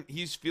feeling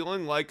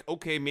like,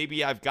 okay,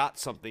 maybe I've got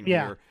something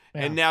here.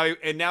 Yeah. And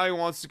now he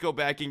wants to go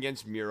back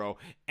against Miro,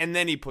 and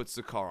then he puts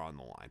the car on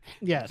the line.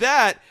 Yes.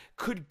 That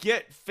could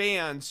get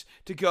fans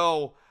to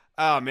go,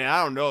 oh man,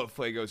 I don't know if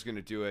Fuego's going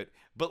to do it.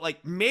 But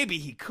like maybe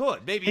he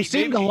could. Maybe they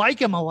seem to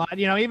like him a lot.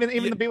 Even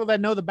the people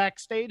that know the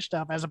backstage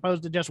stuff, as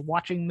opposed to just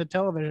watching the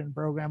television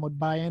program, would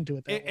buy into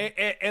it.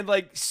 And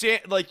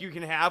like you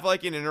can have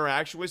like an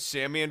interaction with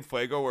Sammy and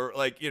Fuego, where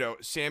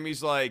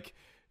Sammy's like,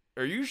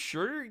 "Are you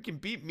sure you can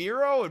beat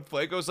Miro?" And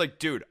Fuego's like,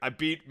 "Dude, I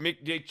beat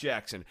Nick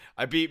Jackson.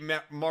 I beat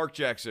Mark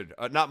Jackson.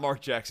 Not Mark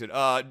Jackson.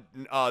 The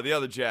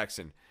other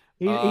Jackson."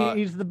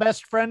 He's the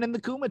best friend in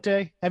the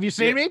Kumite. Have you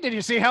seen me? Did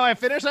you see how I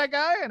finished that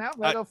guy? And I'm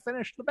gonna go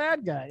finish the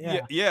bad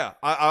guy. Yeah.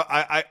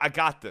 I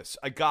got this.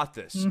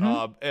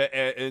 Mm-hmm.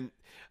 And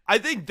I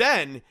think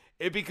then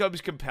it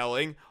becomes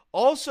compelling.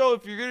 Also,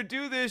 if you're gonna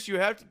do this, you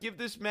have to give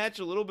this match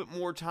a little bit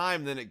more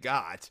time than it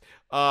got.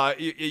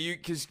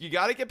 Because you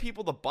got to get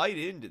people to bite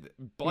into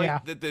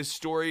that this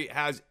story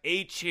has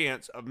a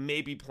chance of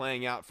maybe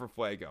playing out for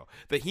Fuego.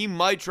 That he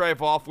might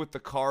drive off with the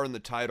car and the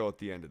title at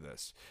the end of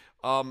this.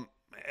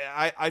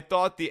 I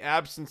thought the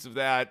absence of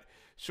that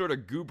sort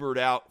of goobered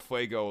out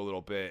Fuego a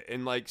little bit.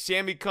 And like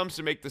Sammy comes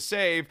to make the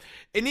save,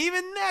 and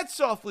even that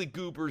softly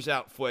goobers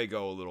out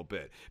Fuego a little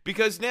bit.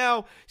 Because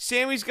now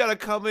Sammy's got to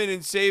come in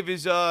and save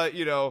his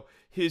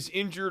his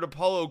injured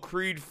Apollo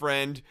Creed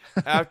friend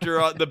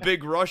after the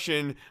big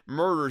Russian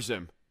murders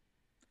him.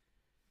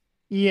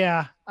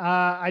 Yeah,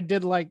 I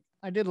did like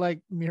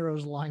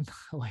Miro's line.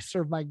 I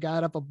serve my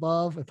God up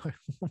above and my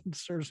woman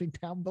serves me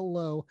down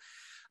below.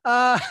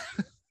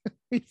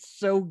 He's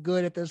so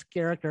good at this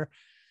character.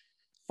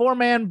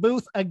 4-man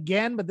booth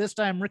again, but this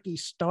time Ricky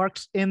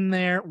Starks in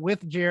there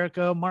with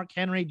Jericho. Mark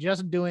Henry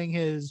just doing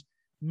his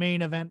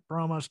main event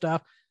promo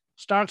stuff.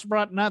 Starks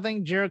brought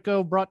nothing.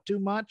 Jericho brought too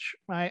much.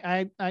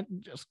 I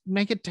just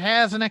make it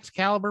Taz and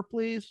Excalibur,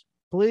 please.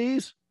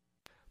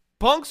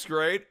 Punk's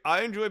great.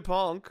 I enjoy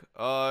Punk.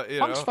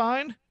 Punk's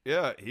fine.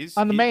 Yeah, he's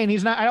on the main.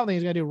 He's not. I don't think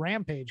he's gonna do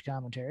Rampage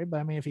commentary, but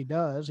I mean, if he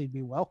does, he'd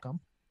be welcome.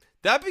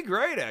 That'd be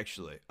great,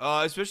 actually.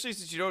 Especially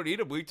since you don't need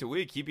him week to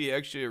week. He'd be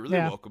actually a really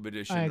welcome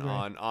addition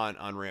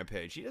on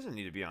Rampage. He doesn't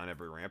need to be on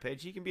every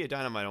Rampage. He can be a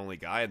Dynamite only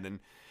guy, and then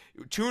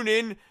tune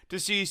in to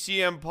see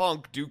CM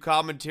Punk do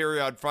commentary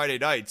on Friday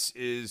nights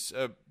is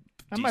a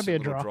that might be a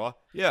draw.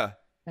 Yeah.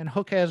 And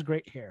Hook has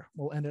great hair.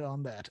 We'll end it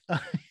on that.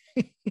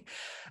 You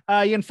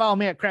can follow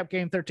me at Crap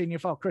Game 13. You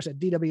follow Chris at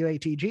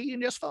DWATG. You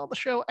can just follow the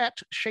show at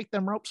Shake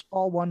Them Ropes,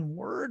 all one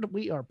word.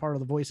 We are part of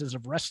the Voices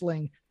of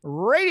Wrestling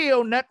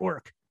Radio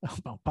Network.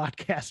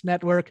 Podcast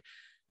Network.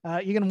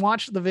 You can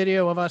watch the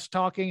video of us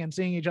talking and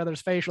seeing each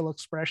other's facial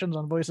expressions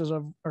on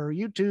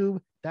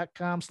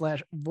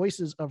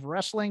youtube.com/voices of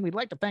wrestling. We'd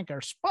like to thank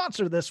our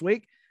sponsor this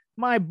week,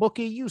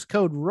 MyBookie. Use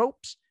code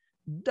ROPES.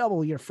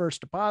 Double your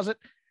first deposit.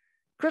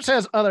 Chris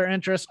has other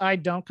interests. I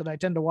don't, because I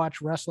tend to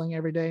watch wrestling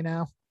every day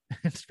now.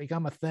 It's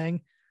become a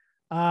thing.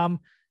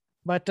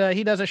 But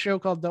he does a show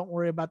called Don't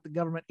Worry About the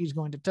Government he's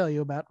going to tell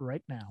you about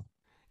right now.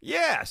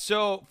 Yeah,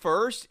 so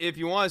first, if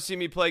you want to see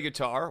me play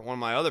guitar, one of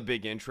my other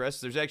big interests,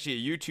 there's actually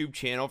a YouTube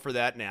channel for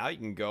that now. You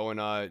can go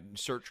and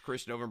search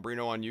Chris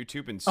Novembrino on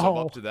YouTube and sub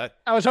up to that.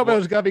 I was hoping it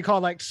was going to be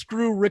called like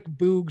Screw Rick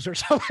Boogs or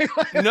something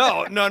like that.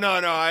 No.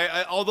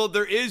 I although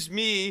there is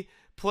me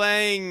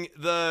playing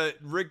the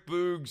Rick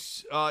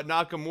Boogs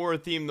Nakamura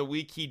theme the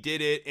week he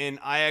did it, and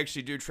I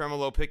actually do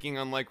tremolo picking,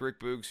 unlike Rick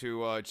Boogs,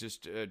 who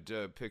just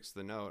picks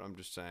the note. I'm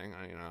just saying,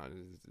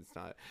 it's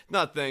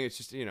not a thing. It's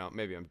just,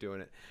 maybe I'm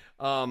doing it.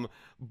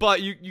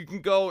 But you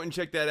can go and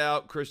check that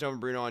out, Chris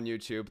Novembrino on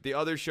YouTube. The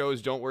other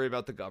shows, Don't Worry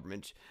About the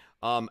Government.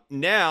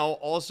 Now,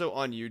 also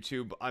on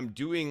YouTube, I'm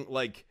doing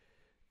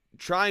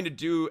trying to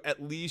do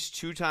at least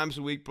 2 times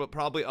a week, but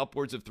probably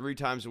upwards of 3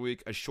 times a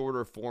week, a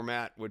shorter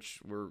format, which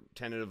we're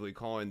tentatively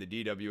calling the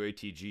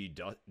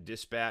DWATG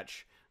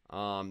Dispatch.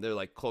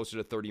 They're closer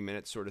to 30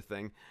 minutes sort of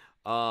thing.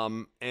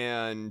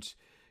 And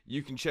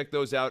you can check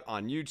those out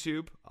on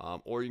YouTube,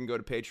 or you can go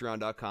to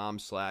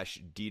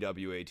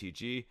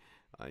patreon.com/DWATG.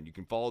 You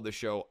can follow the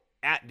show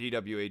at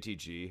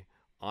DWATG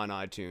on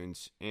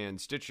iTunes and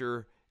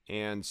Stitcher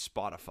and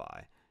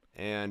Spotify.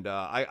 And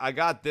I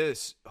got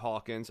this,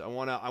 Hawkins. I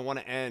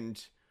wanna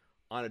end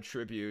on a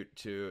tribute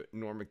to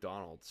Norm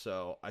Macdonald.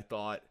 So I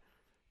thought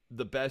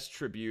the best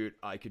tribute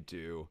I could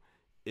do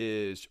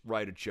is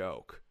write a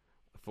joke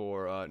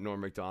for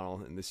Norm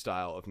Macdonald in the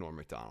style of Norm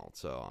Macdonald.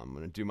 So I'm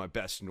gonna do my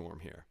best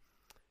Norm here.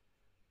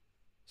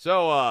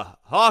 So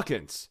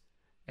Hawkins,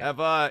 have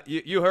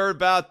you heard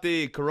about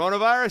the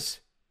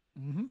coronavirus?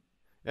 Mm-hmm.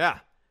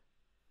 Yeah,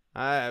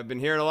 I've been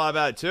hearing a lot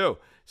about it too.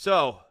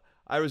 So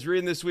I was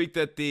reading this week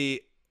that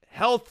the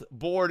Health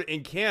Board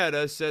in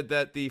Canada said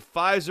that the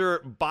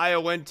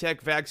Pfizer-BioNTech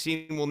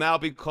vaccine will now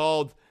be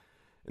called,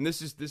 and this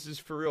is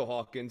for real,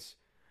 Hawkins,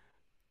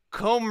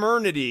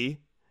 Comirnaty.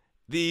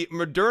 The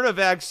Moderna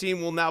vaccine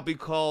will now be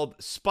called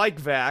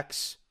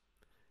Spikevax,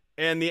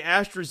 and the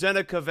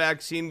AstraZeneca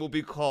vaccine will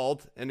be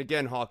called, and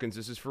again, Hawkins,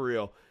 this is for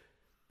real,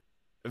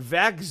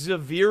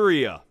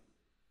 Vaxzevria.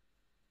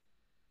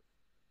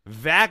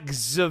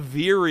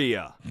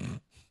 Vaxzevria.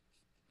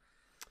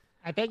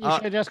 I think you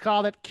should have just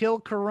called it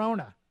Kill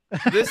Corona.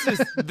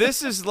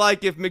 This is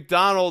like if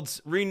McDonald's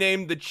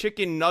renamed the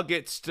chicken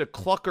nuggets to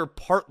Clucker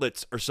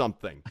Partlets or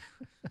something.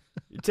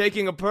 You're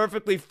taking a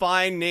perfectly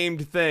fine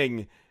named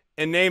thing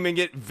and naming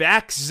it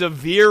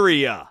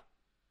Vaxzevria.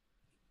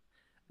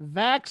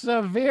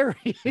 Vaxzevria.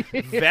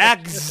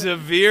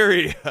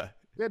 Vaxzevria.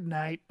 Good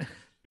night.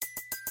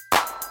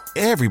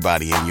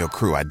 Everybody in your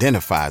crew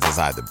identifies as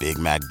either Big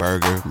Mac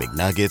Burger,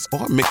 McNuggets,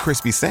 or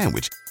McCrispy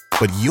Sandwich.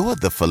 But you're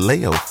the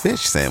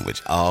Filet-O-Fish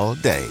Sandwich all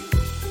day.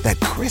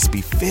 That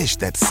crispy fish,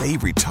 that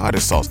savory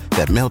tartar sauce,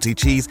 that melty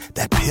cheese,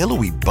 that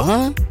pillowy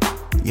bun.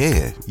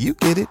 Yeah, you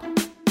get it.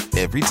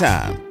 Every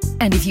time.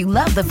 And if you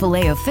love the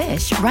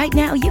Filet-O-Fish, right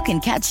now you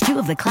can catch 2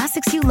 of the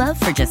classics you love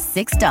for just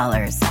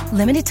 $6.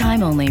 Limited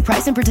time only.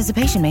 Price and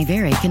participation may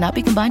vary. Cannot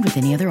be combined with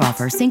any other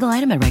offer. Single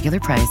item at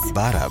regular price.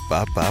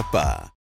 Ba-da-ba-ba-ba.